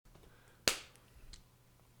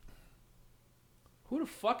Who the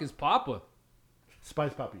fuck is Papa?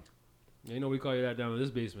 Spice Poppy. Yeah, you know we call you that down in this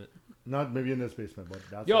basement. Not maybe in this basement, but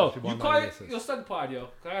that's Yo, you call it? Yo, start the pod, yo.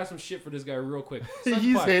 I got some shit for this guy real quick.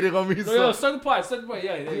 He's hating on me. No, yo, start the pod.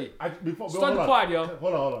 Yeah. Start the pod, yo.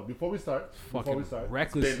 Hold on. Before we start,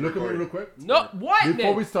 reckless. look at me real quick. No, what?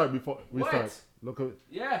 Before we start, look at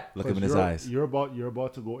Look him in his eyes. You're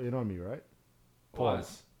about to go in on me, right?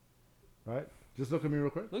 Pause. Right? Just look at me real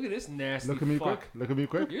quick. Look at this nasty. Look at me fuck. quick. Look at me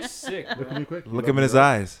quick. You're sick. Look at me quick. Look him in his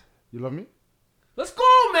eyes. You love me? Let's go,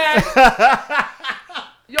 man.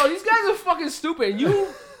 Yo, these guys are fucking stupid. And you,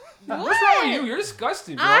 what's wrong with you? You're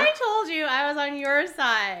disgusting, bro. I told you I was on your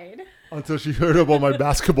side. Until she heard about my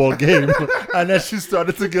basketball game, and then she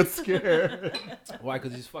started to get scared. Why?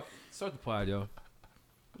 Because he's fucking. Start the pod, yo.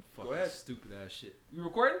 Fucking stupid ass shit. You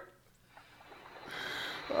recording?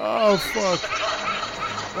 Oh fuck!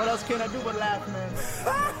 What else can I do but laugh, man?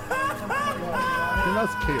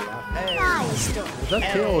 That's K. Is that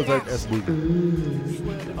K or is that S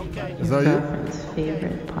Boogie? Is that you? Girlfriend's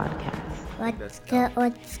favorite podcast. What's good?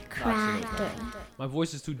 What's cracking? My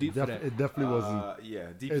voice is too deep for that. It definitely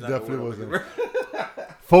wasn't. Deep. It definitely wasn't.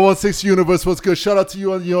 416 Universe, what's good? Shout out to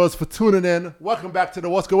you and yours for tuning in. Welcome back to the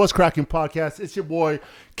What's Good, What's Cracking podcast. It's your boy,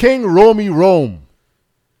 King Romy Rome.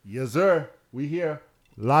 Yes, sir. We here,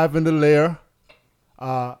 live in the lair.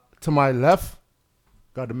 To my left,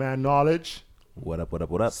 got the man Knowledge. What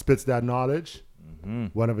up? Spits that knowledge.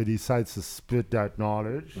 Whenever he decides to spit that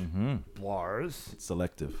knowledge. Bars. It's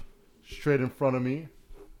selective. Straight in front of me,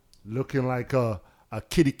 looking like a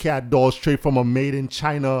kitty cat doll straight from a made in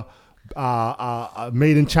China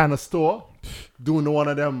store, doing one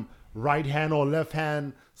of them right hand or left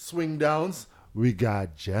hand swing downs. We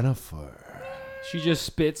got Jennifer. She just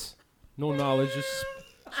spits. No knowledge.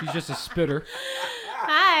 She's just a spitter.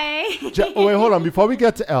 Hi. Wait, hold on. Before we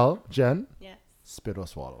get to L, Jen, Yes. spit or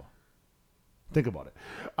swallow? Think about it.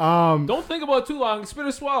 Don't think about it too long. Spit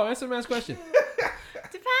or swallow. Answer the man's question.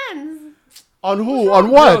 Depends. On who? On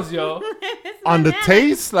what? Girls, yo. On the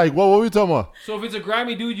taste? Like, what were we talking about? So if it's a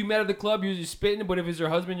grimy dude you met at the club, you're just spitting, but if it's your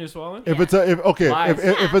husband, you're swallowing? If it's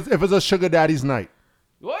a sugar daddy's night.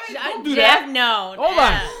 What? Don't do that. No. Hold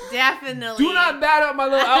on. Definitely. Do not bat up my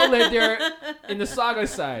little outlet there in the saga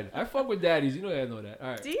side. I fuck with daddies. You know I know that. All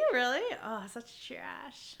right. Do you really? Oh, such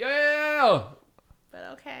trash. Yeah. But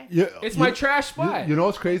okay. Yeah, It's my trash spot. You know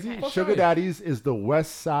what's crazy? Okay. Sugar daddies is the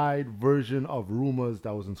West Side version of Rumors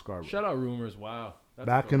that was in Scarborough. Shout out Rumors. Wow. That's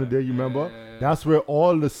Back in the day, you remember? Yeah. That's where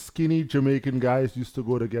all the skinny Jamaican guys used to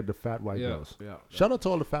go to get the fat white girls. Yeah. Shout out to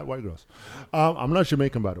all the fat white girls. I'm not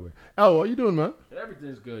Jamaican, by the way. El, what you doing, man?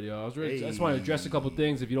 Everything's good, yo. I just want to address a couple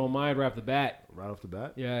things, if you don't mind, right off the bat. Right off the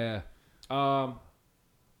bat? Yeah.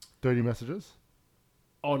 30 messages?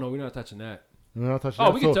 Oh, no, we're not touching that. We're not touching Oh,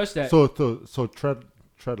 that? we can touch that. So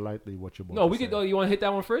tread lightly what you're about No, to we say. could. You want to hit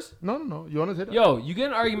that one first? No. You want to hit that? Yo, you get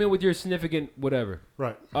an argument with your significant whatever.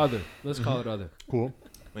 Right. Other. Let's call it other. Cool.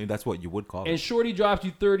 I mean, that's what you would call And it. Shorty dropped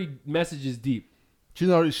you 30 messages deep. She's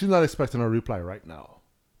not expecting a reply right now.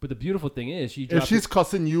 But the beautiful thing is, she If dropped she's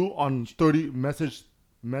cussing you on 30 message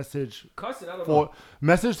cussing. I don't for know.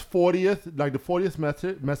 message 40th, like the 40th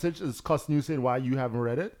message is cussing you saying why you haven't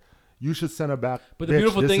read it, you should send her back. But the "Bitch,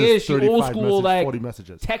 beautiful this thing is, she 35 old school, like 40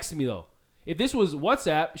 messages. text me though. If this was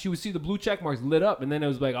WhatsApp, she would see the blue check marks lit up, and then it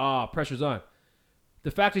was like, pressure's on. The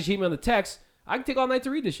fact that she hit me on the text, I can take all night to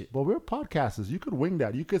read this shit. But we're podcasters. You could wing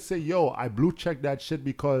that. You could say, yo, I blue checked that shit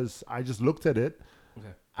because I just looked at it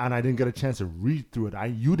and I didn't get a chance to read through it.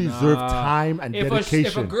 You deserve time and dedication.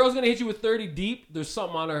 If a girl's going to hit you with 30 deep, there's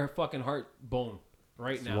something on her fucking heart bone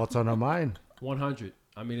right now. What's on her mind? 100.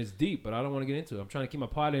 I mean, it's deep, but I don't want to get into it. I'm trying to keep my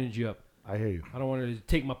pod energy up. I hear you. I don't want to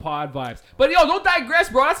take my pod vibes. But, yo, don't digress,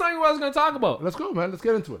 bro. That's not even what I was going to talk about. Let's go, man. Let's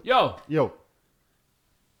get into it. Yo.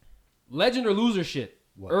 Legend or loser shit.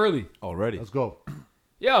 What? Early. Already. Let's go.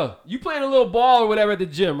 Yo, you playing a little ball or whatever at the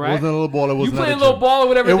gym, right? It wasn't a little ball. It wasn't You playing at a the little gym. ball or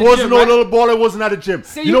whatever It at the wasn't gym, no right? little ball. It wasn't at the gym.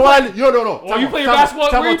 Say You you know play- what? No. Oh, you playing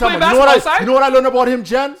basketball? Where you playing basketball outside? You know what I learned about him,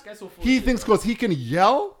 Jen? guy's so full He of thinks shit, bro. because he can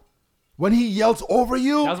yell, when he yells over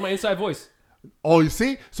you. That was my inside voice. Oh, you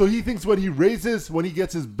see? So he thinks when he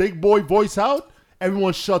gets his big boy voice out,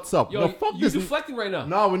 everyone shuts up. Yo, No, fuck you this. deflecting right now.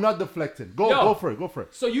 No, we're not deflecting. Go for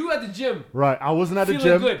it. So you at the gym. Right. I wasn't at the Feeling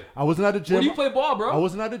gym. good. I wasn't at the gym. Where do you play ball, bro? I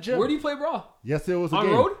wasn't at the gym. Where do you play ball? Yesterday was a On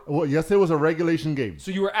game. road? Well, yesterday was a regulation game.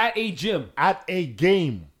 So you were at a gym. At a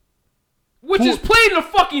game. Which is played in a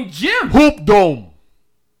fucking gym. Hoop Dome.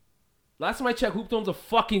 Last time I checked, Hoop Dome's a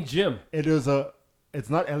fucking gym. It's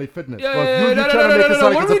not LA Fitness. Yeah, But yeah, you're no, trying to make it sound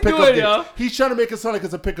like what it's are a we pickup doing, game. yo? He's trying to make it sound like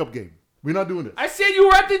it's a pickup game. We're not doing this. I said you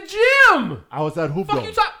were at the gym. I was at Hoop Fuck Dome.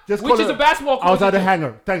 you talk. Just Which call is it- a basketball court. I was at the gym.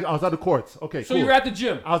 hangar. I was at the courts. Okay, So cool. you were at the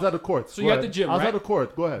gym. I was at the courts. So Go you're at ahead. the gym, I was right? at the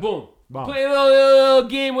court. Go ahead. Boom. Wow. Play a little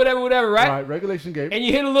game, whatever, right? All right, regulation game. And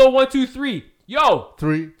you hit a little 1, 2, 3. Yo,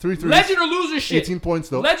 Three threes. legend or loser shit. 18 points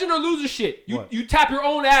though. Legend or loser shit. What? You tap your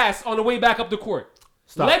own ass on the way back up the court.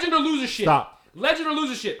 Stop. Legend or loser shit. Stop. Legend or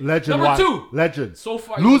loser shit. Legend. Number why? 2. Legend. So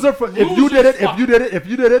far, Loser. If you loser did it. fuck. If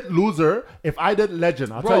you did it. Loser. If I did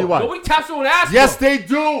legend. I'll Bro, tell you why. nobody taps their own ass. Yes, bro. they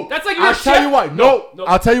do. That's like you're I'll a tell chef. you why. No.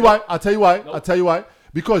 I'll tell you why. I'll tell you why. Nope. I'll tell you why.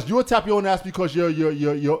 Because you will tap your own ass because you're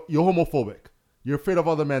homophobic. You're afraid of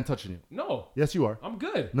other men touching you. No. Yes, you are. I'm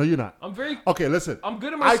good. No, you're not. I'm very. Okay, listen. I'm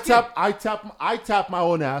good at my skin. I tap my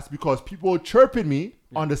own ass because people were chirping me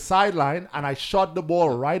on the sideline, and I shot the ball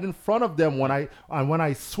right in front of them. When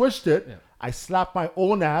I switched it, I slapped my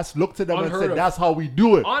own ass, looked at them, and Unheard said, of. "That's how we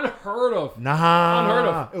do it." Unheard of. Nah, Unheard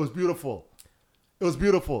of. It was beautiful. It was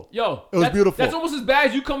beautiful. Yo, it was beautiful. That's almost as bad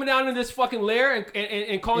as you coming down in this fucking lair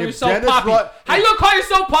and calling If yourself Dennis Poppy. How you gonna call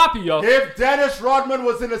yourself Poppy, yo? If Dennis Rodman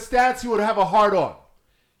was in the stance, he would have a hard on.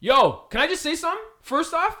 Yo, can I just say something?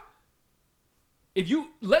 First off, if you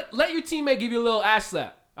let your teammate give you a little ass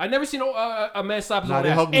slap. I never seen a man slap his Nah, own they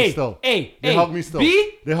ass. hug me still. They hug me still.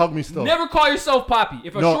 B, They hug me still. never call yourself Poppy.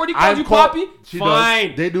 If a No, shorty calls you called- Poppy, she fine.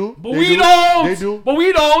 does. They do. But They we do. don't. They do. But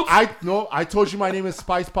we don't. I told you my name is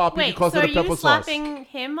Spice Poppy Wait, because so of are the pepper you sauce. slapping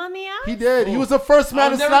him on the ass? He did. He was the first man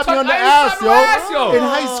I'll to never slap me touch- on the I ain't ass, slapped no ass, yo. In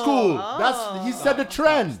high school. That's he set the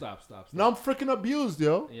trend. Stop. Now I'm freaking abused,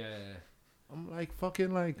 yo. Yeah. I'm like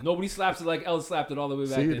fucking like. Nobody slaps it like El slapped it all the way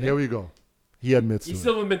back See, then. here we go. He admits You to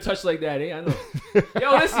still it. haven't been touched like that, eh? I know.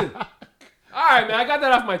 Yo, listen. All right, man. I got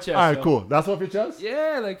that off my chest. All right, yo. cool. That's off your chest.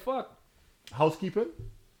 Yeah, like fuck. Housekeeping.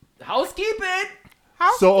 Housekeeping.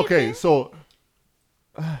 So okay, so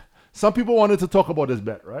some people wanted to talk about this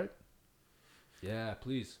bet, right? Yeah,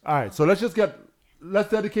 please. All right, so let's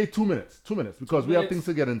dedicate 2 minutes. 2 minutes because we have minutes. things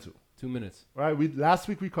to get into. 2 minutes. All right, last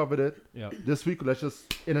week we covered it. Yeah. This week let's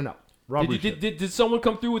just in and out. Robbery shit. Did someone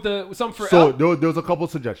come through with something for So L? there was a couple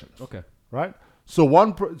suggestions. Okay. Right.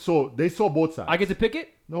 So they saw both sides. I get to pick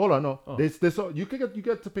it? No, hold on, no. Oh. They saw you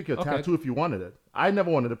get to pick your Okay. tattoo if you wanted it. I never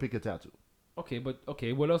wanted to pick a tattoo.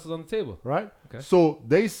 Okay, what else is on the table? Right. Okay. So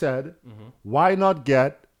they said, why not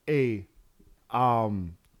get a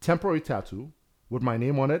temporary tattoo with my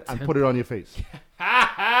name on it and put it on your face,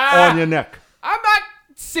 on your neck, I'm not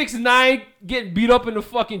 6'9", getting beat up in the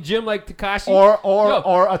fucking gym like Takashi.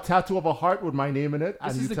 or a tattoo of a heart with my name in it. This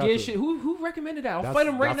and is you the tattoo gay it. shit. Who recommended that? I'll That's- fight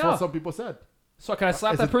him right that's now. what some people said. So can I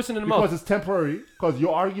slap Is that it- person in the because mouth? it's temporary. Because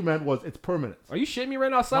your argument was it's permanent. Are you shitting me right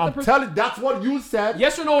now? I'll slap I'm that person. telling. That's what you said.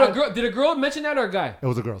 Yes or no? Did a girl mention that or a guy? It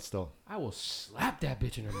was a girl still. I will slap that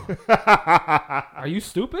bitch in her mouth. Are you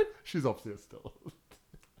stupid? She's upstairs still.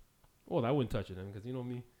 Well, I wouldn't touch it then because you know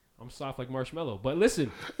me. I'm soft like marshmallow. But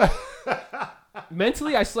listen,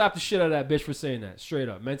 mentally, I slapped the shit out of that bitch for saying that. Straight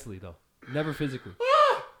up. Mentally, though. Never physically.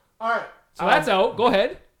 All right. So that's out. Go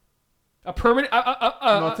ahead. A permanent,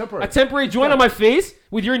 No, temporary. a temporary joint on my face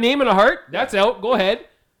with your name and a heart. That's out. Go ahead.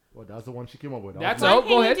 Well, that's the one she came up with. That's was- out. Why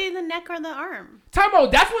Go can't ahead. you do the neck or the arm? Time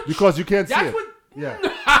out. That's what. Because you can't see That's it. what. Yeah.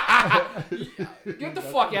 Get the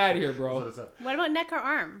fuck out of here, That's what bro. it said. What about neck or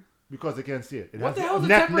arm? Because they can't see it. What the hell is a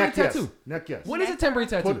temporary tattoo? Yes. Neck, yes. What is a temporary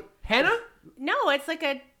tattoo? Put- Henna? No, it's like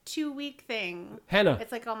a 2-week thing. Henna.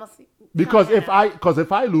 It's like almost. Because not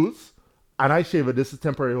if I lose and I shave it, this is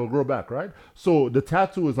temporary. It will grow back, right? So the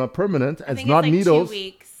tattoo is not permanent. I It's think not like needles, 2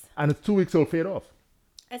 weeks. and it's 2 weeks. It'll fade off.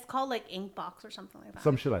 It's called like ink box or something like that.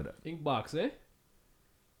 Some shit like that. Ink box, eh?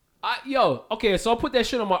 Okay, so I'll put that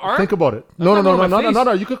shit on my arm. Think about it. No. not on my face.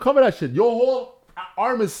 No. You could cover that shit. Your whole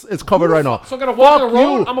arm is covered right now. So I gotta walk Fuck the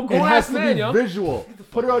road? you. I'm a It grown has ass to man, be yo. visual.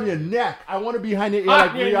 Put it on your neck. I want it behind your ear On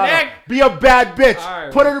like your Rihanna. neck? Be a bad bitch. All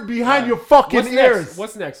right, Put well, it behind all your right. fucking What's ears.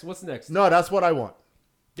 next? What's next? No, that's what I want.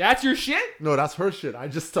 That's your shit? No, that's her shit. I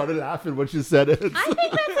just started laughing when she said it. I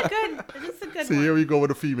think that's a good So one. here we go with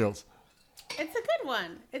the females. It's a good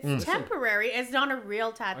one. It's temporary. It's not a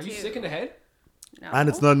real tattoo. Are you sick in the head? No. And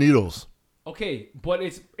it's not needles. Okay, but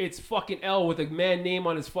it's fucking L with a man name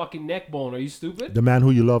on his fucking neck bone. Are you stupid? The man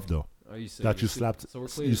who you love, though. Are you sick? That You're you stupid. slapped. So we're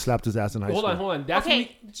clear. You slapped his ass in high Hold school. on. That's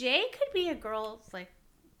Okay, Jay could be a girl's like.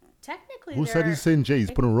 Technically, Who said he's saying Jay?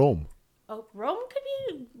 He's putting Rome. Oh, Rome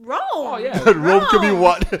could be Rome. Oh yeah. Rome could be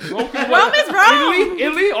what? Rome is Rome.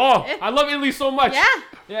 Italy? Oh, I love Italy so much. Yeah.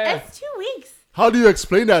 Yeah. It's 2 weeks. How do you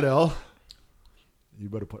explain that, El? You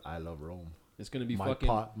better put I love Rome. It's gonna be My fucking.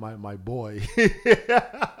 my boy.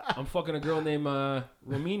 I'm fucking a girl named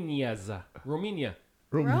Romania.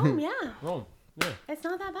 Rome, yeah. Rome. Yeah. It's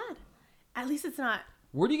not that bad. At least it's not.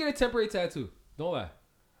 Where do you get a temporary tattoo? Don't lie.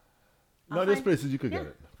 No, there's places you could get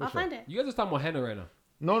it. For I'll sure. find it. You guys are talking about henna right now.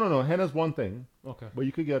 No. Henna's one thing, Okay. but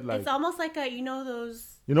you could get like It's almost like a,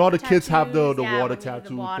 those. you know how the kids have the tattoos, yeah, water when you do tattoo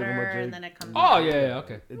the water, thingamajig? and then it comes. Oh out. yeah,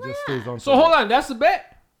 okay. It just stays on. So hold on, that's the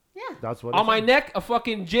bet. Yeah, That's what On it my is. neck, a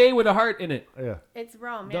fucking J with a heart in it. Yeah. it's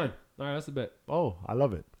Rome. Yeah. Done. All right, that's the bet. Oh, I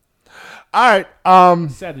love it. All right.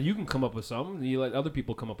 Sad that you can come up with something. You let other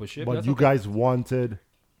people come up with shit. But that's you okay. guys wanted.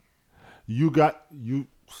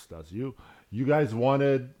 That's you. You guys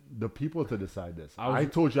wanted the people to decide this. I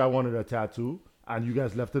told you I wanted a tattoo, and you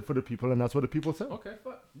guys left it for the people, and that's what the people said. Okay,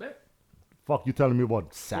 fuck. Bet. Fuck you telling me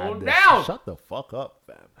about sadness. down. Shut the fuck up,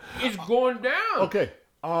 fam. It's going down. Okay.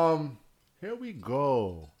 Here we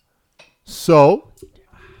go. So,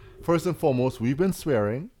 first and foremost, we've been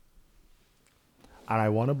swearing, and I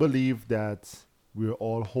want to believe that we're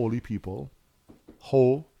all holy people.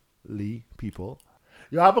 Holy people.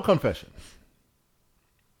 You have a confession.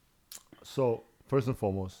 So, first and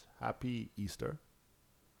foremost, happy Easter.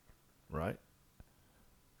 Right?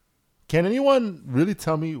 Can anyone really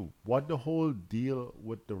tell me what the whole deal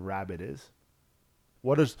with the rabbit is?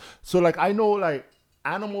 I know like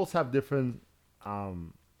animals have different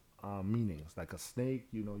meanings. Like a snake,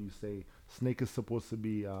 you say snake is supposed to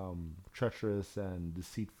be treacherous and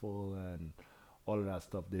deceitful and all of that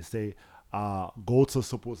stuff. They say goats are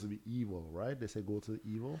supposed to be evil, right? They say goats are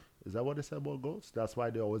evil. Is that what they say about goats? That's why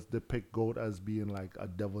they always depict goat as being like a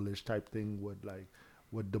devilish type thing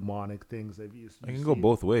with demonic things. I can go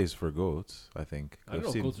both ways for goats, I think. I don't know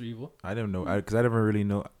if goats are evil. I don't know, because I never really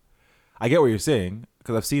know. I get what you're saying,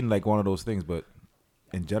 because I've seen like one of those things, but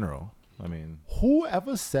in general, I mean.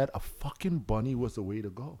 Whoever said a fucking bunny was the way to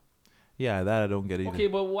go? Yeah, that I don't get either. Okay,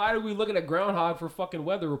 but why are we looking at groundhog for fucking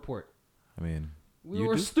weather report? I mean.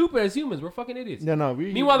 We're stupid as humans. We're fucking idiots. No.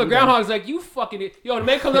 Meanwhile, the groundhog's like, you fucking idiot. Yo, the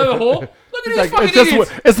man comes out of the hole. Look at these fucking it's just,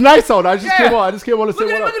 idiots. it's nice out. I just came on to say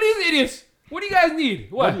Look what at up. these idiots. What do you guys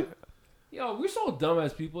need? What? Yo, we're so dumb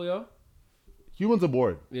as people, yo. Humans are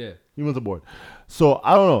bored. Yeah. Humans are bored. So,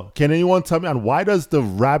 I don't know. Can anyone tell me, and why does the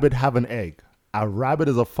rabbit have an egg? A rabbit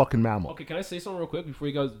is a fucking mammal. Okay, can I say something real quick before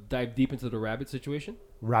you guys dive deep into the rabbit situation?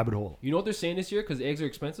 Rabbit hole. You know what they're saying this year because eggs are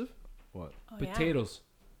expensive? What? Oh, Potatoes.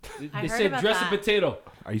 I They heard said about dress a that. potato.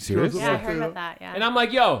 Are you serious? Yeah, I heard about that. Yeah. And I'm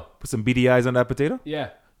like, yo. Put some beady eyes on that potato? Yeah.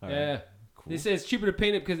 All Yeah. right. They say it's cheaper to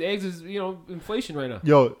paint it because eggs is, inflation right now.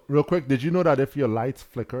 Yo, real quick, did you know that if your lights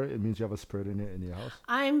flicker, it means you have a spirit in your house?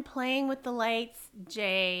 I'm playing with the lights,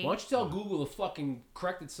 Jay. Why don't you tell Google to fucking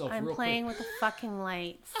correct itself I'm real playing quick? with the fucking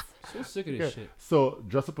lights. So sick of this shit. So,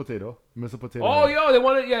 dress a potato, miss a potato. Oh, yo, they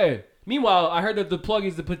want it, yeah. Meanwhile, I heard that the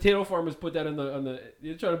pluggies, the potato farmers put that on the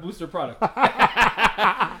they're trying to boost their product.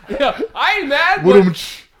 Yeah, I ain't mad, but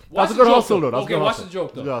watch That's a the good joke, hustle, though. though. That's a Okay, good watch hustle. the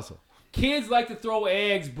joke, though. Good hustle. Kids like to throw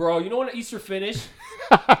eggs, bro. You know when Easter finish?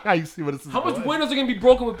 I see what this is. How much going. windows are going to be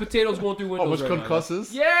broken with potatoes going through How windows much right now?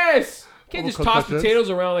 concusses? Yes! Can't How just much toss concussions? potatoes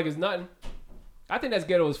around like it's nothing. I think that's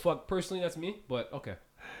ghetto as fuck. Personally, that's me. But, okay.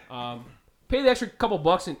 Pay the extra couple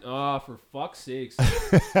bucks and... for fuck's sakes.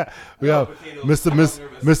 We have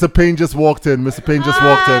Mr. Payne just walked in. Mr. Payne just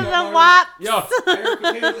walked in. The WAP. Yo.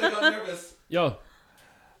 Yo.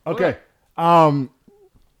 Okay.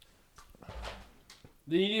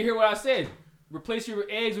 Did you hear what I said? Replace your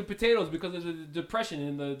eggs with potatoes because of the depression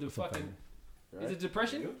and the fucking... Is it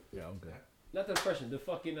depression? Yeah, I'm good. Not the depression. The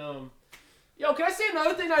fucking... Yo, can I say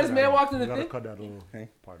another thing that this man walked in the You gotta thing? cut that little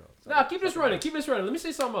part out. Nah, keep this running. Keep this running. Let me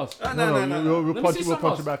say something else. No. We'll Let me punch say you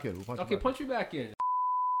something back in. Okay, punch me back in.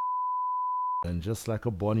 And just like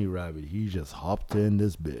a bunny rabbit, he just hopped in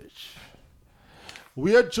this bitch.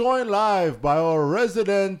 We are joined live by our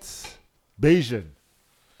resident Bayesian.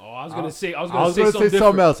 Oh, I was gonna say I was something going to say different.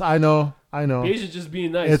 something else. I know. Asia's just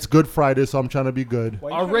being nice. It's Good Friday, so I'm trying to be good.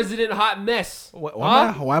 Our resident hot mess.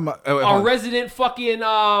 Why am I? Our resident fucking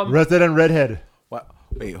Resident redhead.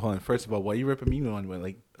 Wait, hold on. First of all, why are you ripping me on?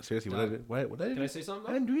 Like, seriously, what did I do? Can I say something?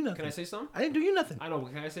 I didn't do you nothing. Can I say something? I didn't do you nothing. I know.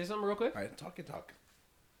 But can I say something real quick? All right, talk.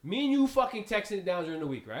 Me and you fucking texting it down during the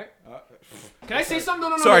week, right? Can I say something?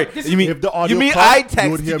 No. Sorry, This you mean If the audio you mean cut, I you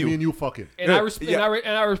would texted hear you? me and you fucking. And Yeah.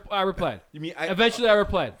 I replied. You mean Eventually, I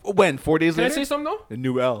replied. when? 4 days Can I later? say something though? The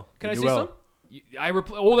new L. Can I The say new L. something? I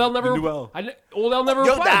replied. Old L never. The new L. Old L never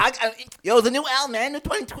Yo, replied. dog. Yo, the new L, man. The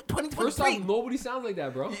 2023. First time, nobody sounds like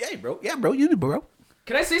that, bro. Yeah, bro. You do, bro.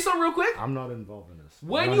 Can I say something real quick? I'm not involved in this.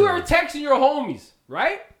 When you are texting your homies,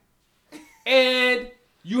 right? And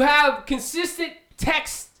you have consistent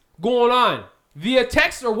text going on via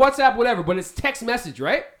text or WhatsApp, whatever, but it's text message,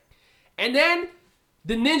 right? And then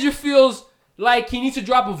the ninja feels like he needs to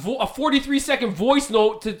drop a 43-second voice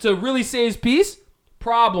note to really say his piece.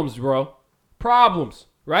 Problems, bro. Problems,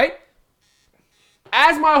 right?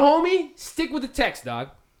 As my homie, stick with the text, dog.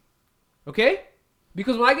 Okay?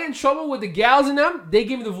 Because when I get in trouble with the gals in them, they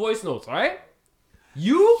give me the voice notes, all right?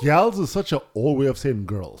 You? Gals is such an old way of saying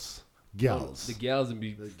girls. Gals. The gals would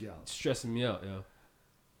be gals. stressing me out, yo.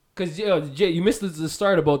 Because, Jay, you missed the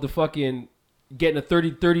start about the fucking getting a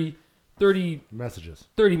 30 Messages.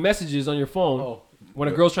 messages on your phone when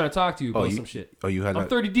a girl's trying to talk to you about some shit. Oh, you had I'm that?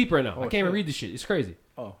 30 deep right now. I can't even read this shit. It's crazy.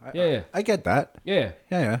 Oh, Yeah. I get that. Yeah.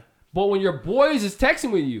 Yeah. But when your boys is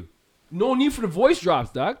texting with you, no need for the voice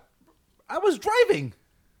drops, dog. I was driving.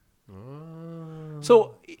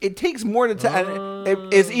 So it takes more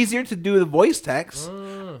to it's easier to do the voice text.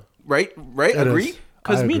 Right? It Agree? is.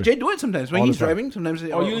 Because I me and agree. Jay do it sometimes. When All the he's time. driving, sometimes...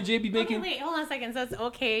 Oh, you and Jay be Okay, making... wait, hold on a second. So it's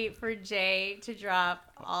okay for Jay to drop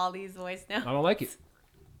all these voice notes? I don't like it.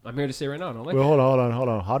 I'm here to say right now, I don't like Wait, it. hold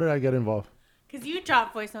on. How did I get involved? Because you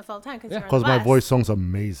drop voice notes all the time because you're on the Because my bus. voice sounds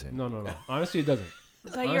amazing. No. Honestly, it doesn't.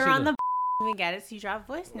 But you're on the we get it, so you drop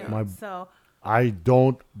voice notes. My- So I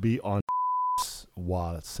don't be on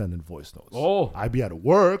while sending voice notes. Oh. I be at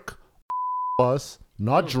work, bus,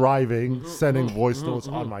 not driving, sending voice notes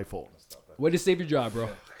on my phone. Way to save your job, bro.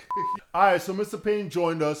 All right, so Mr. Payne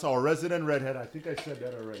joined us, our resident redhead. I think I said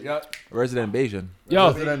that already. Yeah. Resident Bayesian. Yo,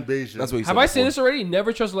 Resident Bayesian. That's what you said. have I said before. this already?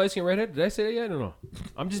 Never trust a light-skinned redhead? Did I say that yet? No.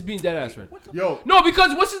 I'm just being dead ass right now. Yo, No,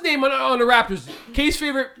 because what's his name on the Raptors? K's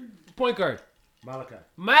favorite point guard. Malachi.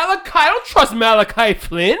 Malachi. I don't trust Malachi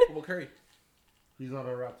Flynn. Well, Curry. He's not a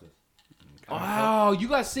Raptors. Wow, you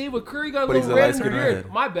got saved with Curry. Got a But he's little a red in the light-skinned beard.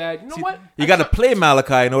 redhead. My bad. You know what? You got to play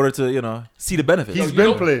Malachi in order to, see the benefits. He's You been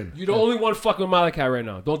don't- playing. You're the only one fucking with Malachi right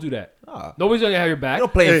now. Don't do that. Ah. Nobody's gonna have your back.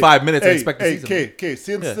 don't play in 5 minutes and expect to see something. K,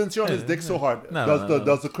 since you're on his dick so hard, No,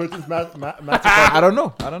 does the curtains match? I don't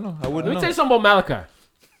know. I Let wouldn't me know. tell you something about Malachi.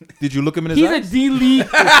 Did you look him in his He's eyes? a D League.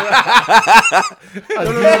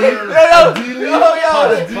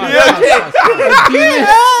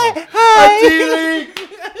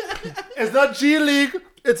 It's not G League.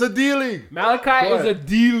 It's a D League. Malachi is a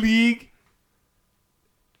D League.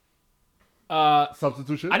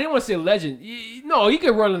 Substitution. I didn't want to say legend. No, he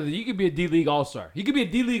could run. He could be a D League All Star. He could be a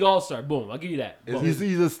D League All Star. Boom, I'll give you that. Boom. He's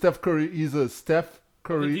a Steph Curry. He's a Steph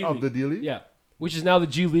Curry D of League. the D League. Yeah, which is now the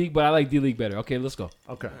G League, but I like D League better. Okay, let's go.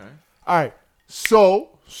 Okay. All right.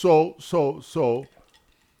 So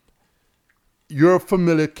you're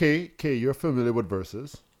familiar, K. You're familiar with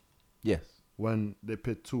Versus Yes. when they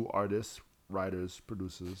pit two artists, writers,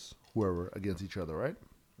 producers, whoever against each other, right?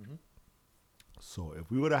 So if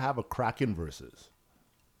we were to have a Kraken Versus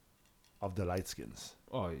of the light skins,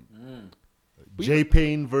 Oh, J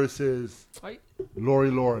Payne versus I,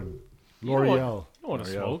 L'Oreal. you don't want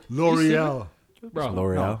to smoke, L'Oreal. bro.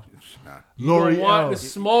 L'Oreal. You don't want L'Oreal. to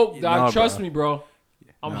smoke, dog. Nah, Trust bro. me, bro.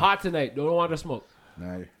 I'm hot tonight. Don't want to smoke.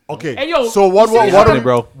 Okay. Hey, yo, so you say something,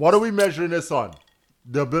 bro. what are we measuring this on?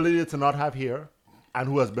 The ability to not have hair and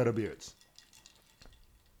who has better beards.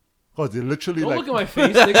 Because they're literally Don't like look at my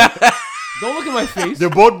face, nigga. Don't look at my face. they're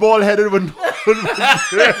both bald headed with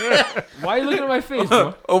Why are you looking at my face,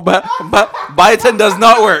 bro? Oh, but biotin does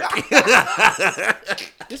not work.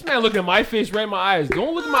 This man looking at my face right in my eyes.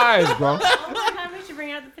 Don't look at my eyes, bro. oh my god, we should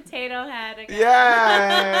bring out the potato head again.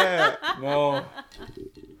 Yeah. No.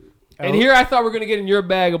 And here I thought we were gonna get in your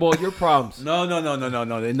bag about your problems. No.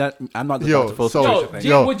 I'm not the Yo, Dr. Phil so situation thing.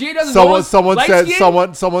 Jay- what Jay doesn't know is someone light said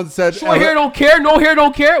skin, someone said Short hair don't care. No hair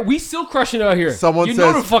don't care. We still crushing out here. someone you says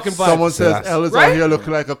know the fucking vibe. someone says Yes. Ellis Right? out here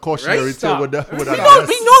looking like a cautionary Right? tale Stop. with We an know,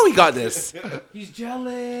 ass. we got this. He's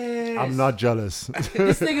jealous. I'm not jealous.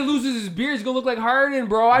 This nigga loses his beard. He's gonna look like Harden,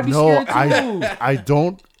 bro. I'd be No, scared too. I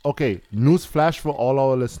don't. Okay, news flash for all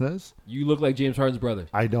our listeners. You look like James Harden's brother.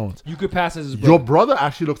 I don't. You could pass as his Your brother. brother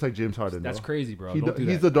actually looks like James Harden. That's though. crazy, bro. He Don't do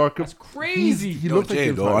he's that. the darker. That's crazy. He Yo, looks like Jay,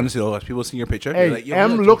 James though, Harden. honestly, though, people seeing your picture. Hey, they're like, yo,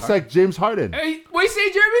 M you looks James like James Harden Hey, what you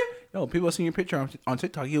say, Jeremy? No, people seeing your picture on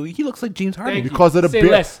TikTok. Yo, he looks like James Harden. Thank you. because of the Say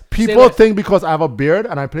beard. less. Say People less. think because I have a beard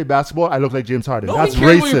and I play basketball, I look like James Harden. Nobody That's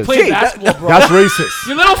cares when you racist. play basketball, bro. That's racist.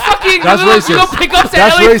 Your little fucking That's your racist. little pickups at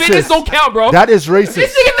That's LA racist. Fitness don't count, bro. That is This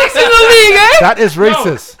racist. nigga thinks in the league, eh? That is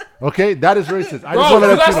racist. Okay, that is racist. I just Bro, want you to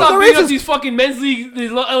let gotta you know. stop beating up these fucking men's league,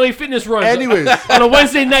 these LA Fitness runs. Anyways. on a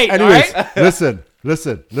Wednesday night, Anyways, all right? listen.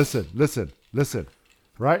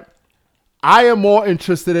 Right? I am more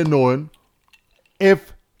interested in knowing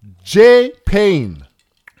if J Payne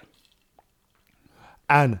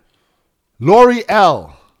and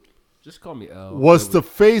L'Oreal Just call me L. was the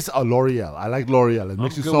face of L'Oreal. I like L'Oreal. It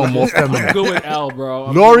makes you sound more I'm feminine. good with L, bro.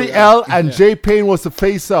 I'm good with L'Oreal and J Payne was the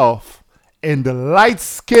face off in the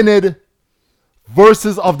light-skinned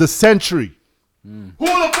versus of the century. Who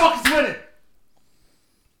the fuck is winning?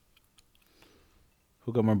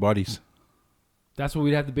 Who got more bodies? That's what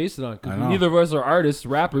we'd have to base it on. I Because know. neither of us are artists,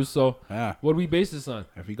 rappers. So Yeah. what do we base this on?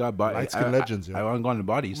 If you got bodies, Light-skinned legends, yo. I want to go on the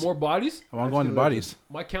bodies. More bodies? I want to go on the bodies.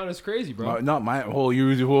 My count is crazy, bro. Not my whole.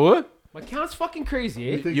 You what? My count's fucking crazy,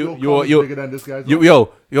 You eh? think You- Bill Cosby's you- bigger than this guy's?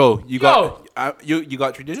 Yo, you got you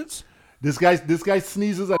got 3 digits? This guy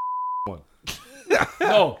sneezes at one.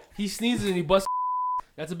 No, he sneezes and he busts.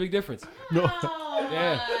 That's a big difference. No.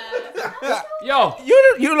 Yeah. Yo,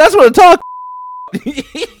 You let's want to talk.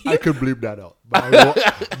 I could bleep that out,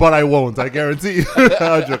 but I won't. I guarantee you.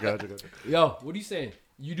 I'm joking. yo, what are you saying?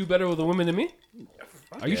 You do better with a woman than me?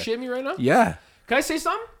 Are you yeah. shitting me right now? Yeah. Can I say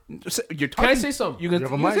something? You're Can I say something? You can, You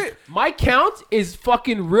have a you can mic? say it. My count is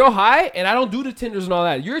fucking real high, and I don't do the Tinders and all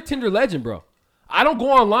that. You're a Tinder legend, bro. I don't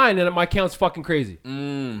go online, and my count's fucking crazy.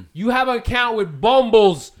 You have an account with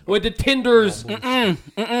Bumbles, with the Tinders.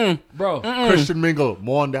 Bro. Christian Mingle.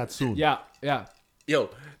 More on that soon. Yeah. Yo.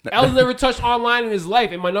 El's never touched online in his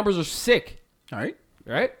life, and my numbers are sick. All right.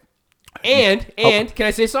 Right? And can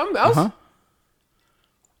I say something else? Uh-huh.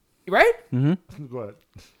 Right? Go ahead.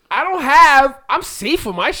 I'm safe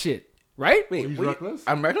with my shit. Right? Wait, He's wait, reckless?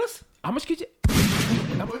 I'm reckless? How much could you?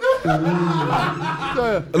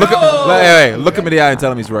 Look at me in the eye and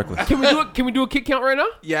tell him he's reckless. Can we do a kick count right now?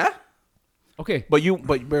 Yeah. Okay. But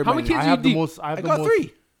bear How in many mind, kids I you have the deep? most. I I got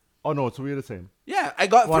 3. Oh no, so we're the same. Yeah, I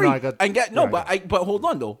got Well, 3. no, I got- but hold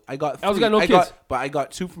on though. I got 3. El's got no kids. But I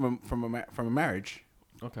got 2 from a marriage,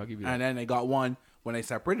 Okay, I'll give you that. and then I got 1 when I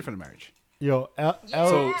separated from the marriage. Yo, L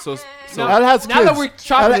So has kids. now that we're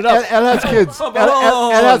chopping it up. L has kids.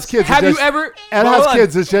 L has kids. Have It's you just- ever? L Hold has on.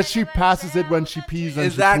 kids. It's just she passes it when she pees and she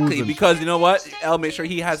exactly poos and because you know what? I'll make sure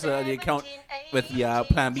he has the account with the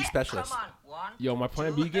Plan B specialist. Yo, my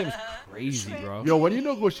Plan B game is crazy, bro. Yo, when you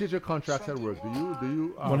negotiate your contracts at work, do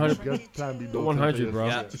you 100 get Plan B built 100, into bro.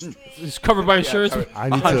 yours? It's covered by insurance. I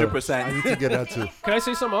need 100%. I need to get that too. Can I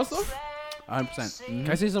say something else though? 100%. Can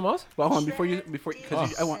I say something else? Well, hold on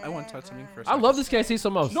because I want to touch something first. I love this. Can I say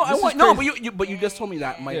something else? No, This is but crazy. you just told me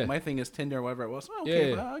that my, Yeah. my thing is Tinder or whatever it was. Oh,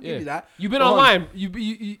 okay, well, I'll give you that. You've been But hold on. online.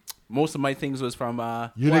 You Most of my things was from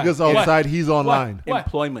You What? niggas What? outside, he's online. What?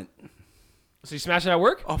 employment. so you smashing at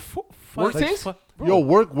work? Oh, Work things? Yo,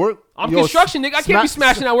 work. I'm yo, construction, nigga. I can't be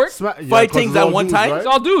smashing at work. Five 'cause things it's at all one dudes, time? right? It's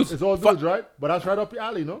all dudes. It's all dudes, right? But that's right up your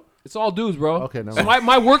alley, no? It's all dudes, bro. Okay, never So mind.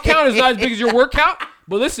 my work count is not as big as your work count.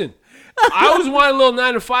 But listen, I always want a little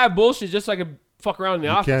 9 to 5 bullshit just so I can fuck around in the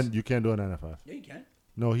office. You can't do an NFF. Yeah, you can.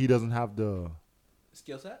 No, he doesn't have the.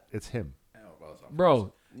 Skill set. It's him.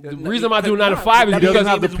 Bro, the no, reason I'm not you- doing 9 to no, 5 is He that doesn't because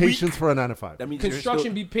have the it's weak. patience for an NFF. That means you're construction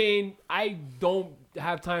still- be paying. I don't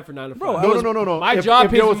have time for 9 to 5. Bro, No. My If- job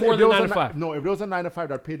if pays there was- more if than there was 9 a to 5. No, if there was a 9 to 5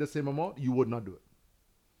 that paid the same amount, you would not do it.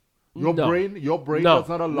 Your No. brain No, does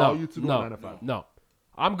not allow no, you to do no, a 9 to 5. No,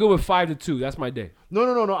 I'm good with 5 to 2. That's my day. No.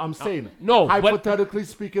 I'm saying. no, but- Hypothetically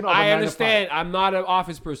speaking, of a 9 I to understand. 5. I'm not an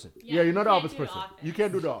office person. Yeah, you're not an can't office do person. office. You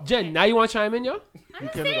can't do the office. Jen, now you want to chime in, yo? I'm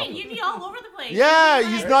just can't saying, do you'd be all over the place. Yeah, You'd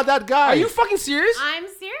be he's like- not that guy. Are you fucking serious? I'm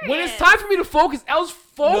serious. When it's time for me to focus, L's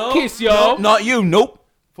focus, yo. Not you. Nope.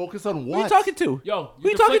 Focus on Who what? you talking to? Yo, Who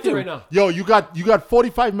you're you talking deflecting to? right now. Yo, you got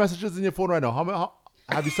 45 messages in your phone right now. How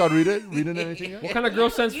have you started reading anything yet? What kind of girl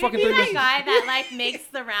sends You'd fucking be 30 that messages? guy that like makes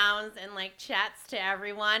the rounds and like chats to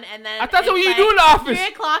everyone, and then I thought that's what it's, you do in the office. 3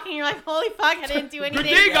 o'clock, and you're like, "Holy fuck, I didn't do anything."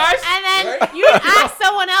 day, guys. And then you ask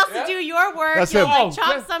someone else to do your work. That's You'll him. like Oh,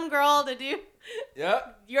 chop yeah. some girl to do Yeah.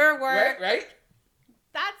 your work. Right.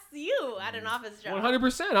 That's you at an office job.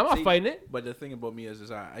 100%. I'm not See, fighting it. But the thing about me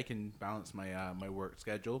is I can balance my my work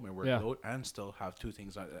schedule, my Yeah. workload, and still have 2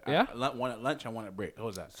 things. Yeah? One at lunch and one at break.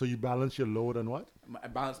 How's that? So you balance your load and what? I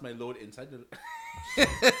balance my load inside the.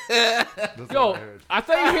 That's Yo, what I heard. I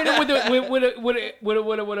thought you were hitting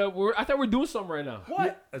with I thought we're doing something right now.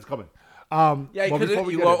 What? It's coming. Yeah, but 'cause before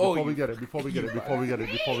we you get are- it, oh, before we you- get it, before we get it, before we get it,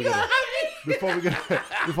 before we get it, before we get it,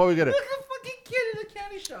 before we get it. Fucking kid in the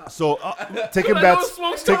candy shop. So taking I know bets.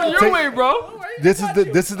 smoke's coming your way, bro. This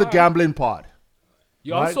is the gambling pod.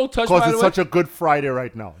 Yo, I'm Right? so touched Because by it's the way. such a good Friday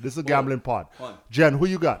right now. This is a gambling pod. on. Jen, who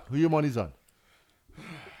you got? Who your money's on?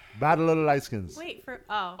 Battle of the Light Skins. Wait for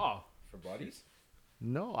Oh, For bodies?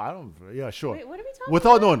 No, I don't. Yeah, sure. Wait, what are we talking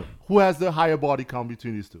Without about? knowing, who has the higher body count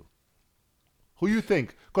between these two? Who you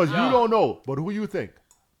think? Because you don't know, but who you think?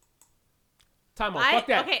 time out. I- Fuck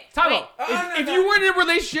that. okay, Time wait. out. If you weren't in a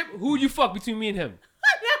relationship, who would you fuck between me and him?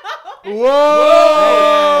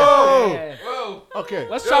 Whoa! Yeah. Whoa. Okay.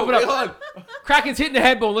 Let's chop it wait, up. Kraken's hitting the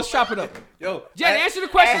head bone. Let's chop it up. Yo. Jen, answer the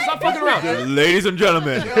question. Stop fucking around. Ladies and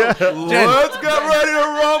gentlemen, Jen. let's get ready to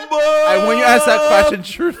rumble. And when you ask that question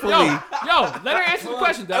truthfully. Yo, let her answer the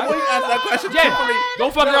question, And when dog. you ask that question Jen, truthfully.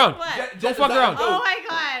 don't fuck around. What? Don't fuck around. Oh my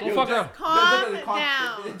god. Don't fuck around. Calm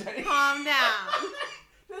down. Calm down.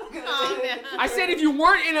 I said if you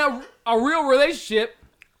weren't in a real relationship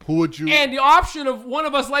Who would you? and the option of one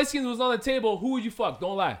of us light skins was on the table, who would you fuck?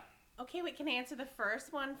 Don't lie. Okay, wait, can I answer the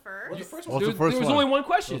first one first? What's the There first was one? only one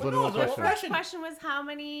question. There was only one The question. first question was how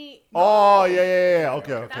many... Oh yeah.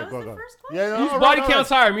 Okay, That was go. the first question? Yeah, no, Whose all body right, counts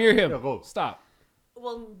higher, me or him? Yeah, go. Stop.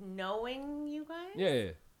 Well, knowing you guys? Yeah.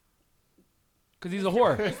 Because he's a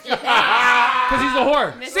whore. Because he's a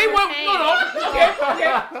whore. Mr. Say what? Payne. No. Okay.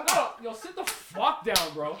 No. Yo, sit the fuck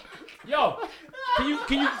down, bro. Yo,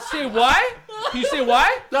 can you say why? Can you say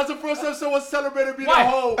why? That's the first time someone celebrated being Why? a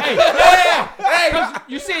hoe. Hey, yeah. Because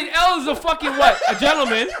you're saying L is a fucking what? A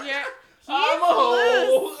gentleman. Yeah. I'm a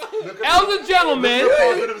hoe. L's a gentleman.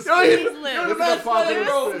 He's loose. Look at the positive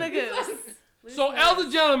Loose spin. the goose. So L's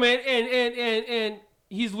a gentleman and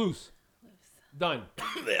he's loose. Done.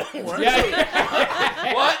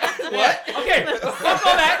 Yeah. What? Okay. Fuck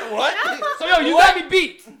all that. What? So yo, you got me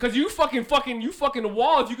beat. Cause you fucking the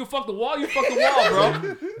wall. If you can fuck the wall, you fuck the wall,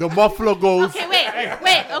 bro. The muffler goes. Okay,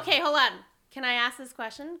 wait. Okay, hold on. Can I ask this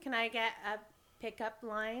question? Can I get a pickup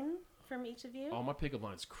line from each of you? Oh, my pickup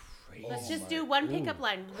line's crazy. Let's just do one pickup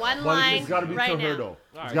line. One But line it's gotta be right to her now. though.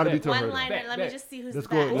 right, It's gotta be bet. to her. One though. line. Bet, Let me bet. just see who's Let's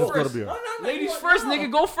the go. best. Let's go to beer. Ladies first,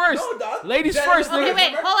 nigga. Go first. No, dog. Ladies Jen- first, Okay, nigga.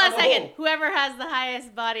 wait. Hold on a I'm a second. hoe. Whoever has the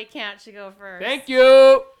highest body count should go first. Thank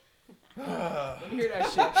you. Let me hear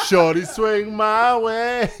that shit. Shorty swing my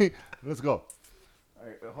way. Let's go. All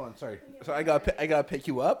right, hold on. Sorry. So I gotta pick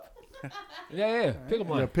you up. Yeah. Pickup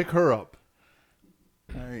Yeah, line. pick her up.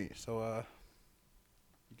 All right. So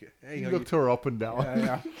hey, You looked her up and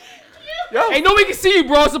down. Yo, Hey, nobody can see you,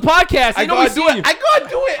 bro. It's a podcast. I Ain't nobody gotta do see you. it. I gotta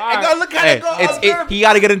do it. I right. gotta look at Hey, it. Go observe. he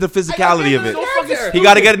got to get into physicality of it. Don't fucking He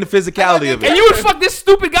got to get into physicality of And it. you would fuck this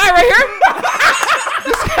stupid guy right here?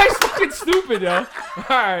 This guy's fucking stupid, yo. All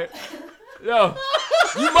right. Yo.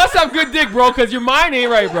 You must have good dick, bro, because your mind ain't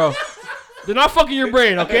right, bro. They're not fucking your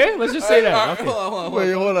brain, okay? Let's just say that. Okay. Hold on.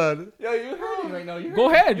 Wait, hold on. Yo, you hurting right now. Go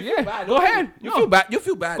ahead. Yeah. bad, Go don't ahead. You No. feel bad. You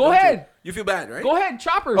feel bad. Go don't ahead. You feel bad, right? Go ahead.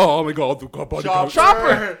 Chopper. Oh my God.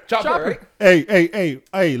 Chopper. Chopper. Right?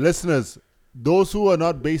 Hey, listeners. Those who are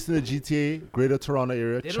not based in the GTA, Greater Toronto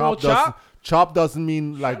area, They don't know Chop Chop? Chop doesn't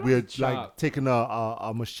mean like we're Chop. like taking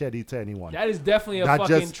a machete to anyone. That is definitely a That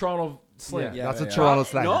fucking just- Toronto slang. Yeah. That's a Toronto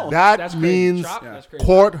slang. No, that That's crazy. means Chop? That's crazy.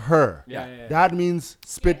 court her. Yeah. That means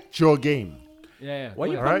spit your game. Yeah. Why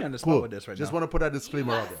you All putting me right, on the spot cool. with this right Just now? want to put that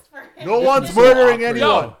disclaimer out there. For- No one's murdering awkward.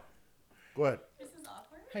 anyone. Yo. Go ahead. This is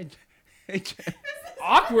awkward. Hey, Jen.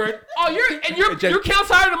 Awkward. Oh, your Jen- your count's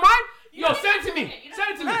higher than mine? Yo, send it to me.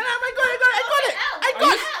 Send it to me. I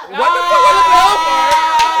got it.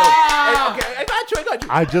 Ah! Okay, I got you.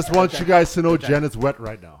 I just want you guys to know Jen is wet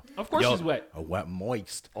right now. Of course she's wet. A wet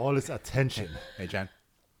moist. All this attention. Hey, Jen.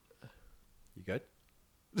 You good?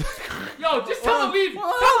 Yo, just tell him leave. Tell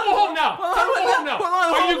him go home now. Tell him go home now.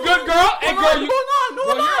 hold on, Are you good, girl? Hey, girl, you. Hold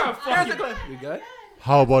Bro, you're a fucking. You good?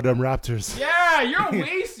 How about them Raptors? Yeah, you're a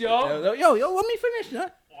waste, yo. Yo, let me finish, huh?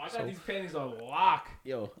 Oh, I got these panties on lock.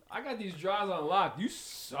 Yo, I got these drawers on lock. You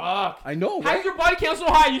suck. I know, How's right? your body count so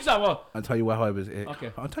high? You suck. Well, I'll tell you what how I was.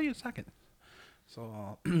 Okay. I'll tell you in a second.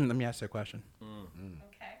 So, let me ask you a question.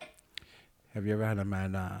 Okay. Have you ever had a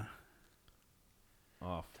man,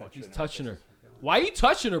 oh fuck, he's touching her. Why are you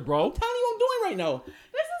touching her, bro? Tell you I'm doing right now. This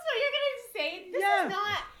is what you're going to say? This Yeah. is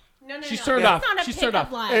not... No. She's no. turned It's off. not a She's turned pickup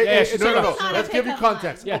off. line. Hey, Yeah, hey, she's no, turned no, off. no. It's not a Let's give you pickup line.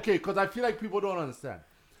 context. Yeah. Okay, because I feel like people don't understand.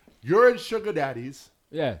 You're in sugar daddies.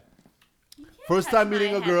 Yeah. First Touch time my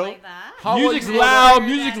meeting a head girl. like that. How Music's was you- loud.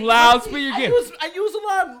 Music's loud. Spit your game. I use a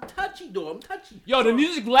lot. I'm touchy, though. I'm touchy. Yo, the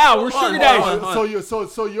music's loud. We're sugar hold daddies. on.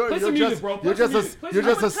 So you're Play some just music, bro. Play you're some just music. Play you're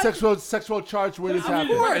some just a sexual charge when it's Play some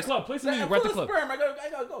happening. music. We're at the club. Play some music. We're at the club. Sperm. I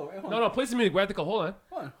gotta go. Right, hold on. No, play some music. We're at the club. Hold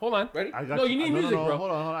on. Hold on. Ready? I got No, you. you need No, music, bro.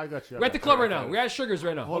 Hold on, I got you. We're at the club right now. We're at Sugars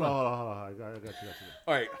right now. Hold Hold on. on. I got you.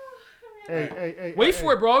 All right. Hey. Wait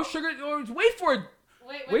for it, bro. Sugar. Wait for it.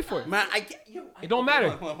 Wait for it. Man, I get you. It don't matter.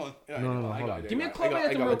 Hold on. No, hold on. Give me a club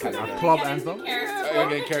anthem real quick. Club anthem. I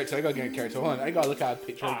gotta get carrots. So hold on. I gotta look at a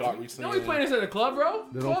picture I got recently. No, we playing this at the club, bro.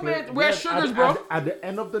 They don't Club play- anthem. We're at Sugars, at, bro. At the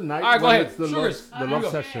end of the night, All right, go when ahead. it's the Sugars. love, Here we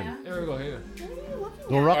go. session. Here we go. Here.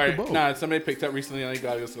 Don't rock All the right. boat. Nah, somebody picked up recently. I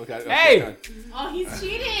gotta just look at it. Hey! Oh, he's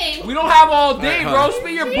cheating. We don't have all day, All bro. right,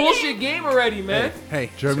 Spit your bullshit game already, man. Hey,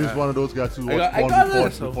 Jeremy's one of those guys who I watch got porn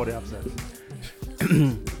this, so- before they have sex.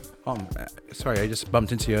 Sorry, I just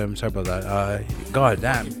bumped into you. I'm sorry about that. God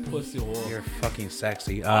damn, Pussy hole. you're fucking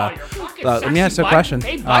sexy. Oh, you're fucking let me ask you a bud. question.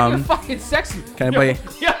 Hey, bud, you're fucking sexy. Can I buy?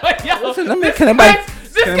 Yo, Listen, let me- this can I buy-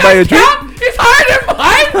 guy's- this can I buy guy's a drink? count is higher than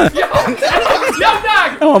mine. Yo,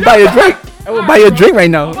 dog. I want to buy you a drink. I want to buy you a drink right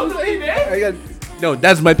now. Come to me, man. I got. No,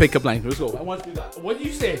 that's my pickup line. Let's go. I want to do that. What do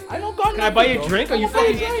you say? I don't got. Can I buy you a drink? Are you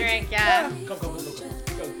fucking? Drink, yeah. Come.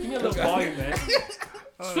 Give me a little volume, man.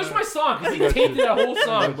 Switch my song, because he tainted that whole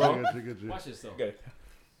song, bro. Watch this, though. Okay.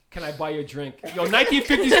 Can I buy you a drink? Yo,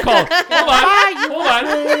 1950s called. Hold on.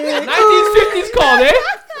 1950s called, eh?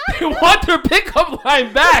 They want their pickup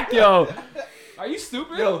line back, yo. Are you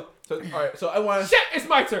stupid? Yo, so all right, so I want. Shit, it's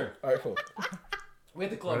my turn. All right, cool. We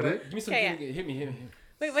at the club, right? Give me some. Okay, Hit me.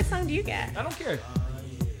 Wait, what song do you get? I don't care.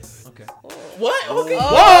 Okay. What? Okay.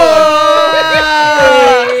 Whoa!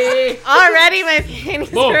 Already my panties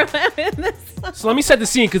Boom. are wet in this song. So let me set the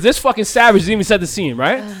scene, because this fucking savage didn't even set the scene,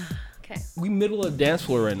 right? Okay. We middle of the dance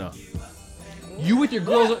floor right now. You with your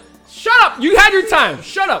girls. Shut up! You had your time.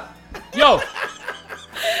 Shut up. Yo.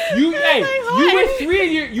 You with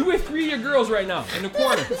three of your girls right now in the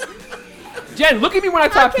corner. Jen, look at me when I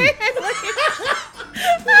talk to you.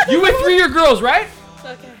 You with three of your girls, right?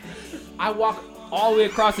 Okay. I walk all the way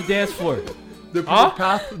across the dance floor.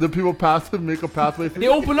 The people pass and make a pathway for They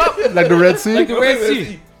you. open up Like the Red Sea? like the Red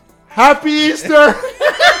Sea. Happy Easter!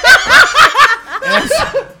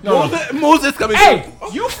 Moses coming Hey,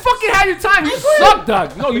 through. you fucking had your time. You suck,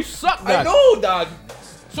 dog. No, you suck, dog. I know, dog.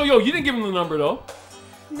 So, yo, you didn't give him the number, though.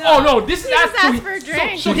 No. Oh, no, this is He just after. asked for a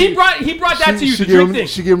drink. So he brought that to you, the drink thing.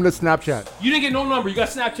 She gave him the Snapchat. You didn't get no number. You got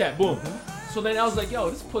Snapchat. Boom. So then I was like, yo,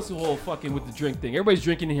 this pussy hole fucking with the drink thing. Everybody's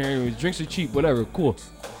drinking in here anyways. Drinks are cheap, whatever. Cool.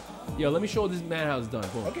 Yo, let me show this man how it's done.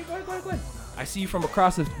 Boom. Okay, go ahead. I see you from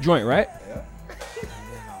across the joint, right? Yeah.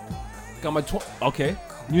 Got my okay.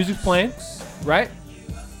 Music's playing, right?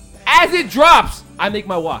 As it drops, I make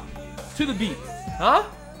my walk to the beat. Huh?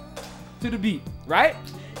 To the beat, right?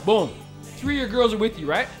 Boom. Three of your girls are with you,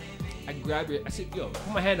 right? I grab your, I said, yo,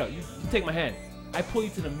 put my hand out. You take my hand. I pull you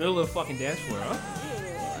to the middle of the fucking dance floor, huh?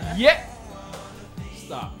 Yeah.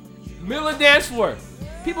 Stop. Middle of the dance floor.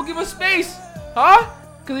 People give us space, huh?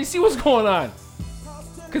 Because they see what's going on.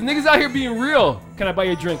 Because niggas out here being real. Can I buy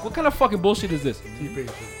you a drink? What kind of fucking bullshit is this?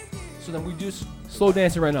 So then we do slow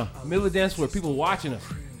dancing right now. Middle of the dance floor. People watching us.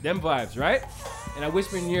 Them vibes, right? And I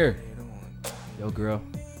whisper in your ear, yo, girl.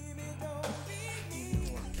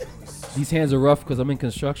 These hands are rough because I'm in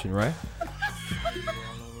construction, right?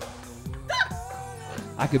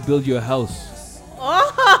 I could build you a house.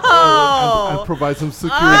 Oh. And provide some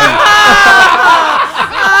security.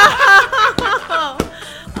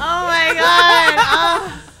 Oh my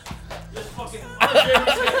god.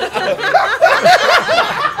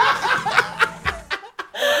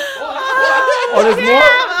 Oh, there's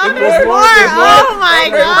more? There's more. Oh my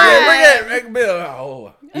god. Bring it, Bill.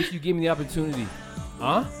 Oh. If you gave me the opportunity,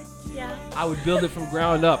 huh? Yeah. I would build it from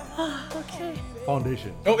ground up. Okay.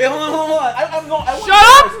 Foundation. Oh, wait, hold on. I'm going.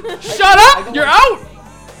 Shut up! You're out!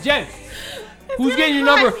 Jen, who's getting your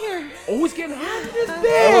number? Here. Oh, it's getting hot in this Hold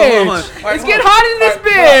bitch! on. It's getting hot in this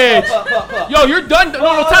bitch! Yo, you're done.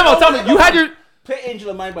 No, time out. You had your... Play Angel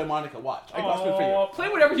of Mine by Monica. Watch. I got something for you. Play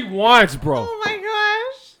whatever he wants, bro. Oh my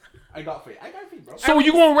gosh. I got for you, bro. So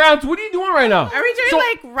you going round? What are you doing right now? Are we doing So-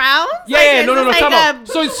 like rounds? Yeah, like, yeah, is no, this time like out. a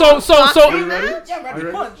So, boxing match? Yeah, ready?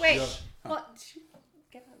 ready? Punch. Wait. Yeah. Well,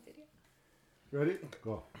 get on video. Ready?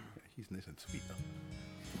 Go. He's nice and sweet.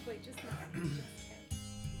 Wait, just not.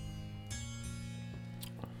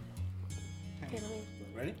 Okay, let me.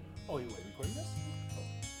 Ready? Oh, you wait, recording this?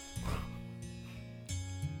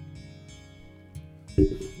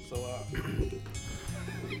 So,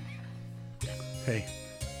 hey,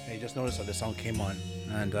 just noticed that the song came on,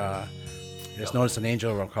 and just noticed an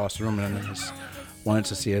angel across the room, and I just wanted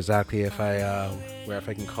to see exactly if I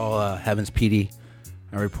can call Heaven's PD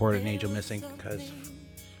and report an angel missing, because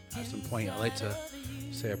at some point I'd like to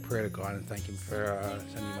say a prayer to God and thank Him for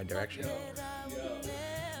sending me my direction.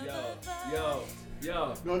 Yo.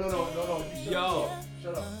 No. Yo.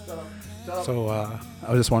 Shut up. So I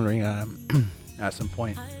was just wondering, at some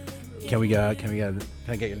point, can I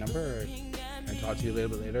get your number, or can I talk to you a little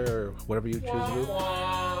bit later, or whatever you choose to do?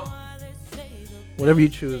 Whatever you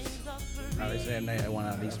choose. At least at night, I want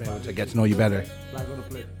to at least be able to get to know you better. I'm gonna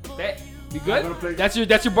play. Bet. You I'm gonna good? play.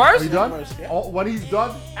 That's your bars? Are you done? Yeah. Oh, when he's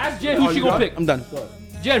done? Ask Jen Are who she you gonna done? pick. I'm done.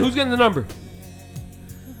 Jen, who's getting the number?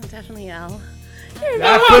 Definitely L.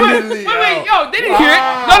 Definitely. Wait, yo, they didn't hear it.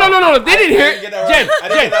 No, they didn't hear it. Jen,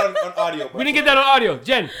 on audio. we didn't get that on audio.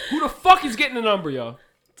 Jen, who the fuck is getting the number, yo?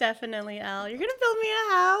 Definitely L. You're gonna build me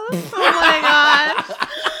a house? Oh my gosh.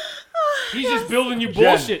 He's just building you Jen,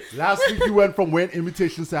 bullshit. last week you went from waiting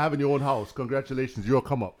invitations to having your own house. Congratulations, you're a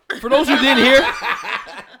come up. For those who didn't hear,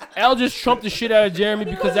 L just trumped the shit out of Jeremy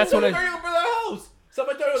because that's what I...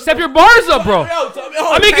 Step your bars up, bro.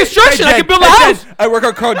 I'm in construction. I can build a house. I work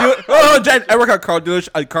at car dealership. Oh, Jen, I work at a car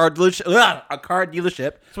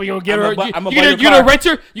dealership. So you gonna get her? I'm a You gonna rent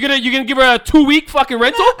her? You gonna give her a 2-week fucking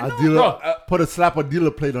rental? A dealer, put a slap a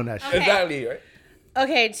dealer plate on that shit. Exactly, right?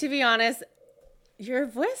 Okay, to be honest, your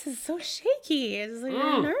voice is so shaky. It's like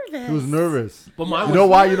you're nervous. He was nervous. But mine You know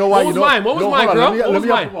why? You know why? What You was know. mine? What was no, mine, hold on, girl? Let What was me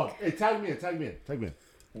mine? help him out. Hey, tag me in.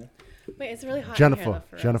 Wait, it's really hot. Jennifer.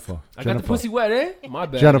 I got the pussy wet, eh? My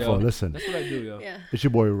bad. Jennifer, yo. listen. That's what I do, yo. Yeah. It's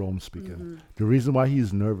your boy Rome speaking. The reason why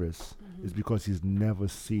he's nervous is because he's never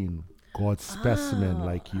seen God's specimen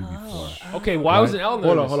like you before. Okay, why was an L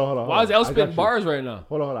nervous? Hold on. Why is L I got spitting you. bars right now?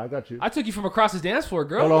 Hold on, I got you. I took you from across the dance floor,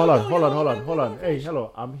 girl. Hold on. Hey,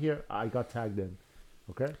 hello, I'm here. I got tagged in.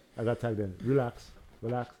 Okay? I got tagged in. Relax.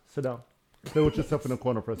 Sit down. Play with yourself in the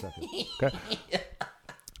corner for a second. Okay?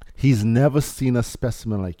 He's never seen a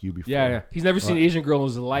specimen like you before. Yeah. He's never seen an Asian girl in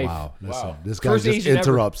his life. Wow. Listen, this guy First just Asian ever.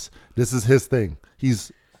 interrupts. This is his thing.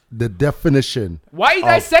 He's the definition. Why are you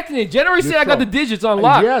dissecting it? January said I got the digits on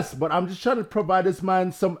lock. Yes, but I'm just trying to provide this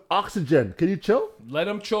man some oxygen. Can you chill? Let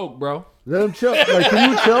him choke, bro. Let him chill. Like,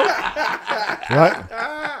 can you chill?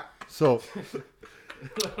 Right? So,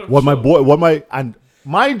 and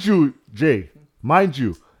mind you, Jay,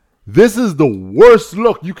 this is the worst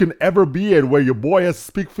look you can ever be in where your boy has to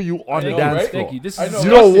speak for you on the dance floor. Thank you. This I is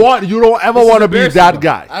know. You don't ever want to be that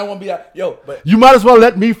guy. I won't be that. Yo, but You might as well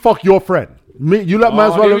let me fuck your friend. Might as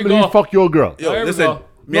well here let we me go. fuck your girl. yo, There we listen. go.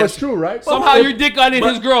 No, it's true, right? Somehow your dick got in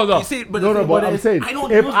his girl, though. You see, but No, but I'm saying,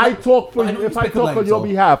 if I talk for you, if I talk on your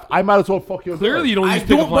behalf, I might as well fuck your Clearly, you girl. don't use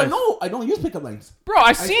pickup lines. I don't use pickup lines. Bro,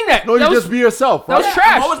 I seen that. No, that you was, just be yourself, that was right?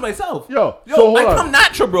 trash. I'm always myself. Yo, so hold I on. come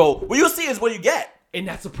natural, bro. What you see is what you get. And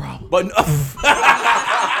that's a problem. But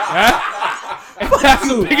That's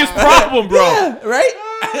the biggest problem, bro.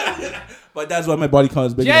 right? But that's why my body count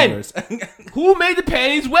is bigger Jen. than yours. Who made the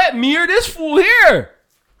panties wet? Me or this fool here?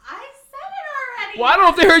 I said it already. Well, I don't know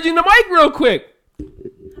if they heard you in the mic real quick. How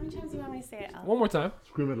many times do you want me to say it? One more time.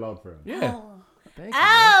 Scream it loud for him. Yeah. Thank you.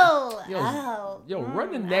 Oh. Yo,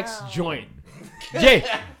 run the next joint. Jay,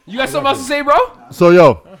 you got something else to say, bro? So,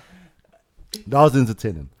 yo, that was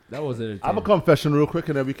entertaining. That was it. I have a confession real quick,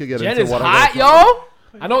 and then we can get Jen into is what hot, yo.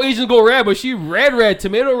 I know Asians go red, but she red,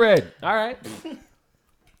 tomato red. All right.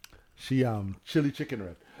 She chili chicken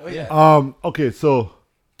red. Oh yeah. Okay, so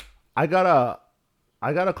I got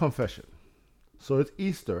a confession. So it's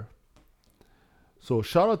Easter. So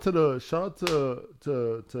shout out to the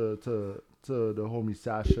homie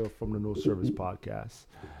Sasha from the No Service podcast.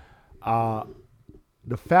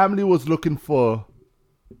 The family was looking for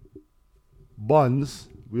buns.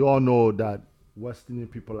 We all know that West Indian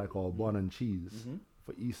people like all bun and cheese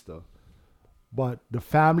for Easter. But the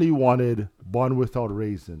family wanted bun without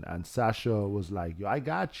raisin. And Sasha was like, yo, I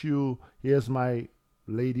got you. Here's my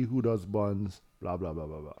lady who does buns. Blah, blah, blah,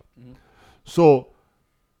 blah, blah. So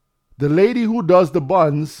the lady who does the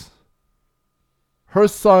buns, her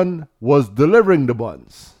son was delivering the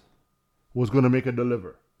buns. Was going to make a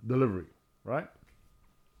delivery, right?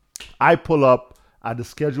 I pull up at the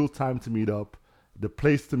scheduled time to meet up, the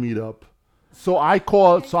place to meet up. So I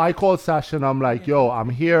called Sasha and I'm like, yo, I'm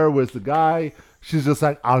here with the guy. She's just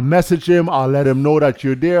like, I'll message him. I'll let him know that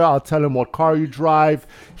you're there. I'll tell him what car you drive.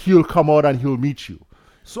 He'll come out and he'll meet you.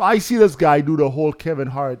 So I see this guy do the whole Kevin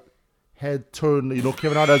Hart head turn. You know,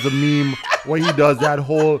 Kevin Hart has a meme when he does that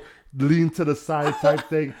whole lean to the side type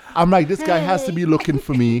thing. I'm like, this guy has to be looking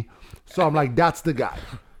for me. So I'm like, that's the guy.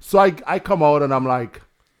 So I come out and I'm like,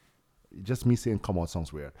 just me saying come out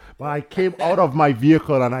sounds weird. But I came out of my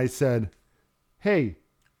vehicle and I said, hey,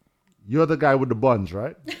 you're the guy with the buns,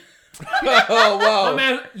 right? Oh wow. Oh,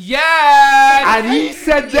 man. Yes. And he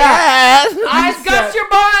said that. I got your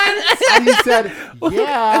buns. And he said,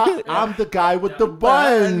 yeah, I'm the guy with the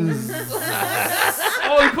buns.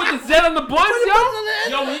 Oh, you put the Z on the buns,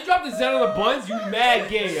 yo? Yo, when you drop the Z on the buns, you mad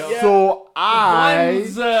gay, yo. So I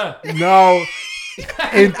Buns. now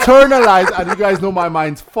internalize, and you guys know my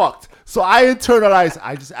mind's fucked. So I internalize,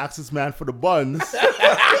 I just asked this man for the buns.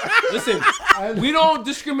 Listen, we don't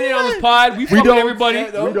discriminate on this pod. We fuck with everybody.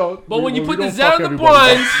 We don't. But when you put the don't Z fuck on the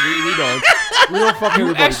everybody. buns, we don't. We don't fuck you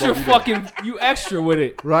everybody. extra but we don't. fucking, you extra with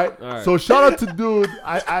it. Right? right. So shout out to dude.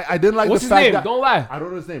 I didn't like What's the his fact name? that Don't lie. I don't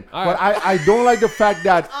know his name. All But right. I don't like the fact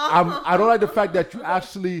that I don't like the fact that you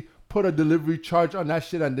actually put a delivery charge on that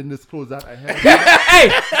shit and then disclose that ahead. Hey,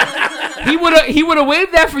 he would have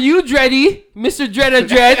waived that for you, Dreddy, Mr. Dredda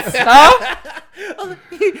Dreads. Huh?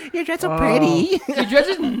 Your dreads are pretty. Your dreads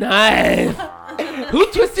is nice. Who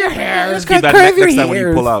twists your hair? Keep that next time when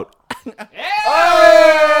you pull out.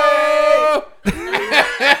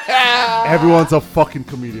 Everyone's a fucking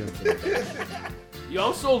comedian. Yo,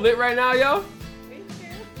 I'm so lit right now, yo.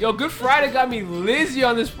 Yo, Good Friday got me Lizzie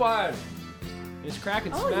on this pod. It's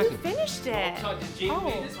cracking, Oh, you smacking. finished it. Did Jamie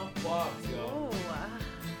made this? I'm fucked, yo. Oh.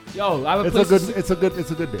 Yo, I have a It's place a good to sleep.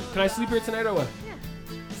 it's a good day. Can I sleep here tonight or what?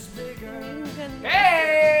 goodness.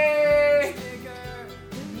 Hey!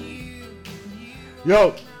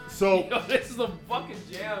 Yo, so Yo, this is a fucking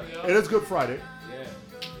jam, yo. it is Good Friday. Yeah.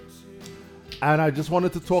 And I just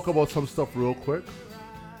wanted to talk about some stuff real quick.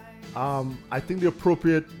 I think the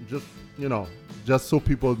appropriate, just so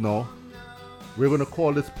people know, we're going to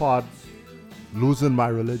call this pod Losing My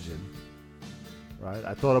Religion. Right?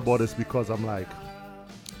 I thought about this because I'm like,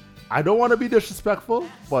 I don't want to be disrespectful,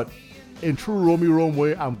 but in true Romy Rome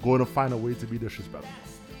way, I'm going to find a way to be disrespectful.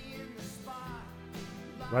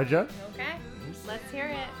 Right, Jen? Okay, let's hear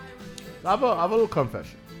it. I have a little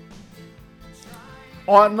confession.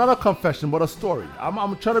 Or not a confession, but a story.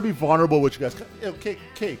 I'm trying to be vulnerable with you guys.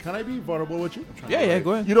 Kay, can I be vulnerable with you? Yeah,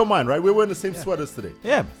 go ahead. You don't mind, right? We're wearing the same sweaters today.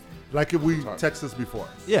 Yeah. Like if we texted before.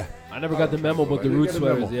 Yeah. I never got the memo about the You root get the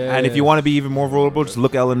sweaters. memo. Yeah. And if you want to be even more vulnerable, just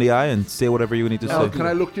look Elle in the eye and say whatever you need to Now, say. can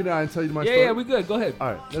I look you in the eye and tell you my Yeah, story? yeah, we good. Go ahead.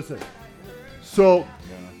 All right, listen. So,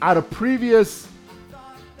 at a previous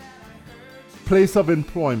place of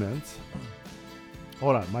employment,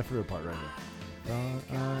 hold on, my favorite part right here.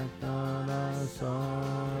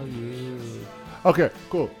 Okay,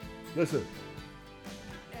 cool. Listen.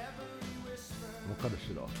 I'm gonna cut this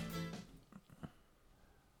shit off.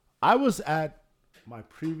 I was at my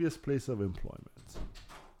previous place of employment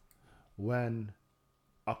when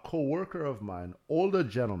a co-worker of mine, older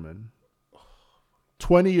gentleman,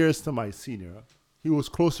 20 years to my senior, he was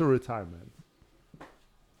close to retirement,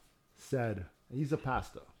 said, he's a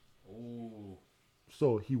pastor. Ooh.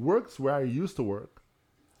 So he works where I used to work,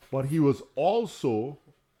 but he was also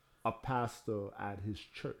a pastor at his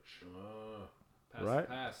church. Pass, Right?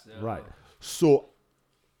 Pass, yeah. Right. So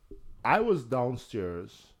I was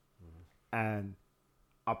downstairs, and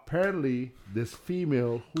apparently this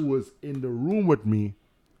female who was in the room with me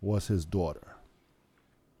was his daughter.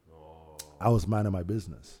 I was minding my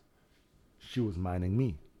business. She was minding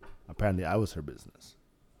me. Apparently I was her business.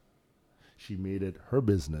 She made it her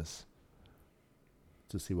business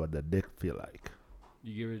to see what the dick feel like.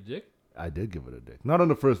 You give her a dick? I did give it a dick. Not on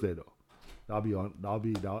the first day though.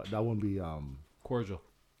 That won't be Cordial.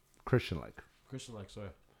 Christian like. Christian like, sorry.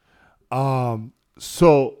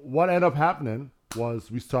 So what ended up happening was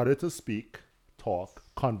we started to speak, talk,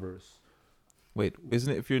 converse. Wait,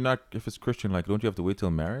 isn't it if it's Christian, like, don't you have to wait till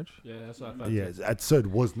marriage? Yeah, that's what I thought. Yes, so it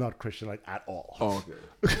was not Christian like at all. Oh,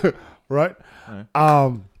 okay. Right?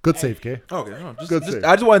 Good save, Kay. Okay, no, Good save.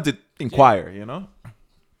 I just wanted to inquire, you know?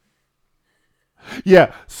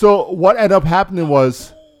 Yeah. So what ended up happening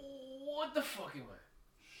was What the fuck am I?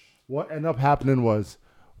 what ended up happening was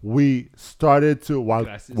we started to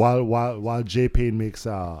Glasses. while J Payne makes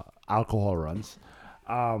alcohol runs.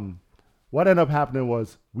 What ended up happening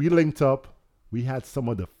was we linked up. We had some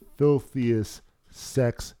of the filthiest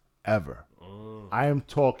sex ever. I am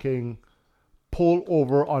talking pull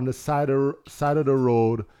over on the side of the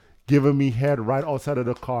road, giving me head right outside of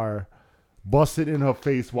the car, busted in her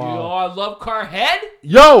face while Yo, I love car head.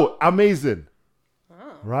 yo, amazing.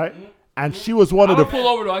 Right? And she was one I of don't the pull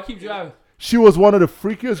over though. I keep driving. she was one of the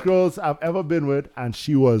freakiest girls I've ever been with, and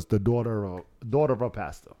she was the daughter of a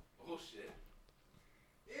pastor. Oh shit.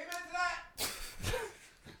 Amen to that.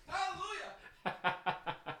 Hallelujah.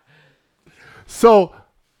 So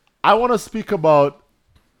I want to speak about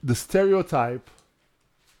the stereotype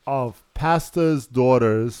of pastors'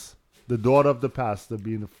 daughters, the daughter of the pastor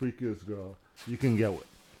being the freakiest girl you can get with.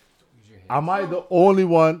 Am I the only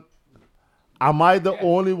one? Am I the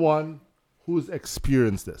only one who's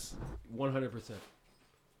experienced this? 100%.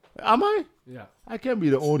 Am I? Yeah. I can't be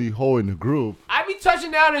the only hoe in the group. I be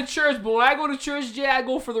touching down in church, but when I go to church, Jay, I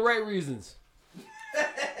go for the right reasons.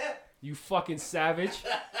 You fucking savage.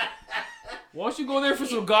 Why don't you go there for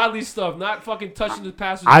some godly stuff, not fucking touching the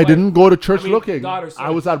pastor's I wife? didn't go to church I mean, looking. daughter, I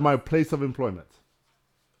sorry. was at my place of employment.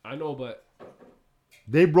 I know, but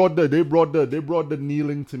They brought the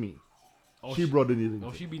kneeling to me. She brought the kneeling.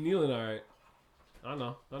 oh, she be kneeling, all right. I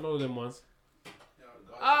know them ones.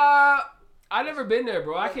 I never been there,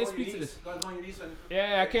 bro. I can't speak to this.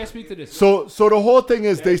 Yeah, I can't speak to this. So the whole thing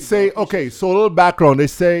is they say, okay, so a little background. They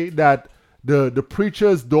say that the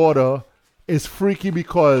preacher's daughter is freaky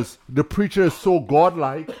because the preacher is so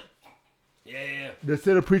godlike. Yeah. They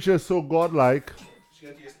say the preacher is so godlike.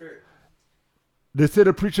 They say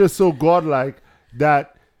the preacher is so godlike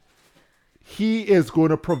that he is going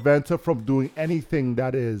to prevent her from doing anything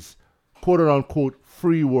that is quote unquote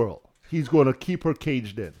free world. He's going to keep her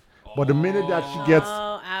caged in. But the minute that she gets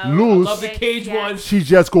loose, Love the cage ones. she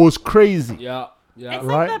just goes crazy. Yeah. It's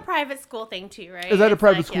Right? like the private school thing too, right? Is that a It's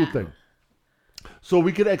private like, school yeah. thing? So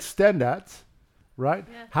we could extend that, right?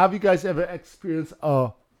 Yeah. Have you guys ever experienced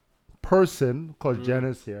a person, because Jen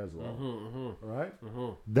is here as well, right?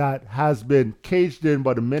 That has been caged in,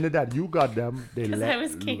 but the minute that you got them, they Because let I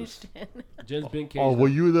was loose. caged in. Jen's been caged. Oh, were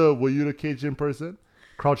you the caged in person?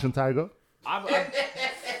 Crouching tiger? I've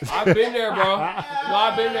been there, bro. No,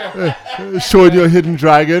 I've been there. Showed your hidden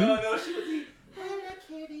dragon?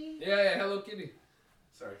 Yeah, Hello Kitty.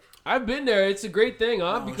 Sorry. I've been there. It's a great thing,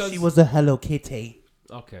 huh? Because She was a Hello Kitty.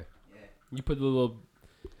 okay. You put the little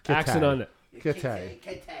accent on it. Kitty.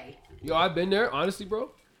 Yo, I've been there, honestly, bro.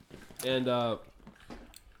 And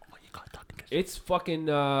it's fucking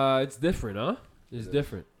it's different, huh? It's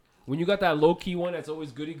different. When you got that low key one that's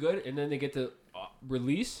always goody good, and then they get to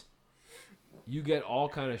release, you get all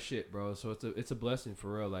kind of shit, bro. So it's a blessing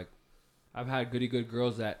for real. Like, I've had goody good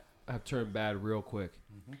girls that have turned bad real quick.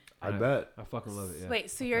 I bet. I fucking love it. Yeah. Wait,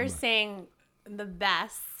 so you're saying the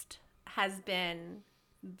best has been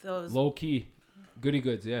those Low key, goody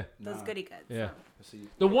goods, yeah. goody goods? Yeah. huh?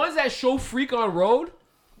 The ones that show freak on road,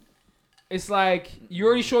 it's like you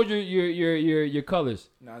already showed your colors.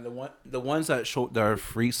 Now the ones that show that are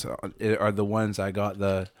freaks are the ones I got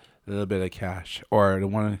the little bit of cash, or the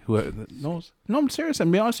one who no, I'm serious.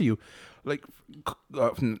 I'm being honest with you, like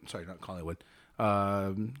sorry, not Collingwood.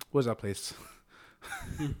 What's that place?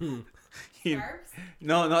 Scarves?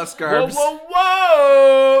 No, not Whoa, scarves.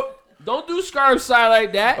 whoa! Don't do scarf side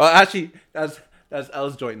like that. Well, actually, that's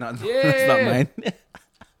L's joint, not that's not mine.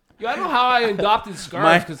 Yo, I know how I adopted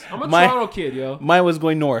scarves because I'm a Toronto kid, yo. Mine was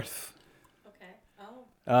going north. Okay.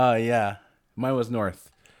 Oh. Yeah, mine was north.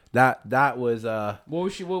 That was What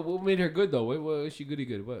was she? What made her good though? What was she goody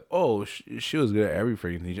good? What? oh she was good at every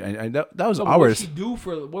freaking thing, and that was So what would ours. she do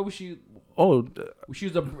for? What was she? Oh, She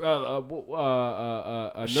was a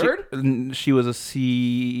nerd. She was a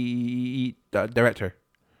C director.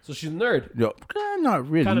 So she's a nerd. No, not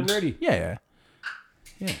really. Kinda nerdy. Yeah.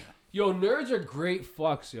 Yo, nerds are great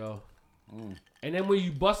fucks, yo. And then when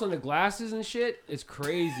you bust on the glasses and shit, it's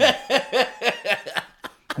crazy.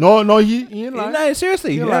 No, he ain't lying. No,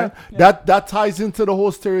 seriously. He ain't Yeah. lying. That ties into the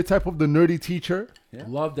whole stereotype of the nerdy teacher.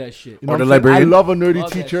 Love that shit. You know Or what the I'm saying? I librarian. love a nerdy Love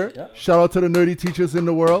that teacher. shit. Yeah. Shout out to the nerdy teachers in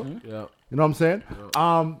the world. Yeah. You know what I'm saying?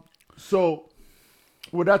 So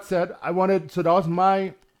with that said, so that was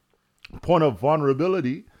my point of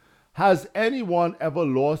vulnerability. Has anyone ever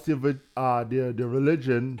lost their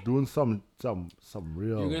religion doing some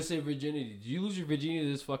real? You're gonna say virginity. Did you lose your virginity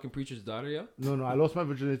to this fucking preacher's daughter, yo? No, I lost my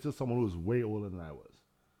virginity to someone who was way older than I was.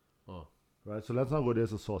 Oh. Right, so let's not go there.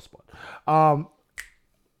 It's a sore spot.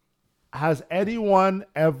 Has anyone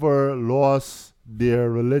ever lost their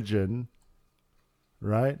religion?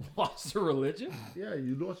 Right? Lost her religion? Yeah,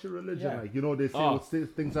 you lost your religion. Yeah. Like, they say Oh.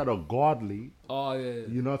 things that are godly, Oh yeah.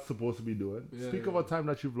 you're not supposed to be doing. Yeah, Speak yeah. of a time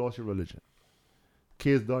that you've lost your religion.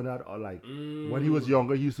 K's done that, or like when he was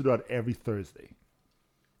younger, he used to do that every Thursday.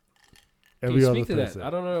 Can Every you other speak to Thursday. that? I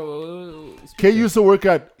don't know. K used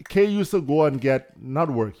to go and get, not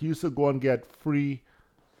work, he used to go and get free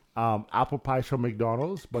apple pies from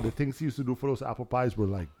McDonald's, but the things he used to do for those apple pies were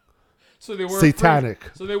like So they were satanic.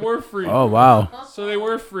 Free. So they were free. Oh wow. So they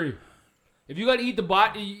were free. If you gotta eat the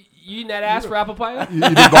bot, you eating that ass for apple pie? You eat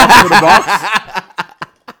the box for the box?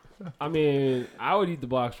 I mean, I would eat the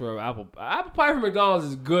box for apple pie from McDonald's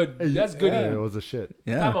is good. That's good. Yeah, eating. it was a shit.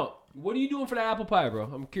 Time Yeah. out. What are you doing for that apple pie, bro?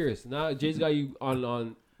 I'm curious. Now Jay's got you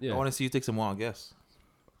on. Yeah. I want to see you take some wild guess.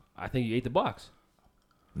 I think you ate the box.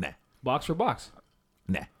 Nah. Box for box.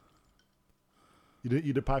 Nah. You didn't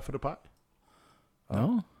eat the pie for the pie?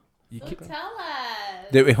 No. So tell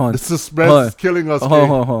us. Wait, hold on. The suspense is killing us. Hold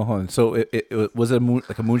K. on. So it was it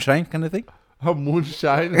like a moonshine kind of thing? Her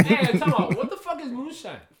moonshine. Yeah, time out. What the fuck is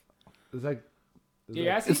moonshine? It's like, Get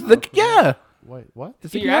your ass It's eaten? wait, what?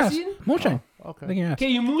 It's Get like your ass yes. eaten? Moonshine. Okay. Like your ass. Okay,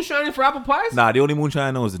 you moonshining for apple pies? Nah, the only moonshine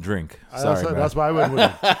I know is the drink. Sorry, man. That's why I went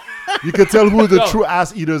with it. You can tell who the Yo. true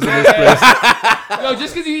ass eaters in this place. Yo,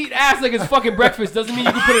 just because you eat ass like it's fucking breakfast doesn't mean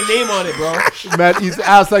you can put a name on it, bro. Man eats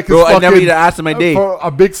ass like it's Bro, I fucking... never eat an ass in my day. For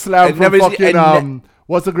a big slam I from never see- fucking... I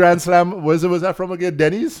what's the Grand Slam? Was that from again?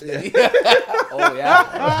 Denny's? Oh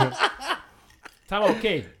yeah. Time out.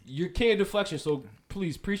 Okay, you're king of deflection, so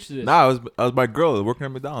please preach to this. Nah, I was my girl working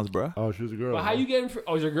at McDonald's, bro. Oh, she was a girl. But how you getting?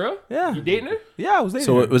 Oh, is your girl? Yeah. You dating her? Yeah, I was there.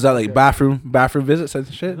 So was that like bathroom visits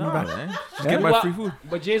and shit? Nah, man. Just get my Well, free food.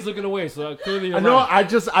 But Jay's looking away, so clearly you're I know. lying. I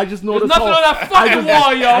just There's noticed nothing on that fucking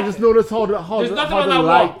wall, yo. I just noticed how the There's nothing how on the that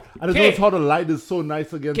light. wall. I just Okay. noticed how the light is so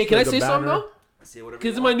nice against. Okay, can I the say something banner. though? Because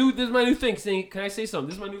this is my new thing. Saying, can I say something?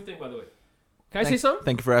 This is my new thing, by the way. Can I say something?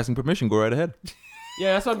 Thank you for asking permission. Go right ahead.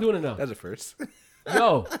 Yeah, that's why I'm doing it now. That's a first.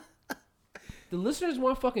 Yo, the listeners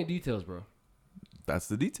want fucking details, bro. That's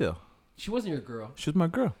the detail. She wasn't your girl. She was my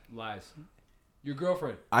girl. Lies. Your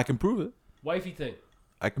girlfriend. I can prove it. Wifey thing.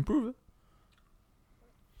 I can prove it.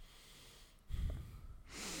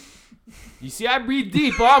 You see, I breathe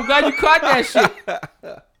deep. Oh, I'm glad you caught that shit.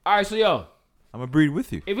 All right, so yo, I'm gonna breed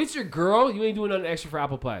with you. if it's your girl, you ain't doing nothing extra for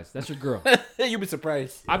apple pies. That's your girl. You'll be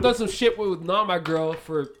surprised. I've done some shit with not my girl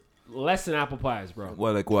for less than apple pies, bro.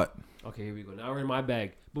 What, like what? Okay, here we go. Now we're in my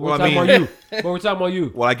bag. But Well, we're I talking mean- about you. But we're talking about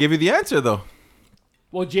you. Well, I give you the answer though.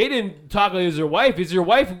 Well, Jay didn't talk about his wife. It's your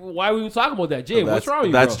wife. Why are we even talking about that? Jay, what's wrong with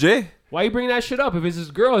you, That's bro? Jay. Why you bringing that shit up? If it's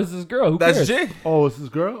his girl, it's his girl. Who That's cares? Jay. Oh, it's this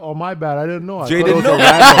girl? Oh, my bad. I didn't know. Jay thought it didn't was a know.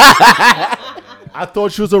 random. I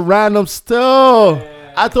thought she was a random still.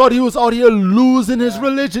 I thought he was out here losing his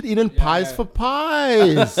religion, eating pies for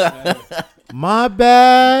pies. My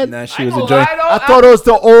bad. Nah, she I was ain't enjoying. gonna lie, though, I thought it was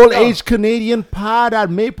the old age Canadian pie, that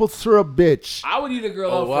maple syrup bitch. I would eat a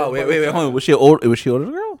girl Oh out wow! for Wait, hold on. Was she old? Was she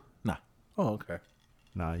older girl? Nah. Oh okay.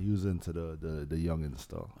 Nah, he was into the youngins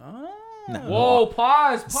though. Whoa,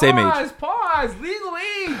 pause. Same age. Pause. Legal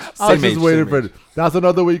age. I was Same just age, waiting same for age. it. That's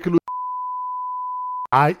another way you can lose.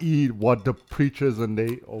 I eat what the preachers and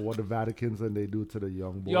what the Vaticans and they do to the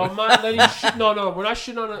young boys. Yo, I'm not letting you shit. No, we're not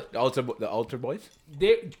shitting on The altar boys.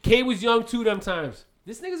 K was young too them times.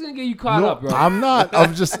 This nigga's gonna get you caught No, up, bro. I'm not.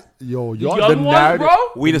 I'm just y'all. The The young ones, narrative. bro?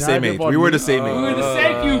 We the same narrative age. on We were me- the same We were age. the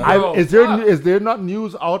same you, bro. Is there not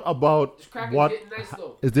news out about Kraken's what? getting nice,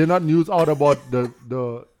 though. Is there not news out about the?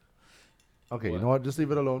 Okay, you know what? Just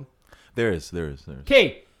leave it alone. There is.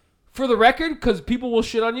 K, for the record, because people will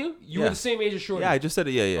shit on you, you were Yeah. the same age as Shorty. Yeah, I just said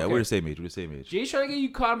it. Yeah. Okay. We're the same age. Jay's trying to get you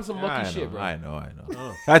caught up in some I monkey know, shit, bro. I know.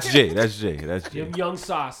 That's Jay. That's Jay. Young, young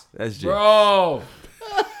sauce. That's Jay. Bro.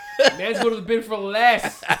 Man's go to the bin for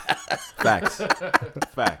less. Facts.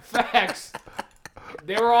 Facts.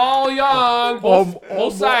 They were all young.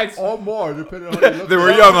 Both sides. or more, depending on how they look. They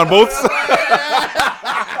were young on both sides.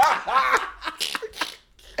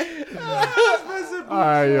 All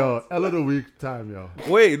right, yo. L of the week time, yo.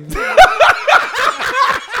 Wait.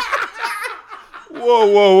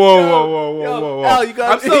 Whoa. Al, you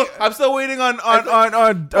got. I'm still waiting on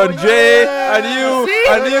Jay and you.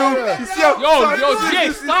 You see how Yo,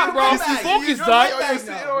 Jay, stop, bro. Focus,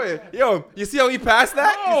 dog. Yo, you see how he passed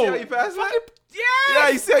that? You see how he passed that? Yeah,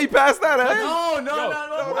 you see how he passed that, huh?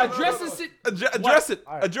 No. Address this shit. Address it.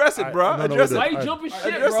 Address it, bro. No, Address Why it. you jumping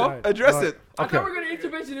shit, Address bro? it. Address it. I Okay. thought we were going to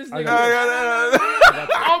intervention this nigga. No.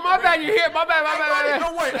 Oh, my bad. You're here. My bad.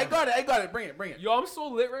 Don't worry. I got it. Bring it. Yo, I'm so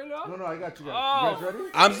lit right now. No, I got you guys. Oh. You guys ready?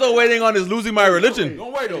 I'm still waiting on his losing my religion.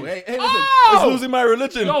 Don't worry though. Hey, listen. It's Oh! losing my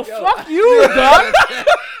religion. Yo, fuck you, dog.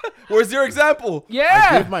 Where's your example? I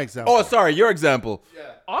Yeah. gave my example. Oh, sorry, your example.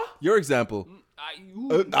 Huh? Your example.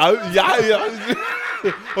 You- Yeah.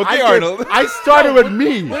 Okay, Arnold. I started with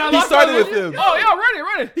me. When I He lost started my with virginity- him. Oh, yeah,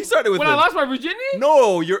 run it. He started with When him. I lost my virginity?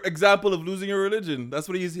 No, your example of losing your religion. That's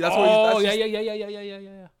what he's. That's what Oh, he's.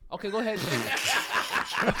 yeah. Okay, go ahead.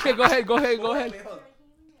 Okay, go ahead.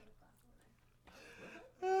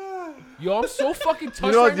 Yo, I'm so fucking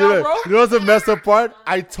touched right now, bro. You know what's the messed up part?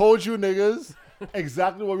 I told you niggas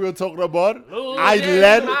exactly what we were talking about. I Losing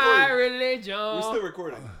led. my religion. We're still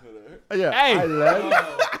recording. Yeah, Hey. I led. I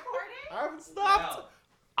haven't stopped.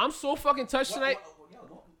 I'm so fucking touched tonight.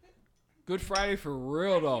 Good Friday for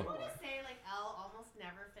real, though. I say like L almost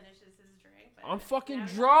never finishes his drink. But I'm fucking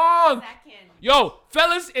never drunk. Second. Yo,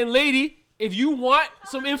 fellas and lady, if you want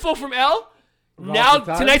some info from L, now the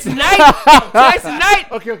time? tonight's the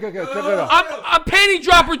night. Okay. Check it out. I'm panty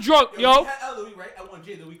dropper drunk, yo. I want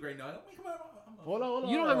Jay the week right now. Hold on.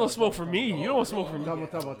 You don't have no smoke for me. You don't want smoke from me. Time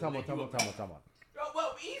on.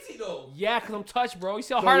 Well, easy though. Yeah, cause I'm touched, bro. You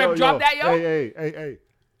see how So, hard I dropped that, yo? Hey.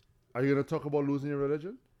 Are you gonna talk about losing your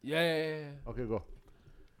religion? Yeah. Okay, go.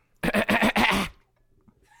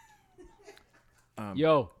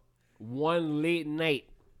 Yo, one late night,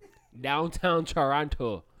 downtown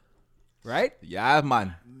Toronto, right? Yeah,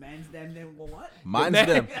 man. Man's them what? Man's Man-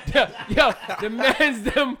 them. Yo, the man's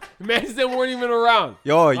them weren't even around.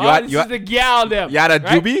 Yo, you This is the gal them. you had a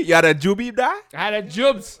right? juby? You had a juby there? I had a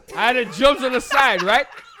jubs on the side, right?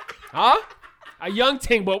 Huh? A young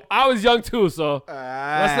ting, but I was young too, so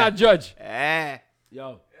let's not judge.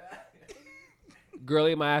 Yo. Girl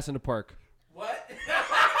ate my ass in the park. What?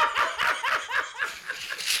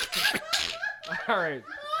 All right.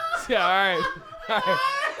 Yeah, all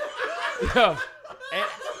right.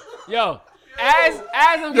 Yo, as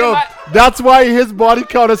I'm getting Yo, my... that's why his body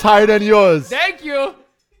count is higher than yours. Thank you.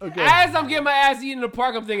 Okay. As I'm getting my ass eaten in the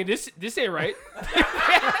park, I'm thinking, this ain't right.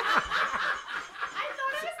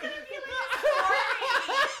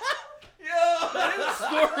 I thought it was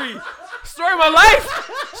gonna be like Story of my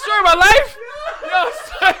life. Yo,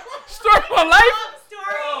 story of my life.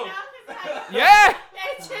 story, you know? 'Cause Yeah.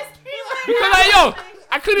 it just came Because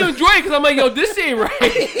I couldn't enjoy it because I'm like, yo, this ain't right.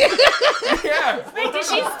 Yeah. Wait, did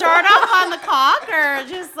she start off on the cock or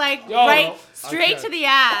just like right straight to the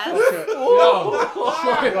ass?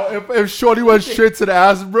 Yo, If Shorty went straight to the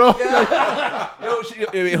ass, bro,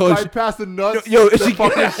 Yo, right past the nuts, yo, the she-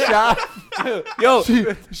 fucking shaft. yo, She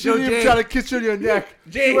didn't even try to kiss you in your neck.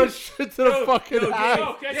 She went straight to the fucking ass.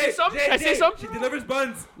 yo, can I say something? Can I say something? She delivers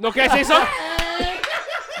buns. No, can I say something?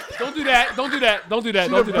 Don't do that. Don't do that. Don't do that.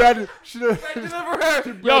 She Don't the do that. bread. She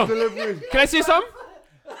the Yo, bread delivery. can I say something?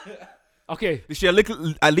 Okay. Did she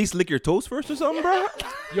at least lick your toes first or something, bro?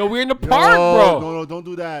 Yo, we're in the park, No, bro. no, don't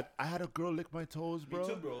do that. I had a girl lick my toes,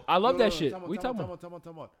 bro. I love No, that no, shit. time out, We time talking out, about?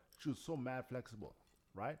 time out. She was so mad flexible,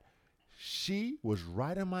 right? She was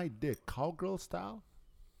riding my dick, cowgirl style,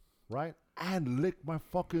 right? And licked my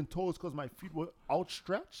fucking toes because my feet were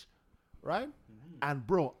outstretched, right? And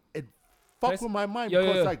bro, it fucked with my mind Yo,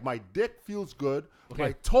 because yo. like my dick feels good, Okay.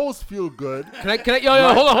 my toes feel good. Yo, right?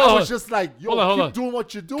 hold on. I was just like, yo, Hold on. keep doing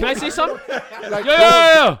what you're doing. Can I say something? Like,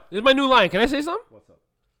 Yo. This is my new line. Can I say something?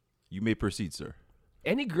 You may proceed, sir.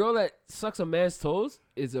 Any girl that sucks a man's toes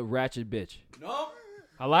is a ratchet bitch. No.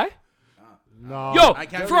 I lie? No. Yo, I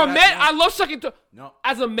can't for do a that, man, no. I love sucking toes. No.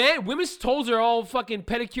 As a man, women's toes are all fucking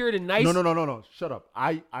pedicured and nice. No. Shut up.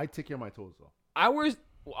 I take care of my toes though. I wear.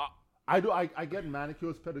 I do. I get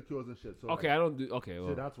manicures, pedicures, and shit. So Okay, like, I don't do. Okay, well,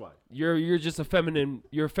 so that's why. you're just a feminine.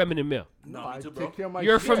 You're a feminine male. No, I me too, bro. take care of my.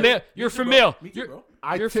 You're shit. female. You're female. Me too, bro.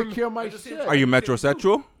 I you're take from- care of my just shit. said- Are you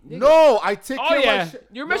metrosexual? No, I take Oh care of my yeah, shit.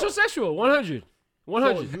 you're No. metrosexual. 100.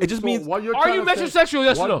 100. It just means- what you're Are trying you to say- metrosexual,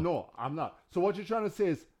 yes or what- no? No, I'm not. So what you're trying to say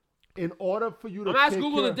is, in order for you to I'm gonna ask take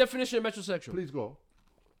Google care, the definition of metrosexual. please go.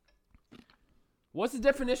 What's the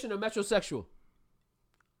definition of metrosexual?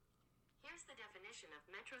 Here's the definition of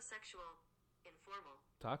metrosexual: informal,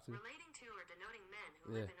 Talk to me. relating to or denoting men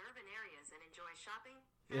who Yeah. live in urban areas and enjoy shopping,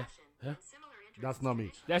 Yeah. fashion, Huh? and similar interests. That's not me.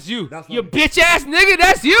 traditions. That's you. That's You not- bitch ass nigga.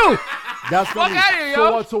 That's you. That's Fuck not me. outta here, So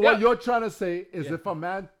yo. what? So what Yeah. you're trying to say is, if a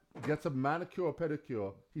man gets a manicure or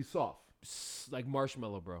pedicure, he's soft. Like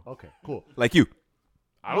marshmallow, bro. Okay, cool. Like you.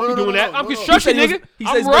 I don't No, be no, doing no, that. no, I'm no. construction, He said nigga. he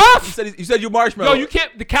I'm said- rough. You said you marshmallow. Yo, you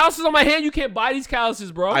can't. The calluses on my hand. You can't buy these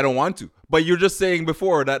calluses, bro. I don't want to. But you're just saying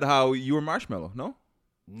before that how you were marshmallow. No,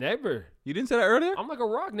 Never. you didn't say that earlier. I'm like a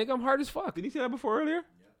rock, nigga. I'm hard as fuck. Did you say that before earlier?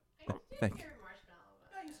 Oh, thank you.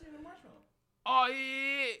 Oh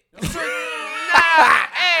yeah.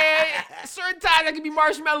 Certain times I can be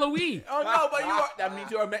marshmallowy. Oh no, but you are. That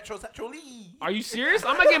means you're a metrosexual. Are you serious?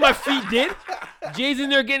 I'm not getting my feet did. Jay's in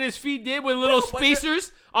there getting his feet did with little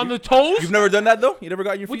spacers on the toes. You've never done that though. You never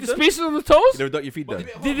got your With feet the done. spacers on the You toes? never got your feet done.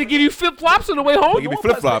 Did they give you flip flops on the way home? They give me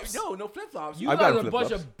flip flops. No flip flops. You I've guys got are a bunch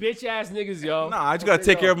flip-flops. of bitch ass niggas, yo. Nah, I just gotta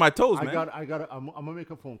take care of my toes, man. I'm gonna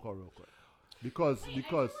make a phone call real quick because I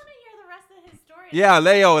just want to hear the rest of his story. Yeah,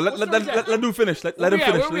 Leo, let story is that? him finish. Let Where him we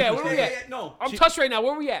at? finish. Where we at? Let him Where we finish. at? No. I'm touched right now.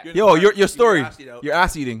 Where we at? Yo, your story. Your ass eating. Your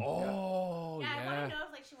ass eating. Oh, Yeah, I want yeah. to know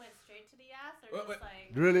if like she went straight to the ass or Wait, just wait. like.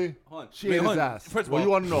 really, Hold on. she Wait, ate his hold on. ass. First of What all- you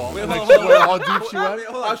want to know? Wait, Like, hold on. how deep she went?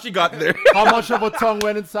 How she got there? How much of her tongue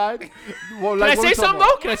went inside? Well, Can I what say we talking something about?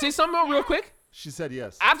 though? Can I say something though, real quick? She said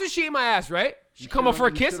yes. After she ate my ass, right? She come shit up for a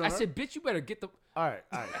on- you kiss. shit on I her? said, "Bitch, you better get the." All right,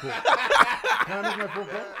 cool. Can I make my phone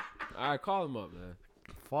call? All right, call him up, man.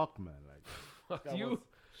 Fuck, man. Like, Fuck that you. was-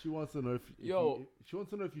 she wants to know if Yo. she wants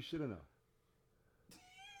to know if you shit or not.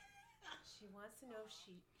 She wants to know if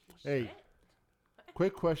she. Hey,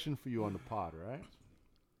 quick question for you on the pod, right?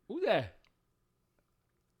 Who that?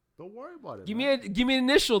 Don't worry about it. Give man. me an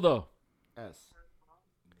initial though. S.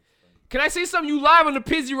 Can I say something? You live on the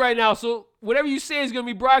Pizzy right now, so whatever you say is gonna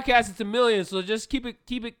be broadcasted to millions. So just keep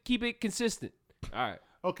it consistent. All right,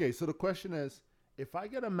 Okay, so the question is, if I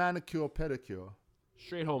get a manicure, pedicure,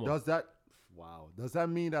 straight homo. does that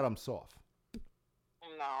mean that I'm soft?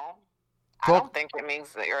 No. Talk- I don't think it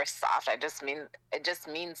means that you're soft. It just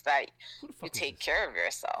means that Who the you fuck is take this? care of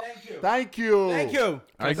yourself. Thank you. Thank you.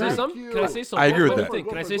 Can I say agree. something? Thank Can I you. say something? I agree What with do you that. think?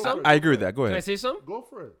 Can I Go say for it. something? I agree with that. Go Can I ahead. say something? Go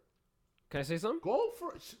for it. Can I say something? Go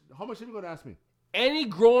for it. How much are you gonna ask me? Any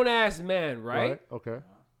grown ass man, right, Okay.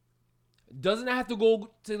 doesn't have to go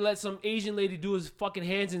to let some Asian lady do his fucking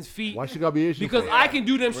hands and feet Why she gotta be Asian? because for? I can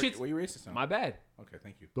do them shits. Were you racist? Huh? My bad, Okay,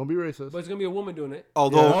 thank you. Don't be racist. but it's gonna be a woman doing it.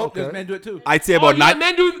 Although Yeah. Oh, there's Okay. men do it too. I'd say Oh, about you let 9.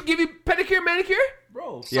 men do give you pedicure, manicure?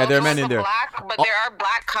 Bro. Yeah, there are men those in there. But there are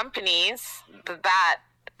black companies that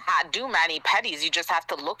do mani pedis. You just have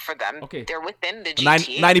to look for them. Okay. They're within the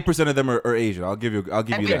GT. 90% of them are Asian. I'll give you and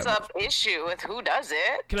it's that. an issue with who does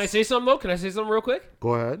it. Can I say something though? Can I say something real quick?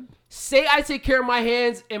 Go ahead. Say I take care of my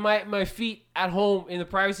hands and my feet at home in the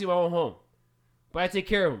privacy of my own home, but I take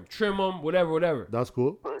care of them, trim them, whatever. That's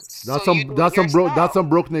cool. So That's you do it some yourself.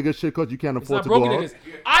 broke nigga shit because you can't It's afford not to go broken out.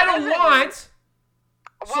 niggas. I don't want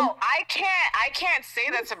Well, I can't say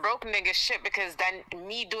that's a broke nigga shit because then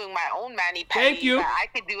me doing my own mani pedi Thank you. that I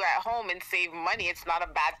could do at home and save money, it's not a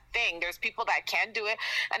bad thing. There's people that can do it,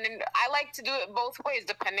 and then I like to do it both ways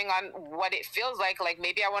depending on what it feels like. Like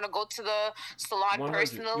maybe I want to go to the salon 100.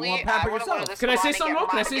 personally. You wanna pamper I want to go to yourself. the Can I say salon and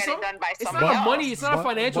something? get Can I mine, say get it something? done by It's somebody not else. money. It's not a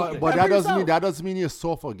financial thing. But that doesn't mean you're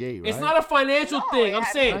soft or gay, right? It's not a financial No, thing. I'm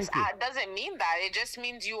saying. it doesn't mean that. It just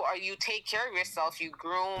means you take care of yourself. You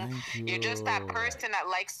groom. You're just that person that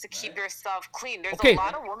likes to keep yourself clean. There's Okay. a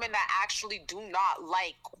lot of women that actually do not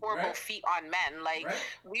like horrible feet on men. Like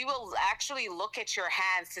we will actually look at your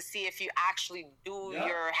hands to see if you actually do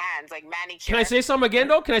your hands, like manicure. Can I say something again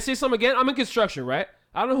though? Can I say something again? I'm in construction, right?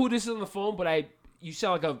 I don't know who this is on the phone, but you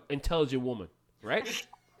sound like an intelligent woman, right?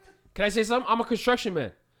 Can I say something? I'm a construction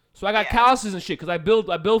man. So I got calluses and shit because I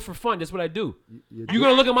build for fun. That's what I do. You're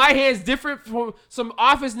gonna look at my hands different from some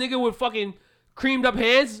office nigga with fucking creamed up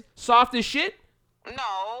hands, soft as shit?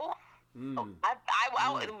 No.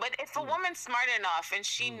 But if a woman's smart enough and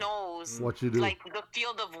she knows what you do, like the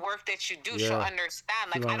field of work that you do, she'll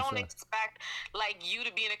understand. Like I don't expect like you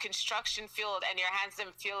to be in a construction field and your hands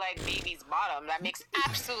don't feel like baby's bottom. That makes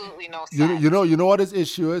absolutely no sense. You know what his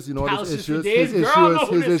issue is? You know what his issue is?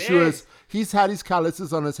 His issue is he's had his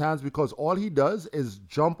calluses on his hands because all he does is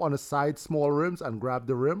jump on the side small rims and grab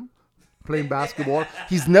the rim. Playing basketball,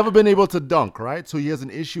 he's never been able to dunk, right? So he has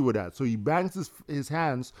an issue with that. So he bangs his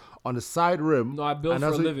hands on the side rim. No, I build for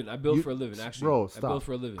a living. I build for a living, actually. Bro, stop. I build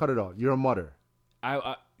for a living. Cut it off. You're a mother.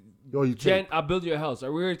 Jen, I'll build you a house. We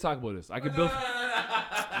already talked about this. I could build.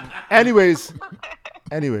 Anyways,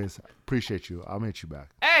 appreciate you. I'll hit you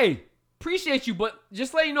back. Hey, appreciate you, but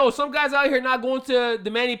just let you know, some guys out here not going to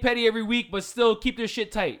the mani-pedi every week, but still keep their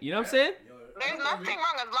shit tight. You know what I'm saying? There's nothing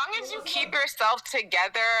wrong as long as you keep yourself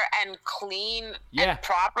together and clean and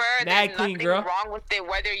proper. There's nothing wrong with it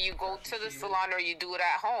whether you go to the salon or you do it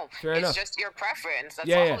at home. It's just your preference.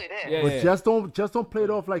 That's all it is. But just don't play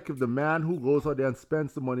it off like if the man who goes out there and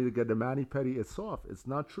spends the money to get the mani-pedi is soft. It's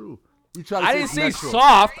not true. I didn't say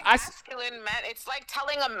soft. Masculine man. It's like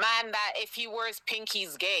telling a man that if he wears pink,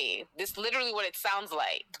 he's gay. This is literally what it sounds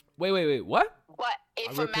like. Wait. What? But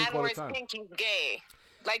if a man wears pink, he's gay.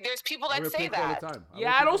 Like, there's people that say that.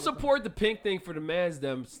 I don't support the pink thing for the mans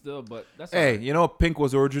them still, but that's Hey, you know pink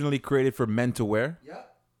was originally created for men to wear? Yeah.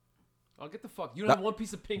 Oh, get the fuck. You don't have one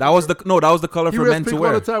piece of pink. That was the color for men to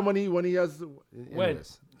wear. All the time when he has when?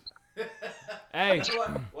 Hey.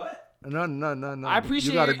 What? No. I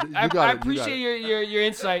appreciate your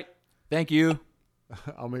insight. Thank you.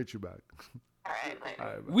 I'll hit you back. All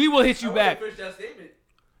right. We will hit you back.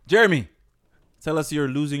 Jeremy, tell us your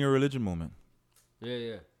losing your religion moment.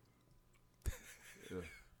 Yeah.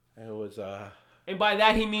 It was and by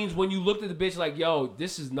that he means when you looked at the bitch like, yo,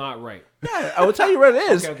 this is not right. Yeah, I will tell you what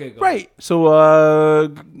it is. Okay, go right. So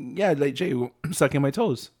like Jay sucking my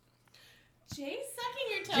toes. Jay sucking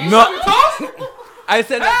your toes? No. I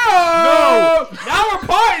said no. Now we're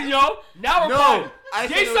partying, yo. Now we're partying.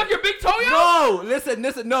 Jay suck your big toe, yo? No, listen.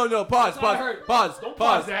 No. Pause. Don't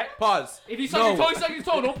pause that. Pause. If he suck your toe, he suck your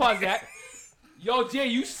toe. Don't pause that. Yo, Jay,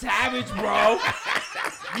 you savage, bro.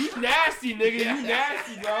 You nasty, nigga. You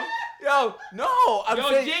nasty, bro. Yo, no. I'm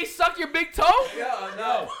saying... Jay, suck your big toe? Yeah,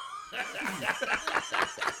 no.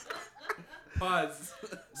 Pause.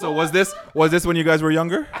 So was this when you guys were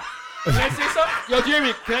younger? Can I say something? Yo,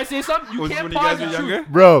 Jeremy, can I say something? You can't pause the truth.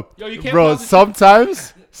 Bro, Yo, you can't bro, pause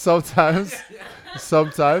sometimes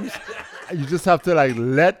you just have to like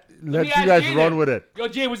let you guys run with it. Yo,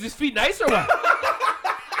 Jay, was his feet nice or what?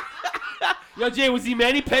 Yo, Jay, was he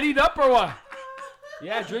mani-pedied up or what?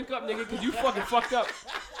 Yeah, drink up, nigga, because you fucking fucked up.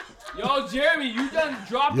 Yo, Jeremy, you done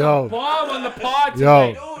dropped a bomb on the pod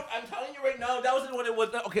tonight. Dude, I'm telling you right now, that wasn't what it was.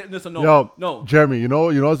 Okay, listen, no. Yo, no. Jeremy, you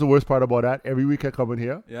know what's the worst part about that? Every week I come in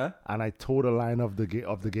here, and I toe the line of the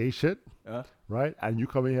gay shit, right? And you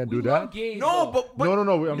come in here and do that. Gays, no, but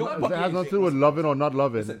no. It has nothing to do with loving or not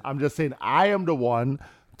loving. Listen. I'm just saying I am the one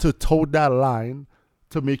to toe that line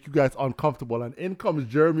to make you guys uncomfortable, and in comes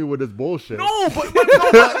Jeremy with his bullshit. No, but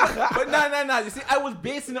no. You see, I was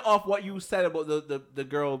basing it off what you said about the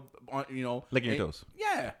girl, licking your toes.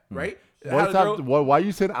 Yeah, right. Why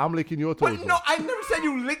you saying I'm licking your toes? But no, I never said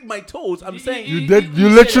you licked my toes. I'm saying you did. You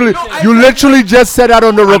literally just said that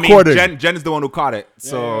on the recording. I mean, Jen is the one who caught it,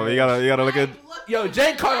 so you gotta look at. Yo,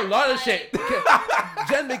 Jen caught a lot of shit.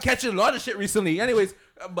 Jen been catching a lot of shit recently. Anyways,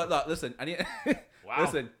 but listen, wow.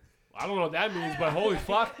 Listen. I don't know what that means, but holy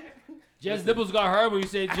fuck. Jen's nipples got hard when you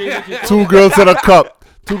said Jay. Two girls in a cup.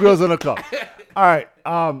 All right.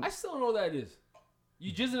 I still don't know what that is.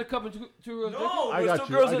 You jizz in a cup and two girls drinking? I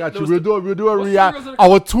got you. We'll do a react.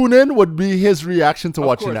 Our tune in would be his reaction to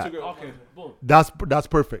watching that. Okay, boom. That's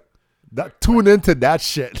perfect. Tune into that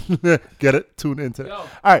shit. Get it? Tune into it. Yo. All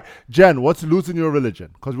right, Jen, what's losing your religion?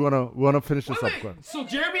 Because we wanna finish this up. Quick. So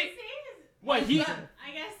Jeremy, what he? I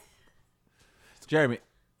guess. Jeremy,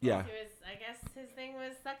 yeah. I guess his thing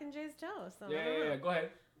was sucking Jay's toe. So Yeah. Go ahead.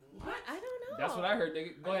 What? I don't know. That's what I heard,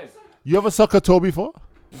 nigga. Go ahead. You ever suck a toe before?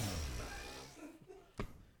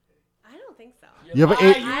 I don't think so. You ever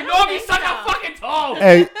ate? You know me suck a fucking toe.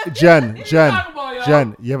 Hey, Jen, talking about, yo?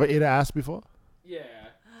 Jen, you ever ate an ass before? Yeah.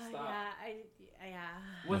 Stop. Yeah.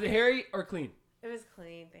 Was it hairy or clean? It was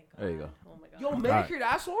clean, thank God. There you go. Oh my God. Yo, manicured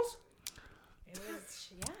assholes? It was,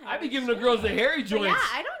 yeah. I be giving the girls the hairy But joints.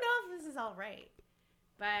 yeah, I don't know if this is all right.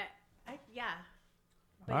 But, yeah.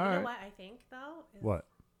 But All you know right. what I think, though? Is What?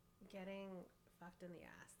 getting fucked in the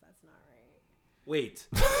ass. That's not right. Wait.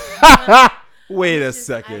 Wait a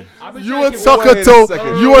second. You would suck a toe.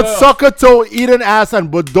 You would suck a toe, eat an ass,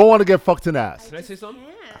 but don't want to get fucked in the ass. Can I say something?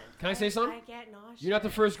 Can I say something? I get nauseous. You're not the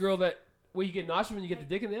first girl that. Wait, you get nauseous when you get the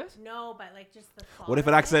dick in the ass? No, but like just the thought What if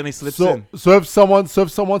of it accidentally slips So in? if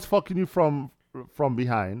someone's fucking you from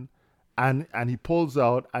behind, and he pulls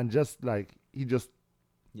out and just like he just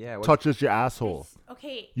Yeah. touches your asshole,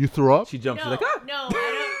 Okay. you throw up. She jumps. No, She's like, ah. no, I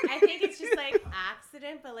don't. I think it's just like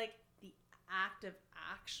accident, but like the act of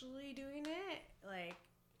actually doing it, like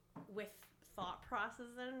with thought process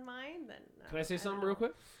in mind. Then Can I say something real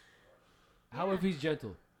quick? How if he's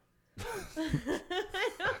gentle? I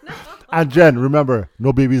don't know. And Jen, remember,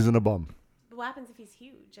 no babies in the bum. What happens if he's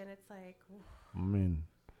huge and it's like? I mean,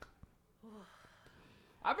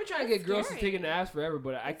 I've been trying to get girls to take an ass forever,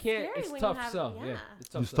 but I can't. scary It's when tough you have- sell. yeah. Yeah, it's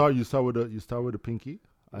tough sell. you start with the pinky,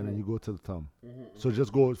 and then you go to the thumb. So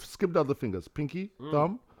just go skip down the fingers, pinky,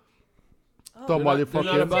 thumb, thumb while you're they're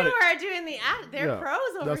not fucking. about it. Who are doing the act? They're Yeah, pros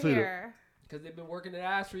over that's what you do. here. Because they've been working their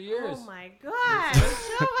ass for years. Oh my gosh!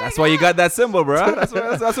 Oh my That's why you got that symbol, bro. That's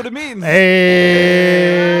what it means.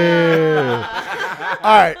 Hey. All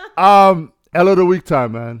right. L of the week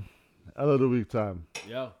time, man. L of the week time.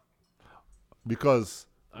 Yo. Because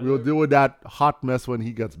we'll deal with that hot mess when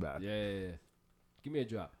he gets back. Yeah. Give me a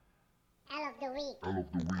drop. L of the week.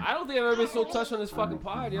 I don't think I've ever been so touched on this fucking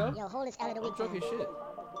pod, yo. Yo, hold this L of the I'm week. drunk as shit.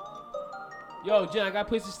 Yo, Jen, I got a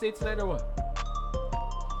place to stay tonight or what?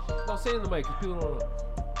 No, say it in the mic, 'cause people don't know.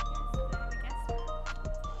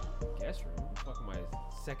 Guest room? What the fuck am I?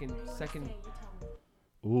 Second.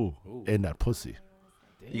 Ooh, in that pussy.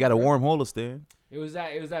 You got a warm hole to stay in. It was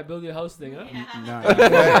that build your house thing, huh?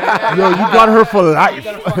 Yo, you got her for life.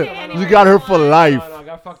 You got her for life. No, I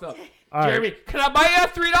got fucked up. All right. Jeremy, can I buy you a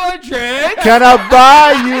 $3 drink? Can I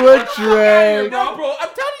buy you a drink? No, bro, I'm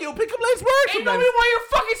telling you, pick up life's work. Ain't nobody want your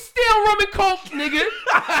fucking stale rum and coke, nigga.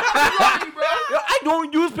 What's wrong with you, bro? Yo, I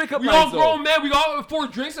don't use pickup We lines, all grown men. We got 4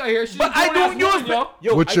 drinks out here. She's But I don't use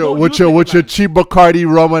yo. With your cheap Bacardi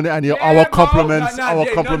rum and your our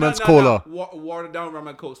compliments cola. Watered down rum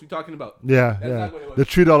and coke. We talking about? Yeah. The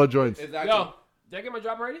 $3 joints. Exactly. Yo, did I get my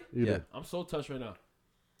drop already? You did. I'm so touched right now.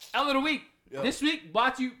 L of the week. This week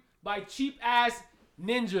brought to you by cheap ass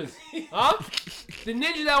ninjas. Huh? The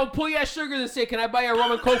ninja that will pull you at sugar and say, "Can I buy you a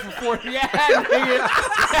rum and coke for 40?" Yeah, nigga.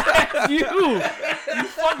 That's you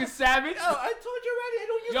fucking savage. Yo, I told you already. I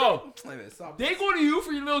don't use They go to you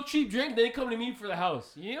for your little cheap drink, then they come to me for the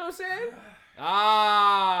house. You know what I'm saying?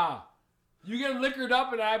 You get them liquored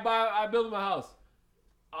up and I build them a house.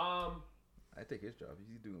 I take his job.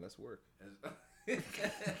 He's doing less work. Yo, now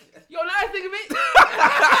I think of it.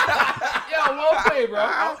 Yo, well played, bro.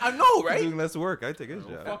 I know, right? He's doing less work. I take his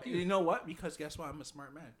job. Fuck you. You know what? Because guess what? I'm a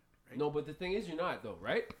smart man. Right? No, but the thing is, you're not though,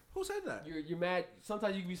 right? Who said that? You're mad.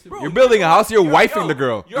 Sometimes you can be stupid. You're building a house. You're wifing the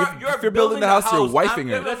girl. If you're building the house, you're wifing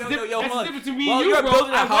her. That's the difference between me While and you, you're bro.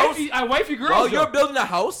 building a house, I wife your girls. While yo. you're building a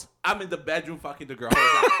house, I'm in the bedroom fucking the girl.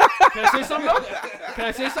 Can I say something? Though? Can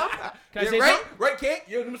I say something? Can I say right? something? Right, Kate?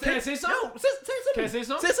 You know what I'm saying? Can I say something? Yo, say something. Can I say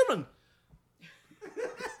something? Say something.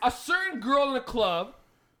 A certain girl in a club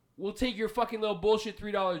will take your fucking little bullshit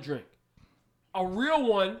 $3 drink. A real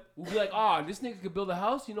one will be like, this nigga could build a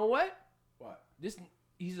house. You know what? What?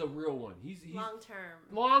 He's a real one. He's Long term.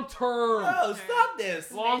 long term. Oh, stop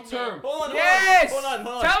this. Long term. Hold on. Yes. Hold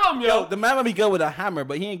on. Tell him, yo. The man might be good with a hammer,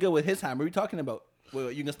 but he ain't good with his hammer. What are you talking about?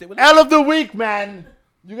 Wait, you gonna stay with him? L of the week, man.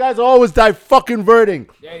 You guys always die fucking verting.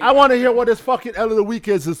 Yeah. I want to hear what this fucking L of the week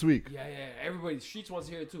is this week. Yeah. Everybody, the streets wants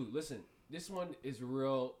to hear it too. Listen, this one is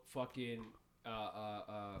real fucking,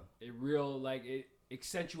 it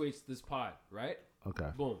accentuates this pod, right? Okay.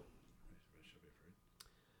 Boom.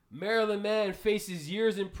 Maryland man faces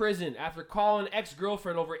years in prison after calling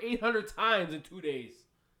ex-girlfriend over 800 times in 2 days.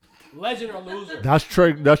 Legend or loser? That's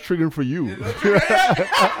triggering for you. I was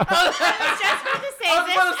just going to say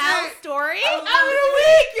this L story. Out of the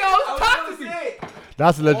week, yo. Talk to me.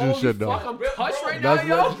 That's legend Holy shit, though. fuck, I'm touched right now,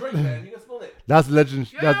 yo. That's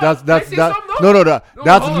legend. Yeah, That's can I say something, no. hold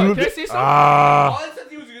That's on, can I say something? ah. All I said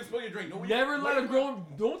to you was you can spill your drink. No, Never let a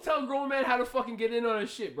don't tell a grown man how to fucking get in on his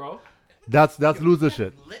shit, bro. That's loser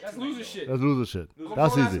shit. That's loser shit. That's loser shit. Go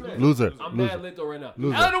That's for easy. last minute. Loser. I'm Loser. mad lit though right now.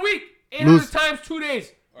 Loser. Out of the week. 800 Lose. times 2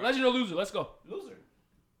 days. Legend or loser? Let's go. Loser.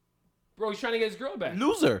 Bro, he's trying to get his girl back.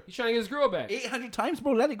 Loser. He's trying to get his girl back. 800 times,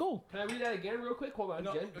 bro. Let it go. Can I read that again real quick? Hold on,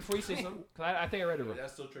 Jen, before you say something. 'Cause I think I read it wrong.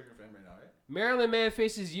 That's still triggering for him right now, right? Maryland man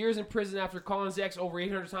faces years in prison after calling his ex over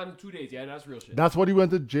 800 times in 2 days. Yeah, that's real shit. That's what he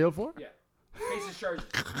went to jail for? Yeah. Faces charges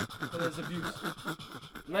for his abuse.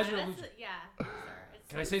 Legend or loser? Yeah.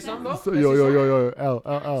 Can I say something though? So, Can I say something?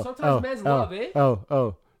 L. Sometimes men's love, eh?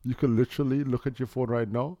 L. You could literally look at your phone right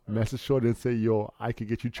now, message Shorty and say, yo, I could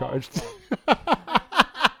get you charged.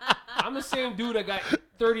 I'm the same dude that got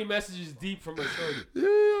 30 messages deep from a shorty.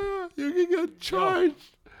 Yeah, you can get charged.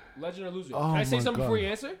 Yo, legend or loser? Oh Can I say my something God. before you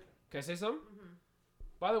answer? Can I say something? Mm-hmm.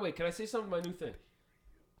 By the way, can I say something about my new thing?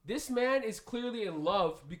 This man is clearly in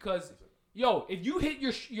love because, yo, if you hit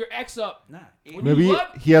your ex up, when Maybe you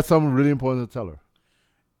love, he has something really important to tell her.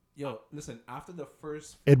 Yo, listen. After the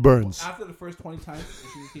first, It burns. After the first 20 times,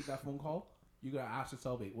 if you take that phone call, you gotta ask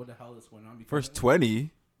yourself, "Wait, what the hell is going on?" Because First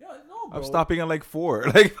 20. Yeah, no, bro. I'm stopping at like 4.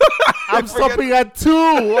 Like I'm stopping at 2.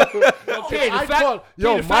 okay,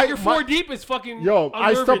 the fact you're 4 deep is fucking.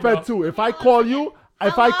 I stop unnerving, at 2. If I call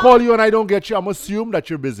you, and I don't get you, I'm assume that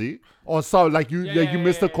you're busy or so like you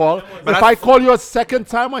missed a call. But if I call you a second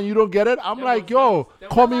time and you don't get it, I'm like, yo,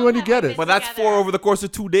 call me when you get it. But that's 4 over the course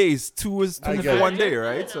of 2 days. 2 is 2 I for get it. 1 day,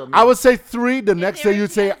 right? So I would say 3. The next day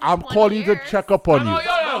you'd say, I'm calling you to check up on you.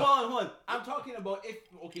 Hold on. I'm talking about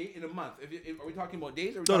in a month. If are we talking about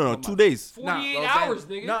days? Or No, 2 days. 48 hours,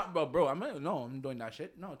 nigga. Nah, bro. I'm doing that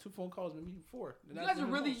shit. No, 2 phone calls, maybe 4. You guys are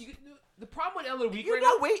really. The problem with L of the week You right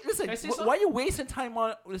don't now. wait. Listen, Can I say why something? are you wasting time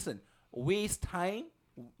on? Listen,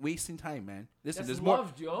 wasting time, man. Listen, That's there's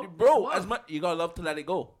love, more, yo. bro. That's As love. much you gotta love to let it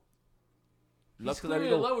go. Love He's to let it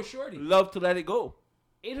clearly in go. love with shorty. Love to let it go.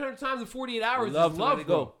 800 times in 48 hours Love is to love, let it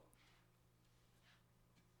bro. go.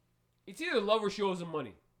 It's either love or she owes him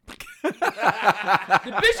money. The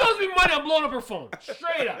bitch owes me money, I'm blowing up her phone.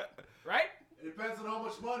 Straight up. Right? It depends on how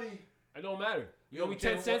much money. It don't matter. You Yo, owe me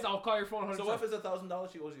Jen, 10 cents, I'll call your phone 100 So times. what if it's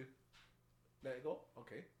 $1,000 she owes you? Let it go.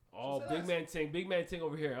 Okay. Oh, So big man ting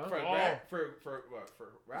over here, huh? For a Oh. grand? For what?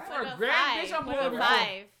 For right? For a grand? Bitch, I'm blowing up your phone.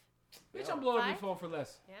 5. Bitch, I'm blowing up your 5? phone for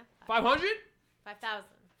less. Yeah. 500? 5,000.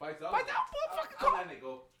 5,000. 5,000? Fucking I'm call. letting it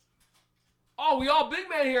go. Oh, we all big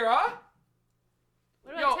man here, huh?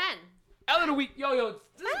 What about Yo. 10? L of the week. Yo,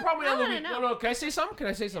 this is probably I L of the wanna week. know. No, can I say something? Can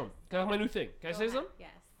I say something? Can I have my new thing? Can I say something? Yes.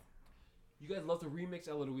 You guys love to remix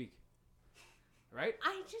L of the week. Right?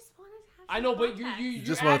 I just wanted to have I know, but context. you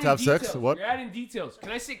just wanted to have adding sex? details. What? You're adding details. Can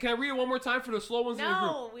I read it one more time for the slow ones in the group?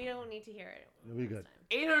 No, we don't need to hear it. We good.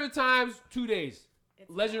 800 times, 2 days. It's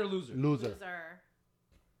Legend or loser? Loser. Loser.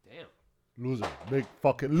 Damn. Loser. Big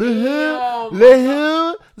fucking Oh my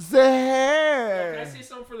loser. Can I say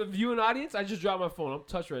something for the viewing audience? I just dropped my phone. I'm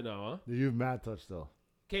touched right now, huh? You've mad touch though.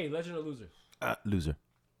 Okay, legend or loser? Loser.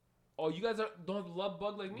 Oh, you guys don't have the love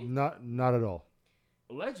bug like me? Not at all.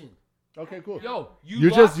 Legend. Okay, cool. Yo,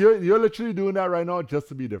 you're literally doing that right now just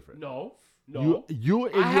to be different. No. You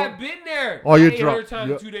I have been there. Oh, you're 800 drunk.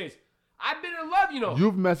 times in 2 days. I've been in love, you know.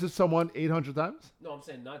 You've messaged someone 800 times? No, I'm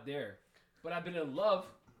saying not there. But I've been in love.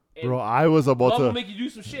 And Bro, I was about love to. will make you do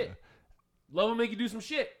some shit. Love will make you do some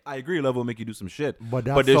shit. I agree. Love will make you do some shit. But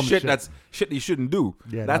that's there's some shit shit. that's shit that you shouldn't do.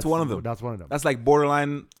 Yeah, that's one of them. That's one of them. That's like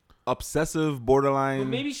borderline obsessive, borderline. But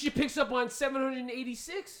maybe she picks up on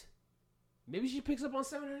 786. Maybe she picks up on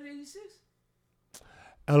 786.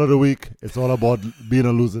 L of the week. It's all about being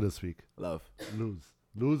a loser this week. Love.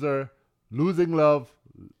 Loser. Losing love.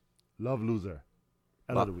 Love loser.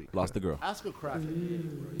 L of the week. Lost the girl. Ask a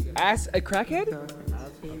crackhead. Ask a crackhead?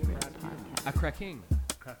 A cracking.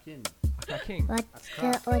 Cracking. A cracking. What's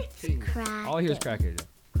crack? All I hear is crackhead.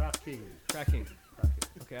 Cracking. Cracking.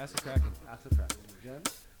 Okay, ask a cracking. Ask a crackhead. Jen?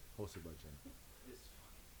 Hosted by Jen.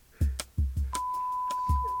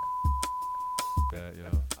 Yeah, yo.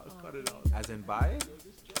 I'll cut it out. As in buy?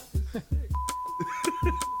 Oh,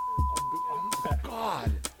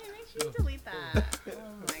 God. Make sure you delete that. Oh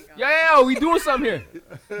my god. Yeah, we doing something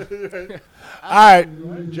here. All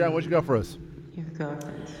right. Jen, what you got for us? Your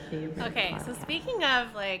girlfriend's favorite. Okay, so speaking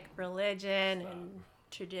of like religion and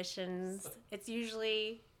traditions, it's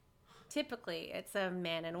typically it's a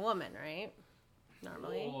man and a woman, right?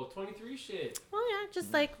 Normally. Oh, 23 shit. Well, yeah,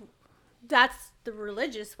 just like that's the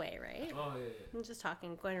religious way, right? Oh yeah. I'm just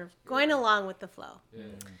talking, going along with the flow. Yeah.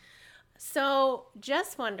 So,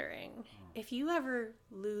 just wondering if you ever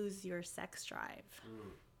lose your sex drive.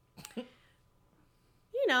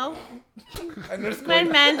 You know,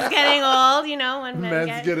 when men's getting old, you know, when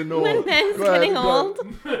men's getting old. When men's getting old.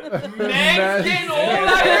 Men's getting old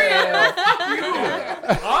out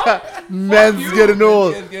here? Men's getting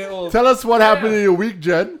old. Tell us what happened in your week,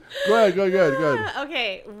 Jen. Go ahead.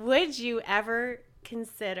 Okay, would you ever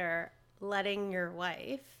consider letting your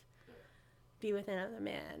wife be with another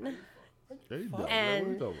man?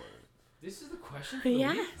 And this is the question.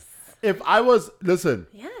 Yes. If I was listen,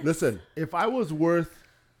 if I was worth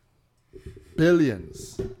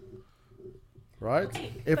billions, right?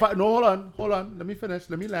 Okay, hold on. Let me finish.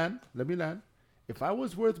 Let me land. If I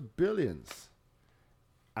was worth billions,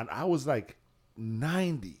 and I was like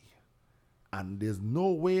 90, and there's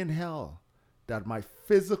no way in hell that my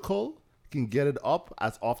physical can get it up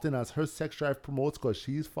as often as her sex drive promotes, because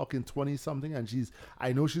she's fucking 20 something, and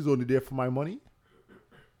I know she's only there for my money.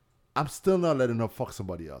 I'm still not letting her fuck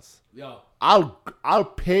somebody else. Yo, I'll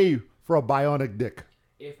pay for a bionic dick.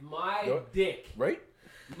 If my dick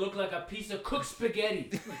look like a piece of cooked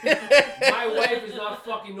spaghetti, my wife is not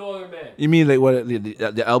fucking no other man. You mean like what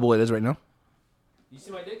the elbow it is right now? You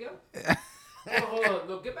see my dick, yo? Hold on.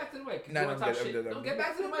 No, get back to the mic. You want to talk shit? No, get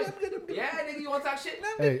back to the mic. Yeah, nigga, you want to talk shit?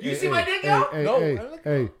 You see my dick,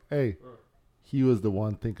 yo? Hey. He was the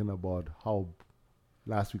one thinking about how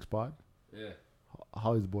last week's pod. Yeah.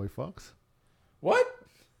 How his boy fucks. What?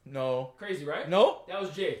 No. Crazy, right? No. That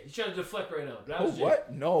was Jay. He's trying to deflect right now. That was Jay.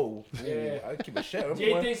 What? No. Yeah. I keep a shit.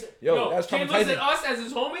 Jay thinks, that's Jay looks at us as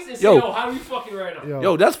his homies and say, Yo. how are you fucking right now?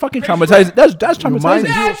 Yo, that's fucking traumatizing. That's traumatizing.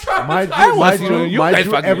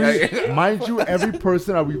 Mind you, every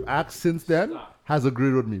person that we've asked since then has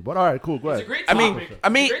agreed with me. But all right, cool. Go ahead. It's a great topic. I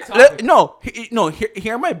mean,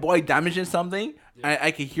 hear my boy damaging something. Yeah.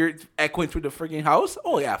 I can hear it echoing through the freaking house.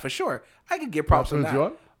 Oh yeah, for sure. I could get props on that.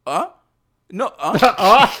 No. No.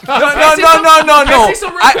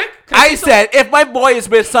 I said if my boy is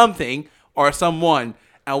with something or someone,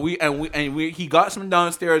 and he got some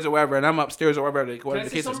downstairs or whatever, and I'm upstairs or whatever. Whatever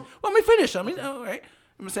the case is. Let me finish. I mean, all right.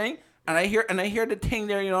 I'm saying. And I hear the thing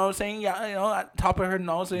there, you know what I'm saying? Yeah, you know, at top of her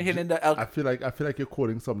nose and hitting the I feel like you're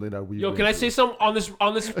quoting something that we. Yo, can I say something on this?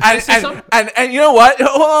 And you know what?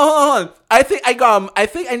 Hold on. I think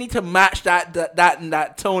I need to match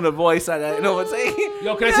that tone of voice. You know what I'm saying?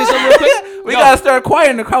 Yo, can I say something real quick? We gotta start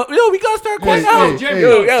quieting the crowd. Yo, we gotta start quieting out.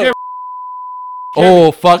 Jeremy.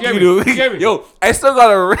 Oh, fuck you, dude. Yo, I still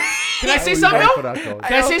got a... Can I say something, yo?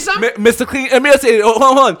 Can I say something? Mr. Clean... Let me say...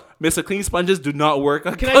 Hold on. Mr. Clean sponges do not work.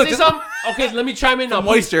 Can I say something? Okay, let me chime in now.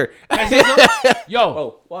 Moisture. Can I say something? Yo.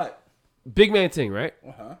 Oh, what? Big man thing, right?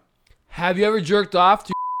 Uh-huh. Have you ever jerked off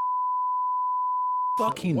to...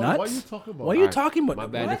 Fucking nuts. What are you talking about? What are you talking about? My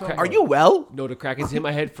bad. Are you well? No, the Kraken's hit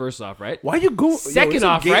my head first off, right? Why you go? Second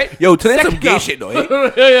off, right? Yo, today's some gay shit, though,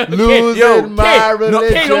 eh? Losing my religion.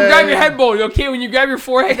 Okay, don't grab your head bone. Okay, when you grab your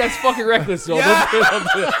forehead, that's fucking reckless. So don't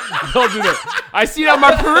do that. I see that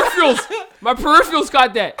my peripherals. My peripherals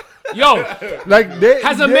got that. Yo,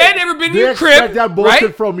 has a man ever been in your crib,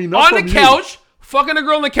 right? From me, on the couch, fucking a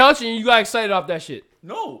girl on the couch, and you got excited off that shit?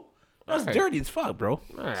 No. That's dirty as fuck, bro.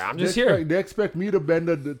 All right, I'm just here. They expect me to bend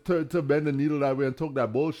the needle that way and talk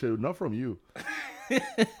that bullshit. Not from you.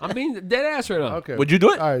 I'm being dead ass right now. Okay. Would you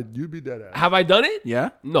do it? All right, you be dead ass. Have I done it? Yeah.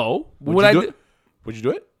 No. Would you do it? Would you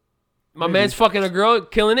do it? My man's fucking a girl,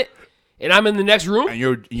 killing it, and I'm in the next room and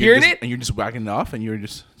you're hearing just, it, and you're just whacking it off, and you're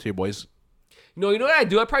just to your boys. No, you know what I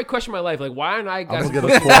do? I probably question my life. Like, why aren't I? I'm gonna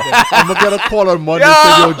get a call on Monday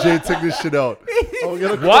saying, "Yo, Jay, take this shit out."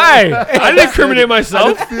 Why? I didn't incriminate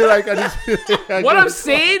myself. I feel like what I'm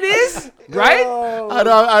saying is, right?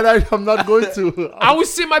 I'm not going to. I would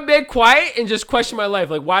sit in my bed quiet and just question my life.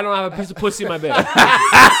 Like, why don't I have a piece of pussy in my bed?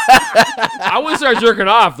 I wouldn't start jerking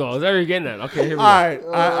off though. Is that what you're getting at? Okay, here we go. All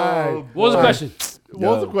right. What was the question?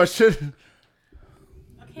 What was the question?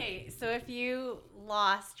 Okay, so if you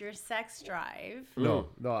lost your sex drive, no,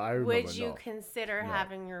 I remember. Would you consider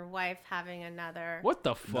having your wife having another? What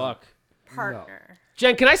the fuck? Partner. No.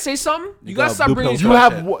 Jen, can I say something? You gotta stop bringing. You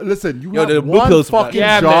have listen. You have one fucking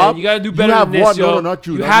job. Man, you gotta do better than this, yo. No, not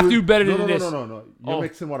you. You have to do better than this. No. You're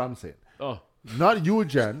mixing what I'm saying. Oh, not you,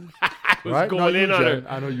 Jen. Right? Going in on her.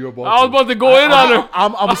 I know you're about. I was about to go in on her.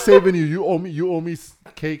 I'm saving you. You owe me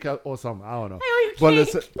cake or something. I don't know. But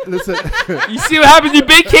listen. You see what happens? You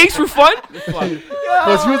bake cakes for fun?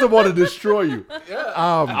 Because he was about to destroy you.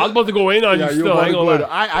 I was about to go in on you still.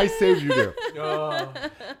 I saved you there.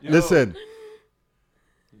 Listen.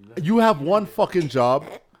 You have one fucking job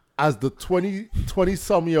as the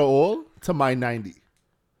 20-some-year-old to my 90.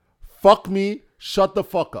 Fuck me. Shut the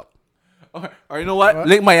fuck up. Or you know what?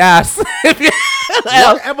 Lick my ass.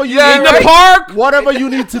 Whatever you in the park. Whatever you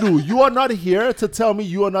need to do. You are not here to tell me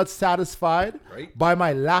you are not satisfied by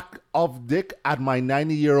my lack of dick at my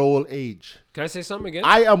 90-year-old age. Can I say something again?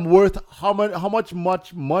 I am worth how much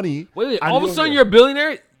money? Wait. All of a sudden you're a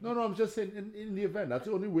billionaire? No, I'm just saying in the event. That's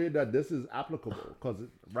the only way that this is applicable. Because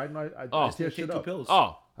right now I tear shit up. Pills.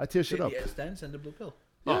 I tear shit up. The stents and the blue pill.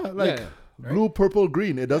 Yeah, blue, purple,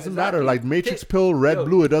 green. It doesn't matter. Like Matrix pill, red,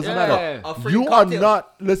 blue. It doesn't matter. You are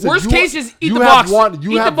not. Listen. Worst case is eat you the have box.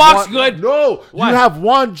 You eat have the box. one, Good. No, What? you have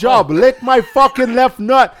one job. Lick my fucking left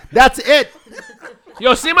nut. That's it.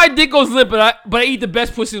 Yo, say my dick goes limp, but I eat the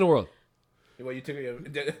best pussy in the world. Well, you took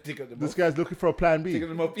it. This guy's looking for a plan B.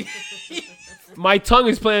 My tongue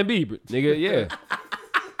is plan B, nigga. Yeah.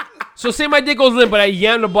 So say my dick goes limp, but I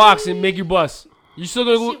yam the box and make you bust. You still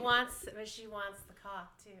gonna go? She wants the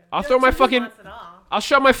cock too. I'll throw my fucking. Wants it all. I'll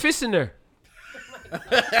shove my fist in there.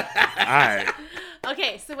 Alright.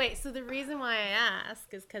 Okay, so wait. So the reason why I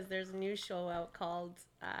ask is because there's a new show out called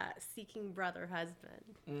Seeking Brother Husband.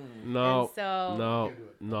 No. And so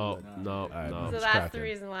No. So that's the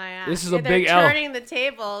reason why I asked. This is a they're big L. turning the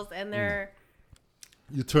tables, and they're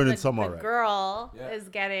You turning some the alright. girl is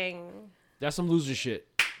getting That's some loser shit.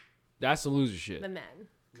 That's some loser shit. the men.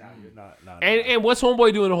 Nah, you're not. And what's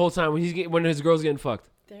homeboy doing the whole time when his girl's getting fucked?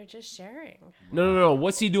 They're just sharing. No.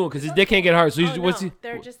 What's he doing? Because his dick can't get hard. So what's he?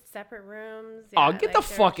 They're just separate rooms. Oh, Yeah, get like the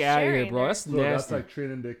they're fuck out of here, sharing. bro. That's So nasty. that's like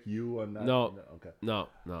training dick you and that. No. Okay. No.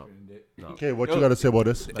 Okay, what you got to say about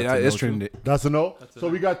this? Yeah, it's training dick. That's a no. So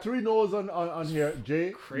we got 3 no's on here.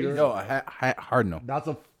 Jay, crazy. No, hard no. That's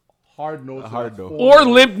a hard no. hard no. Or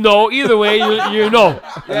limp no. Either way, you know.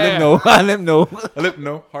 A lip no.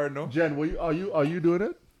 Hard no. Jen, are you doing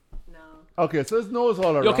it? No. Okay, so there's no's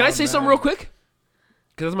all around. Yo, can I say man. something real quick?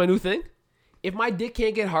 Because that's my new thing. If my dick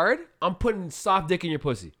can't get hard, I'm putting soft dick in your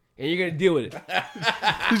pussy. And you're going to deal with it.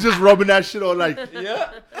 He's just rubbing that shit on like.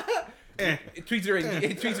 Yeah. It tweets her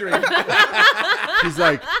in. He's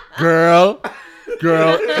like, girl,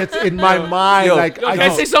 it's in my mind. Yo, like, can I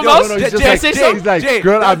say something else? No, he's just Can I like, say something? he's like, Jay,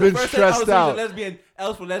 girl, that's I've the been first time I was stressed out. lesbian.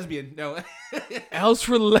 Else for lesbian. No. Else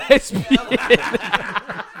for lesbian.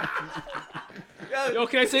 Yo,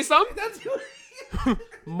 can I say something?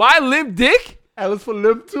 My limp dick? Alice for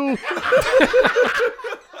limp too.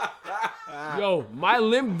 Yo, my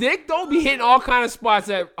limp dick don't be hitting all kind of spots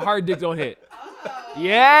that hard dick don't hit.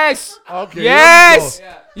 Yes. Okay. Yes. here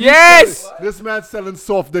we go. Yes. This man's selling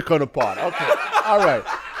soft dick on the pot. Okay. All right.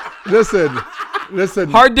 Listen.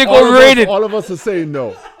 Hard dick all overrated. All of us are saying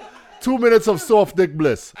no. 2 minutes of soft dick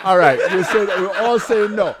bliss. All right. We're all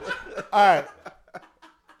saying no. All right.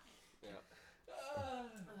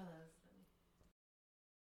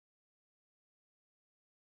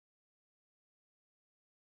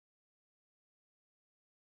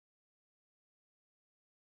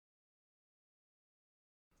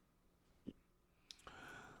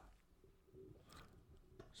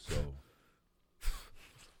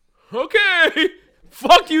 Okay.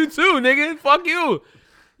 Fuck you too, nigga. Fuck you.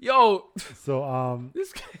 Yo. So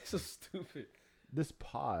This guy's so stupid. this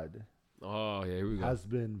pod Oh, yeah, here we go. has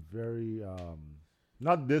been very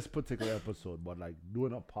not this particular episode, but like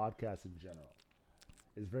doing a podcast in general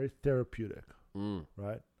is very therapeutic,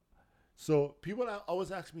 right? So people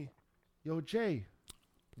always ask me, "Yo, Jay,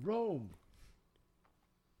 Rome,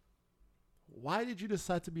 why did you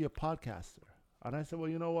decide to be a podcaster?" And I said, "Well,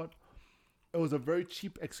 you know what? It was a very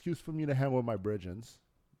cheap excuse for me to hang with my brethrens,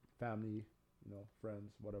 family,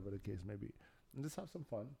 friends, whatever the case may be, and just have some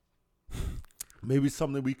fun." Maybe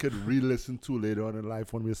something we could re-listen to later on in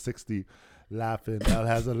life when we're 60, laughing. Al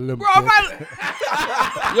has a limp. Bro,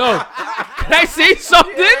 yo, can I say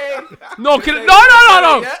something? No.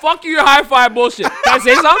 Fuck your high five bullshit. Can I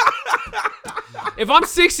say something? If I'm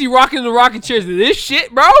 60 rocking the rocking chairs to this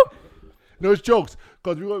shit, bro. No, it's jokes.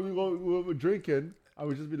 Because we were drinking, and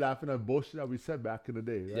we just be laughing at bullshit that we said back in the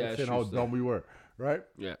day. Right? Yeah, saying true how stuff. dumb we were, right?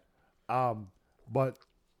 Yeah. But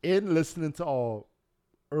in listening to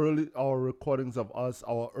our recordings of us,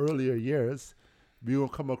 our earlier years, we will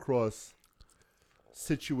come across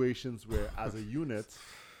situations where, as a unit,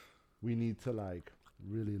 we need to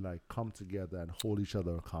really come together and hold each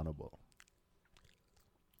other accountable.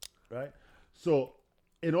 Right? So,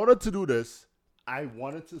 in order to do this, I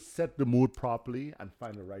wanted to set the mood properly and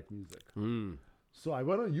find the right music. So I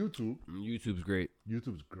went on YouTube. YouTube's great.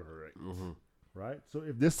 YouTube's great. Right? So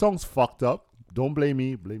if this song's fucked up, don't blame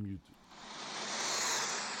me, blame YouTube.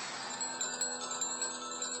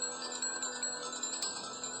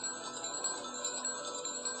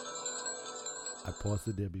 I paused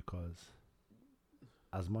it there because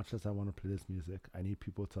as much as I want to play this music, I need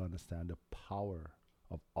people to understand the power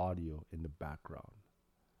of audio in the background.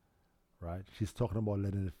 Right? She's talking about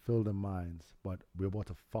letting it fill their minds, but we're about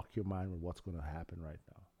to fuck your mind with what's going to happen right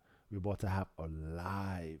now. We're about to have a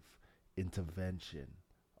live intervention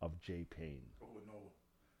of J. Payne. Oh no.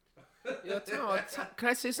 Yo, can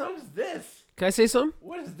I say something? What is this? Can I say something?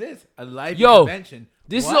 What is this? A live Yo, intervention.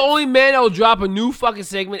 This What? is the only man that will drop a new fucking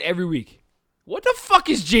segment every week. What the fuck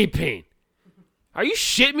is J. Payne? Are you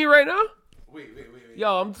shitting me right now? Wait.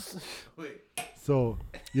 Yo, I'm just... Wait. So,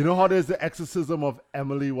 you know how there's the exorcism of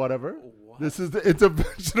Emily whatever? What? This is the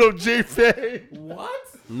intervention of J. Payne.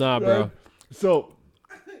 What? Nah, bro. So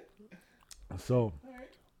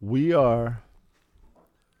we are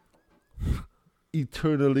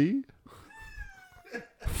eternally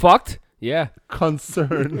fucked. Yeah.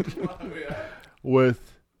 Concerned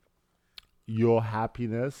with your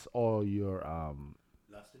happiness or your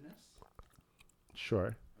lustiness.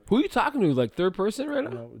 Sure. Who are you talking to? Like third person right now?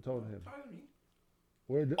 No, we're talking to him.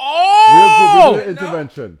 We're doing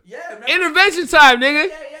intervention. Intervention time, nigga.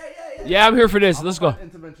 Yeah, I'm here for this. Let's go.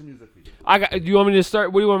 Intervention music. Do you want me to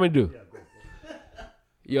start? What do you want me to do?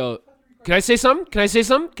 Yo, can I say something?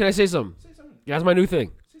 That's my new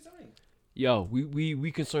thing. Yo,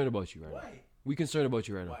 we concerned about you right now. We concerned about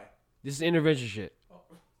you right now. This is intervention shit.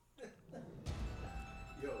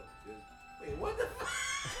 Yo, wait, what the?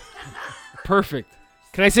 Perfect.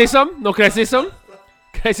 Can I say something? No, can I say something?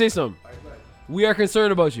 Can I say something? We are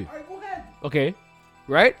concerned about you. Alright, go ahead. Okay.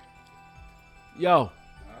 Right? Yo.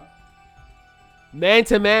 Man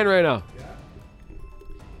to man right now. Yeah.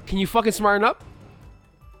 Can you fucking smarten up?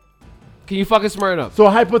 So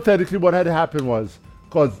hypothetically, what had happened was,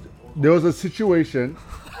 because there was a situation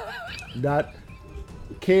that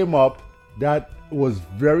came up that was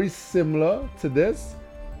very similar to this,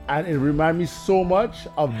 and it reminded me so much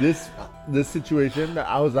of this situation that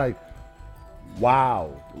I was like,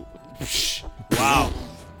 wow. Wow.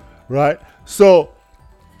 Right? So,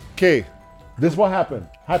 K, this what happened.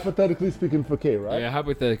 Hypothetically speaking for K, right? Yeah,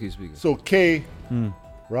 hypothetically speaking. So K,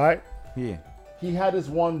 right? Yeah. He had this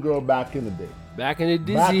one girl back in the day. Back in the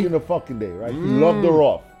dizzy. Back in the fucking day, right? He loved her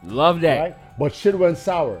off. Love that. Right? But shit went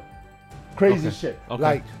sour. Crazy shit. Okay.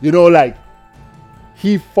 Like, like,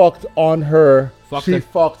 he fucked on her. Fucked she her.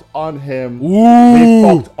 fucked on him. Ooh. They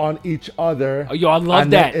fucked on each other. Oh, yo, I love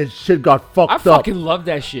and that. Then shit got fucked I up. fucking love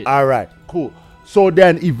that shit. All right, cool. So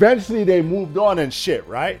then eventually they moved on and shit,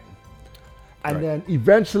 right? And then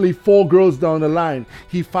eventually 4 girls down the line,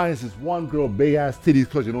 he finds this one girl, big ass titties,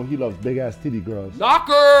 because he loves big ass titty girls.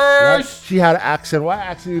 Knockers! Right? She had an accent. What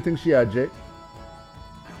accent do you think she had, Jake?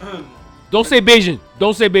 Don't say Bayesian.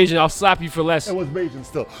 I'll slap you for less. It was Bayesian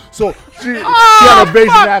still. So she had a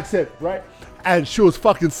Bayesian accent, right? And she was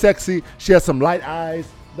fucking sexy. She had some light eyes.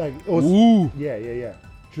 Like it was. Ooh. Yeah.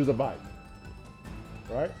 She was a vibe.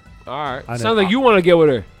 Right? All right. And Sounds like you want to get with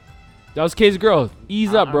her. That was K's girl.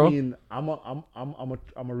 Ease up, bro. I mean, I'm a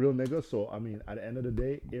real nigga. So I mean, at the end of the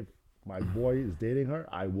day, if my boy is dating her,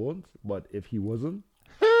 I won't. But if he wasn't,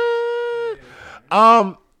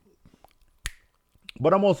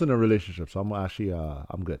 but I'm also in a relationship, so I'm actually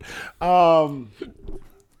I'm good.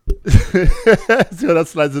 See how that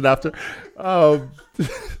slides in after.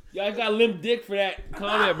 Yeah, I got limp dick for that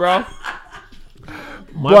comment, bro.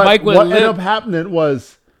 My bike went limp.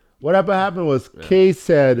 What happened was Kay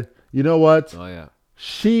said, you know what? Oh yeah.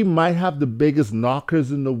 She might have the biggest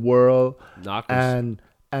knockers in the world. Knockers.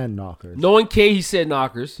 And knockers. Knowing Kay, he said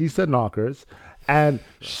knockers. He said knockers. And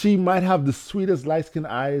she might have the sweetest light-skinned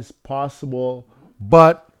eyes possible,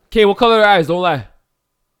 but... Kay, what color are her eyes? Don't lie.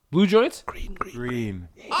 Blue joints? Green.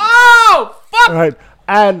 Oh, fuck! All right.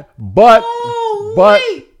 And, but...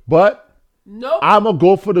 Nope. I'm going to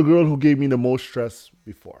go for the girl who gave me the most stress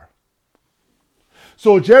before.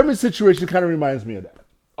 So Jeremy's situation kind of reminds me of that.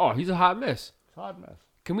 Oh, he's a hot mess. Hot mess.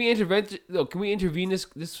 Can we intervene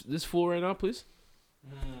this fool right now, please?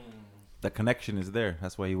 The connection is there.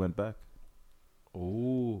 That's why he went back.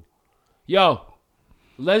 Ooh. Yo,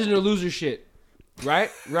 legend or loser shit. Right?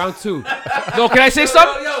 Round 2. No, can I say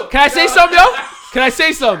something? Can I say something, yo? Can I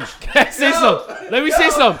say something? Let me say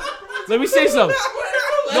something.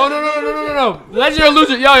 No. Legend or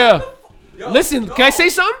loser. Yo. Listen, can I say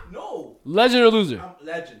something? No. Legend or loser?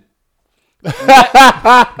 Legend.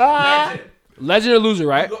 Legend or loser,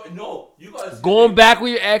 right? You guys. Going back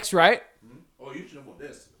with your ex, right? Oh, you should know about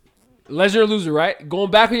this. Legend or loser, right?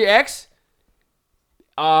 Going back with your ex.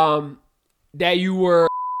 That you were.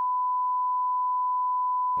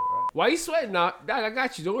 Why are you sweating now? I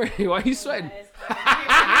got you. Don't worry. Why are you sweating?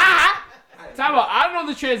 Time out. I don't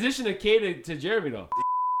know the transition of Kay to Jeremy though.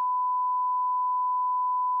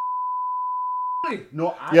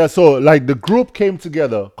 Exactly. Yeah, so like the group came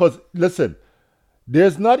together because listen,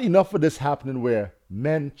 there's not enough of this happening where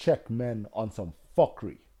men check men on some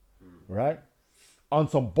fuckery, right? On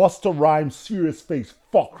some Buster Rhymes serious face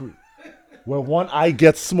fuckery, where one eye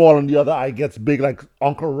gets small and the other eye gets big, like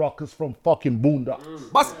Uncle Ruckus from fucking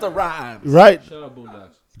Boondocks. Buster Rhymes, right? Shut up,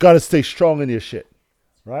 Boondocks. Gotta stay strong in your shit,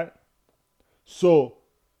 right? So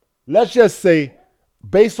let's just say,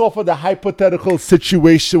 based off of the hypothetical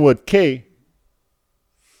situation with K,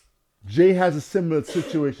 Jay has a similar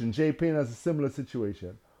situation. Jay Payne has a similar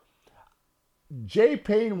situation. Jay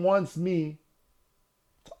Payne wants me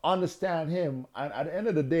to understand him, and at the end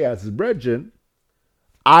of the day, as his brethren,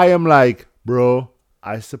 I am like, bro,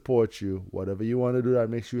 I support you. Whatever you want to do that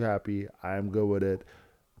makes you happy, I am good with it.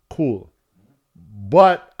 Cool.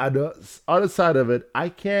 But at the other side of it, I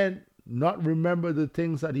can't not remember the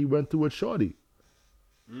things that he went through with Shorty.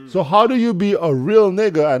 So how do you be a real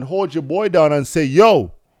nigga and hold your boy down and say,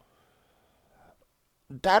 yo,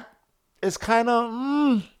 that is kind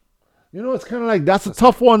of, it's kind of like, that's a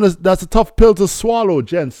tough one. That's a tough pill to swallow,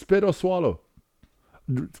 Jen. Spit or swallow.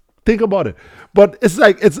 Think about it. But it's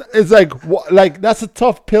like, that's a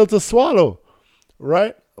tough pill to swallow,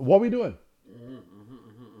 right? What we doing?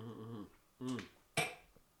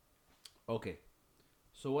 Okay.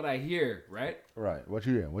 So what I hear, right? Right. What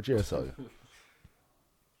you hearing? What you hear, Sawyer?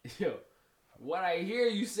 Yo, what I hear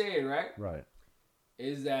you saying, right? Right.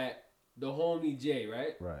 Is that the homie Jay,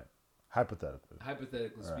 right? Right.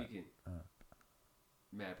 Hypothetically speaking,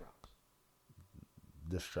 mad problems.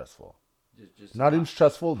 Distressful. Just not even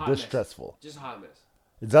stressful, mess. distressful. Just hot mess.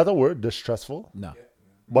 Is that a word? Distressful? No.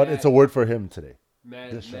 But it's a word for him today.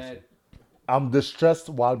 Mad. I'm distressed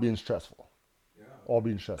while being stressful. Yeah. Or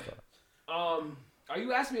being stressed out. Are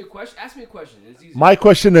you asking me a question? Ask me a question. It's easy. My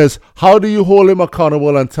question is, how do you hold him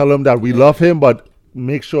accountable and tell him that we love him, but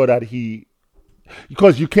make sure that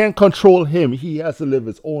because you can't control him. He has to live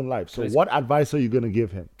his own life. So what advice are you going to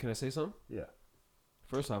give him? Can I say something? Yeah.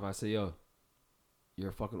 First off, I say, yo,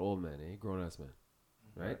 you're a fucking old man, eh? Grown-ass man.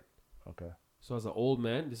 Right? Okay. So as an old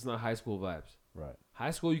man, this is not high school vibes. Right.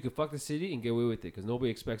 High school, you can fuck the city and get away with it because nobody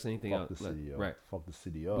expects anything else. Fuck the city, yo. Right. Fuck the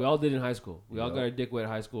city up. We all did in high school. We all got our dick wet in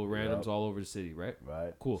high school, randoms all over the city, right?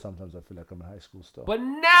 Right. Cool. Sometimes I feel like I'm in high school still. But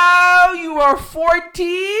now you are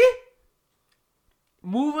 40,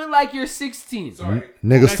 moving like you're 16. Sorry.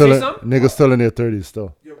 Niggas still in their 30s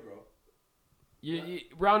still. Yo, bro. You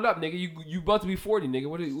round up, nigga. You about to be 40, nigga.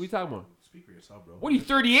 What are you talking about? Speak for yourself, bro. What are you,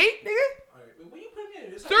 38, nigga? All right, but when you put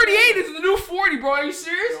me in, 38 is the new 40, bro. Are you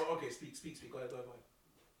serious? Yo, okay, speak. Go ahead.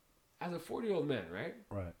 As a 40-year-old man, right?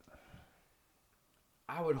 Right.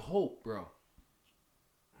 I would hope, bro,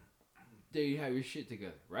 that you have your shit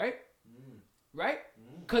together, right? Right?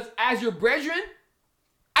 Because as your brethren,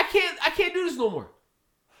 I can't do this no more.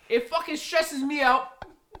 It fucking stresses me out.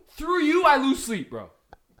 Through you, I lose sleep, bro.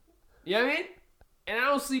 You know what I mean? And I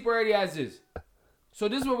don't sleep already as is. So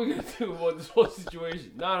this is what we're going to do about this whole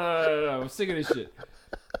situation. No. I'm sick of this shit.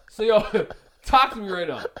 So, yo, talk to me right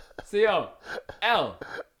now. Say, yo, L,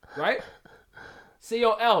 right? Say,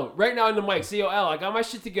 yo, L, right now in the mic. Say, yo, L, I got my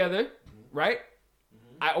shit together, right?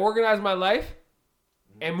 I organized my life,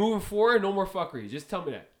 and moving forward, no more fuckery. Just tell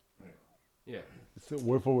me that. Yeah.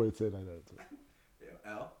 Word for word, say like that.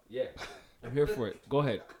 L? Yeah. I'm here for it. Go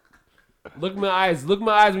ahead. Look my eyes. Look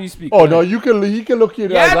my eyes when you speak. Oh, no, he can look you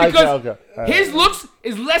in the eyes. Yeah, because okay. his looks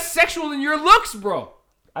is less sexual than your looks, bro.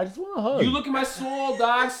 I just want to hug. You look at my soul,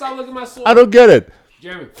 dog. Stop looking at my soul. I don't get it.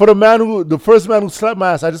 Jeremy. For the first man who slapped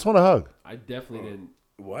my ass, I just want to hug. I definitely didn't.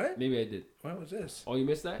 What? Maybe I did. What was this? Oh, you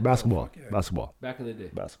missed that? Basketball. yeah. Basketball. Back in the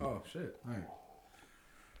day. Basketball. Oh, shit. All right.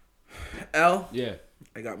 L, Yeah.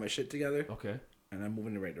 I got my shit together, Okay. and I'm moving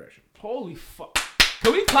in the right direction. Holy fuck.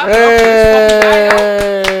 Can we clap it up for this fucking guy,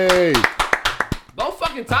 yo? Hey! About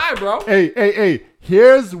fucking time, bro. Hey.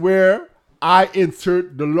 Here's where I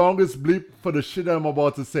insert the longest bleep for the shit I'm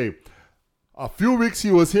about to say. A few weeks he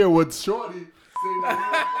was here with Shorty saying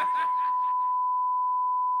that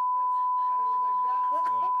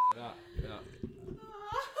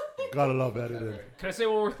Gotta love editing. Can I say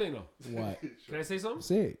one more thing, though? What? Can I say something?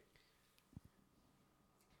 Say it.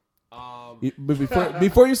 But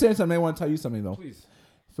before you say something, I want to tell you something, though. Please.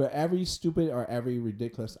 For every stupid or every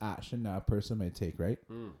ridiculous action that a person may take, right?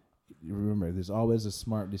 You remember, there's always a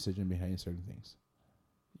smart decision behind certain things.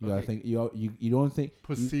 You gotta think. You don't think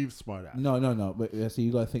perceived smart ass. No. But see,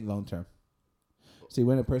 you gotta think long term. See,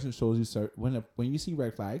 when a person shows you when you see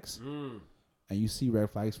red flags, and you see red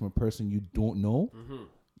flags from a person you don't know,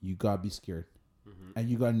 you gotta be scared, and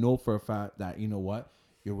you gotta know for a fact that you know what,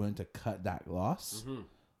 you're willing to cut that loss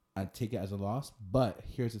and take it as a loss. But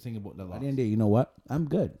here's the thing about the loss. At the end of the day, you know what? I'm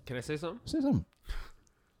good. Can I say something? Say something.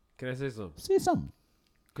 Can I say something? Say something.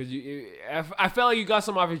 Cause I felt like you got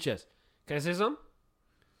some off your chest. Can I say something?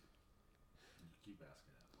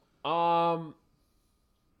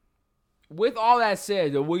 With all that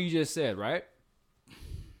said, what you just said, right?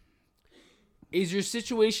 Is your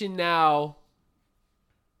situation now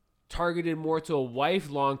targeted more to a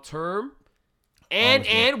wife long term?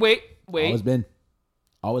 And wait. Always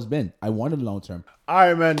been. I wanted long term. All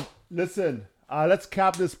right, man. Listen, let's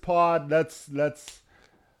cap this pod.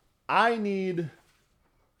 I need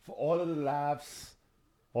for all of the laughs,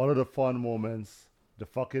 all of the fun moments, the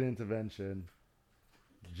fucking intervention,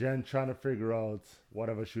 Jen trying to figure out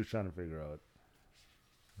whatever she was trying to figure out.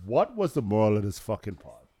 What was the moral of this fucking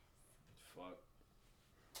pod?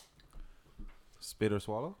 Spit or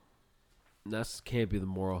swallow? That can't be the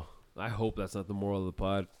moral. I hope that's not the moral of the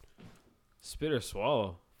pod. Spit or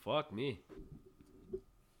swallow. Fuck me.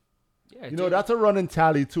 Yeah, that's a running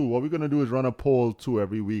tally too. What we're gonna do is run a poll too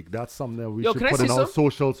every week. That's something that we should put in our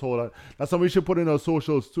socials. Hold on. That's something we should put in our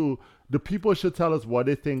socials too. The people should tell us what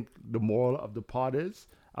they think the moral of the pod is.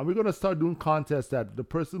 And we're gonna start doing contests that the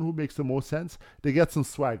person who makes the most sense, they get some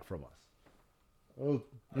swag from us. Or,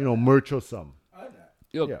 merch or something.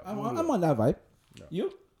 I'm on that vibe. Yeah.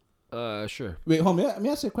 You? Sure. Wait, hold on. Let me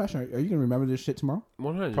ask you a question. Are you gonna remember this shit tomorrow?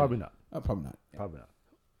 100. Probably not. Probably not. Yeah. Probably not.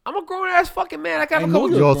 I'm a grown ass fucking man. I got a know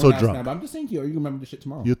couple. You're also drunk. Man, but I'm just saying to you, are you gonna remember this shit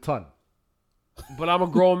tomorrow? Your ton. But I'm a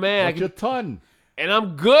grown man. Your ton. And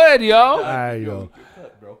I'm good, yo. There you go.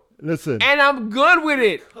 Listen. And I'm good with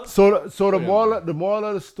it. So the moral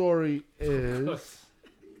of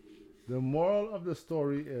the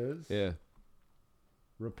story is yeah.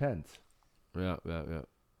 Repent. Yeah.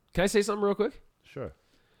 Can I say something real quick? Sure.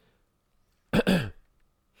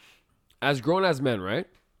 As grown as men, right?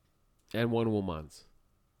 And one woman's.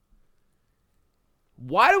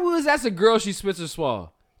 Why do we always ask a girl she spits or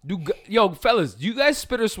swallow? Fellas, do you guys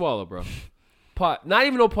spit or swallow, bro? Not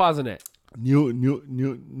even no pause in that. New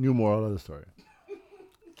moral of the story.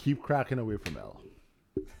 Keep cracking away from L.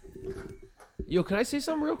 Yo, can I say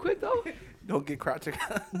something real quick though? Don't get crotchety.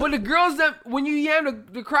 But the girls that when you yam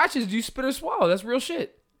the crotches, do you spit or swallow? That's real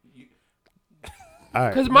shit.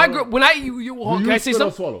 Because my girl, when can I say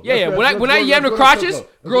something? Yeah. When I yam the crotches,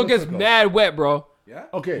 girl gets mad wet, bro. Yeah.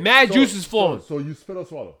 Okay. Mad juice is flowing. So you spit or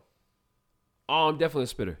swallow? Oh, I'm definitely a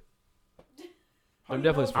spitter. I'm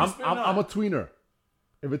definitely a spitter. I'm a tweener.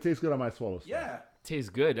 If it tastes good, I might swallow. Yeah. Tastes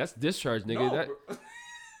good. That's discharge, nigga.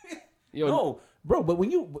 No, no, bro. But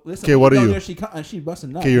when you listen, okay, what are you? She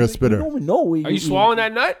busting nuts. Okay, you're a spitter. You don't even know. Are you swallowing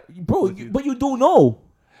that nut, bro? But you do know.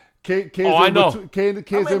 I know.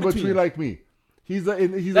 K's in between like me.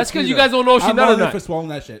 That's because you guys don't know she nut or not. For swallowing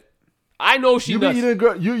that shit. I know she nuts.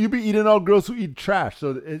 You be eating all girls who eat trash.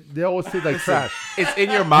 So they always say like trash. It's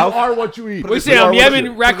in your mouth. You are what you eat. What you say? I'm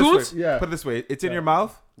yamming raccoons? Yeah. Put it this way. It's in your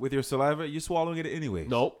mouth with your saliva. You're swallowing it anyway.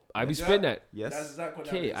 Nope. I be spitting that. Yes. That's exactly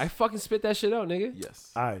what Okay, I fucking spit that shit out, nigga.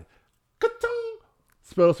 Yes. All right.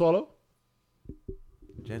 Spit or swallow?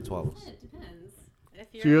 Jen swallows. It depends.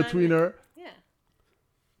 If So you're a tweener? Yeah.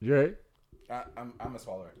 Jay? I'm a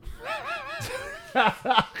swallower.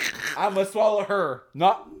 I'm a swallow her,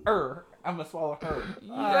 not her. I'm a swallow her.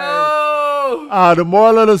 Yo! The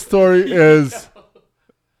moral of the story is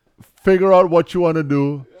figure out what you want to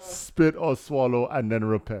do, spit or swallow, and then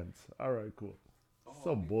repent. All right, cool.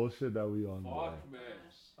 Some bullshit that we on. Fuck, man.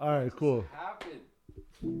 All right, cool.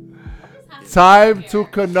 Time to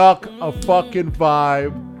conduct a fucking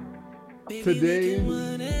vibe. Today's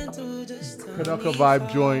conduct a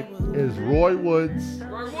vibe joint is Roy Woods.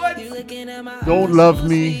 Don't Love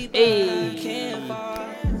Me. Hey.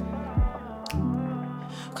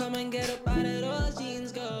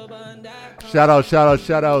 Shout outs. What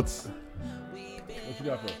you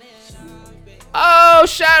got for us? Oh,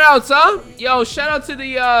 shout outs, huh? Yo, shout out to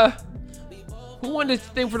the who won this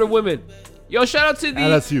thing for the women? Yo, shout out to the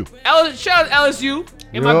LSU. Shout out LSU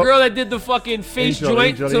and my girl that did the fucking face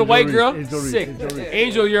joint to the white girl. Sick.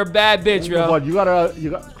 Angel, you're a bad bitch, bro. But you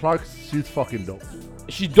got Clark. She's fucking dope.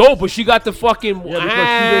 She dope, but she got the fucking.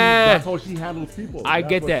 Yeah, that's how she handles people. I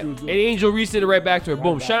get that. And Angel reached it right back to her.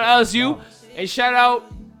 Boom. Shout out LSU and shout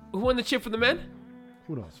out who won the chip for the men?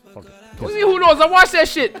 Who knows? Fuck it. What do you mean, who knows? I watched that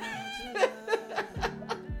shit.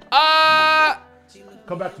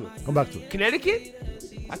 Come back to it. Connecticut?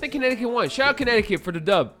 I think Connecticut won. Shout out Connecticut for the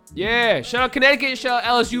dub. Yeah. Shout out Connecticut. Shout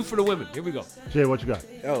out LSU for the women. Here we go. Jay, what you got?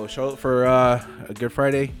 Yo, shout out for a Good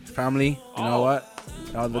Friday family. You know what?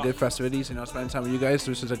 All the good festivities. Spending time with you guys.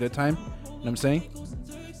 This is a good time. You know what I'm saying?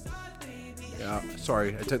 Yeah,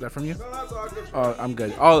 sorry, I took that from you. Oh, I'm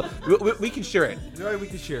good. Oh, we can share it. We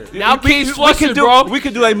can share it. Now Kay's flustered, bro. We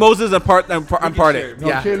could do like Moses and part it. No,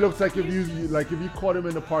 Yeah. Kay looks like if you caught him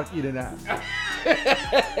in the park eating ass.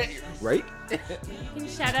 Right? You can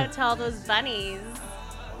shout out to all those bunnies.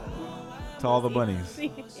 To all the bunnies.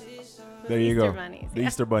 There you Easter go. bunnies, The yeah.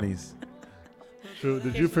 Easter bunnies. True.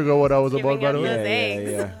 Did you figure out what that was about, Giving by up the way? those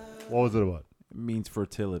eggs. Yeah. What was it about? It means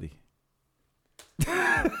fertility.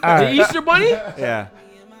 The Easter bunny? Yeah.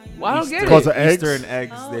 Well, I don't get Because it. of eggs? Easter and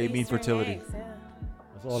eggs, Oh, they mean Easter fertility. eggs, yeah.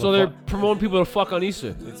 That's all So the they're fuck- promoting people to fuck on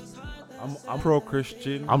Easter. I'm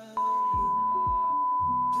pro-Christian. I'm-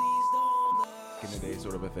 in the day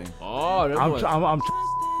sort of a thing. Oh, that's I'm, what- tr- I'm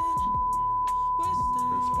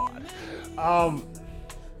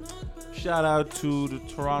Shout out to the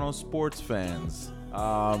Toronto sports fans.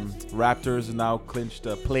 Raptors now clinched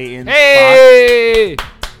a play-in spot. Hey!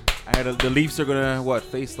 And the Leafs are gonna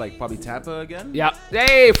face like probably Tampa again. Yeah.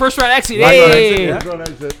 Hey, first round exit. Right, Hey. right,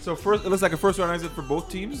 yeah. So first, it looks like a first round exit for both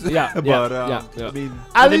teams. Yeah, but yeah. I mean,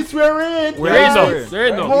 At least we're in. We're There is in. no. There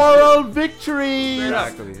is no. Moral victory.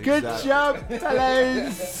 Exactly. Good exactly. job,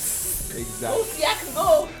 fellas. Exactly. Yeah, I can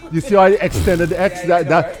go. You see how I extended the X?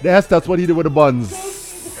 The S, that's what he did with the buns.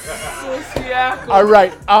 All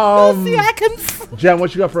right. Jen,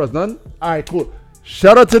 what you got for us? None? All right, cool.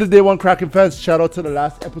 Shout out to the Day One Kraken fans. Shout out to the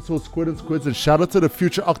last episode, Squid and Squids. And shout out to the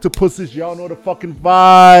future octopuses. Y'all know the fucking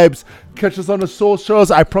vibes. Catch us on the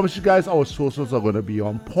socials. I promise you guys, our socials are going to be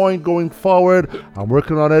on point going forward. I'm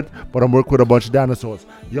working on it, but I'm working with a bunch of dinosaurs.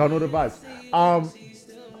 Y'all know the vibes.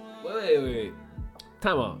 Wait.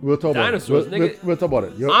 Time out. We'll talk Dinosaurs, about it. nigga. We'll talk about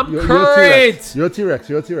it. I'm You're current. You're a T-Rex.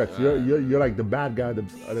 You're a T-Rex. You're like the bad guy of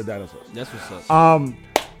the dinosaurs. That's what's up.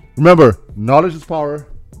 Remember, knowledge is power.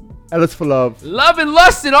 Ellis for love. Love and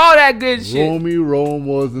lust and all that good shit. Rome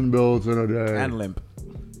wasn't built in a day. And limp.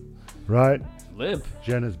 Right? Limp.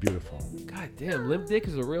 Jen is beautiful. God damn, limp dick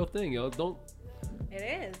is a real thing, yo. It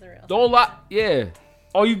is the real. Don't lie. Yeah.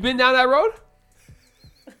 Oh, you've been down that road?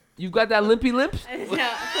 You've got that limpy limp? No, fortunately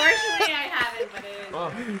I haven't, but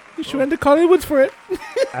it is. You should went to Collingwoods for it.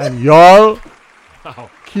 And y'all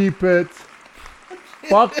keep it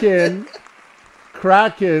fucking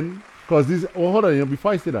cracking. Because these. Oh, hold on.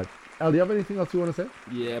 Before I say that, Al, do you have anything else you want to say?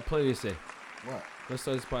 Yeah, plenty to say. What? Let's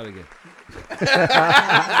start this part again. It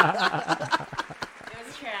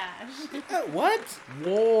was trash. What?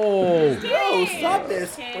 Whoa. No, stop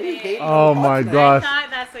this. What are you hating Oh on my tonight? I gosh. thought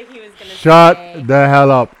that's what he was gonna Shut say. the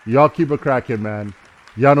hell up. Y'all keep it cracking, man.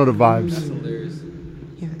 Y'all know the vibes. Hilarious.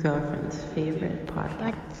 Your girlfriend's favorite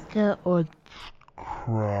podcast. Let's go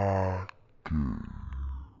on.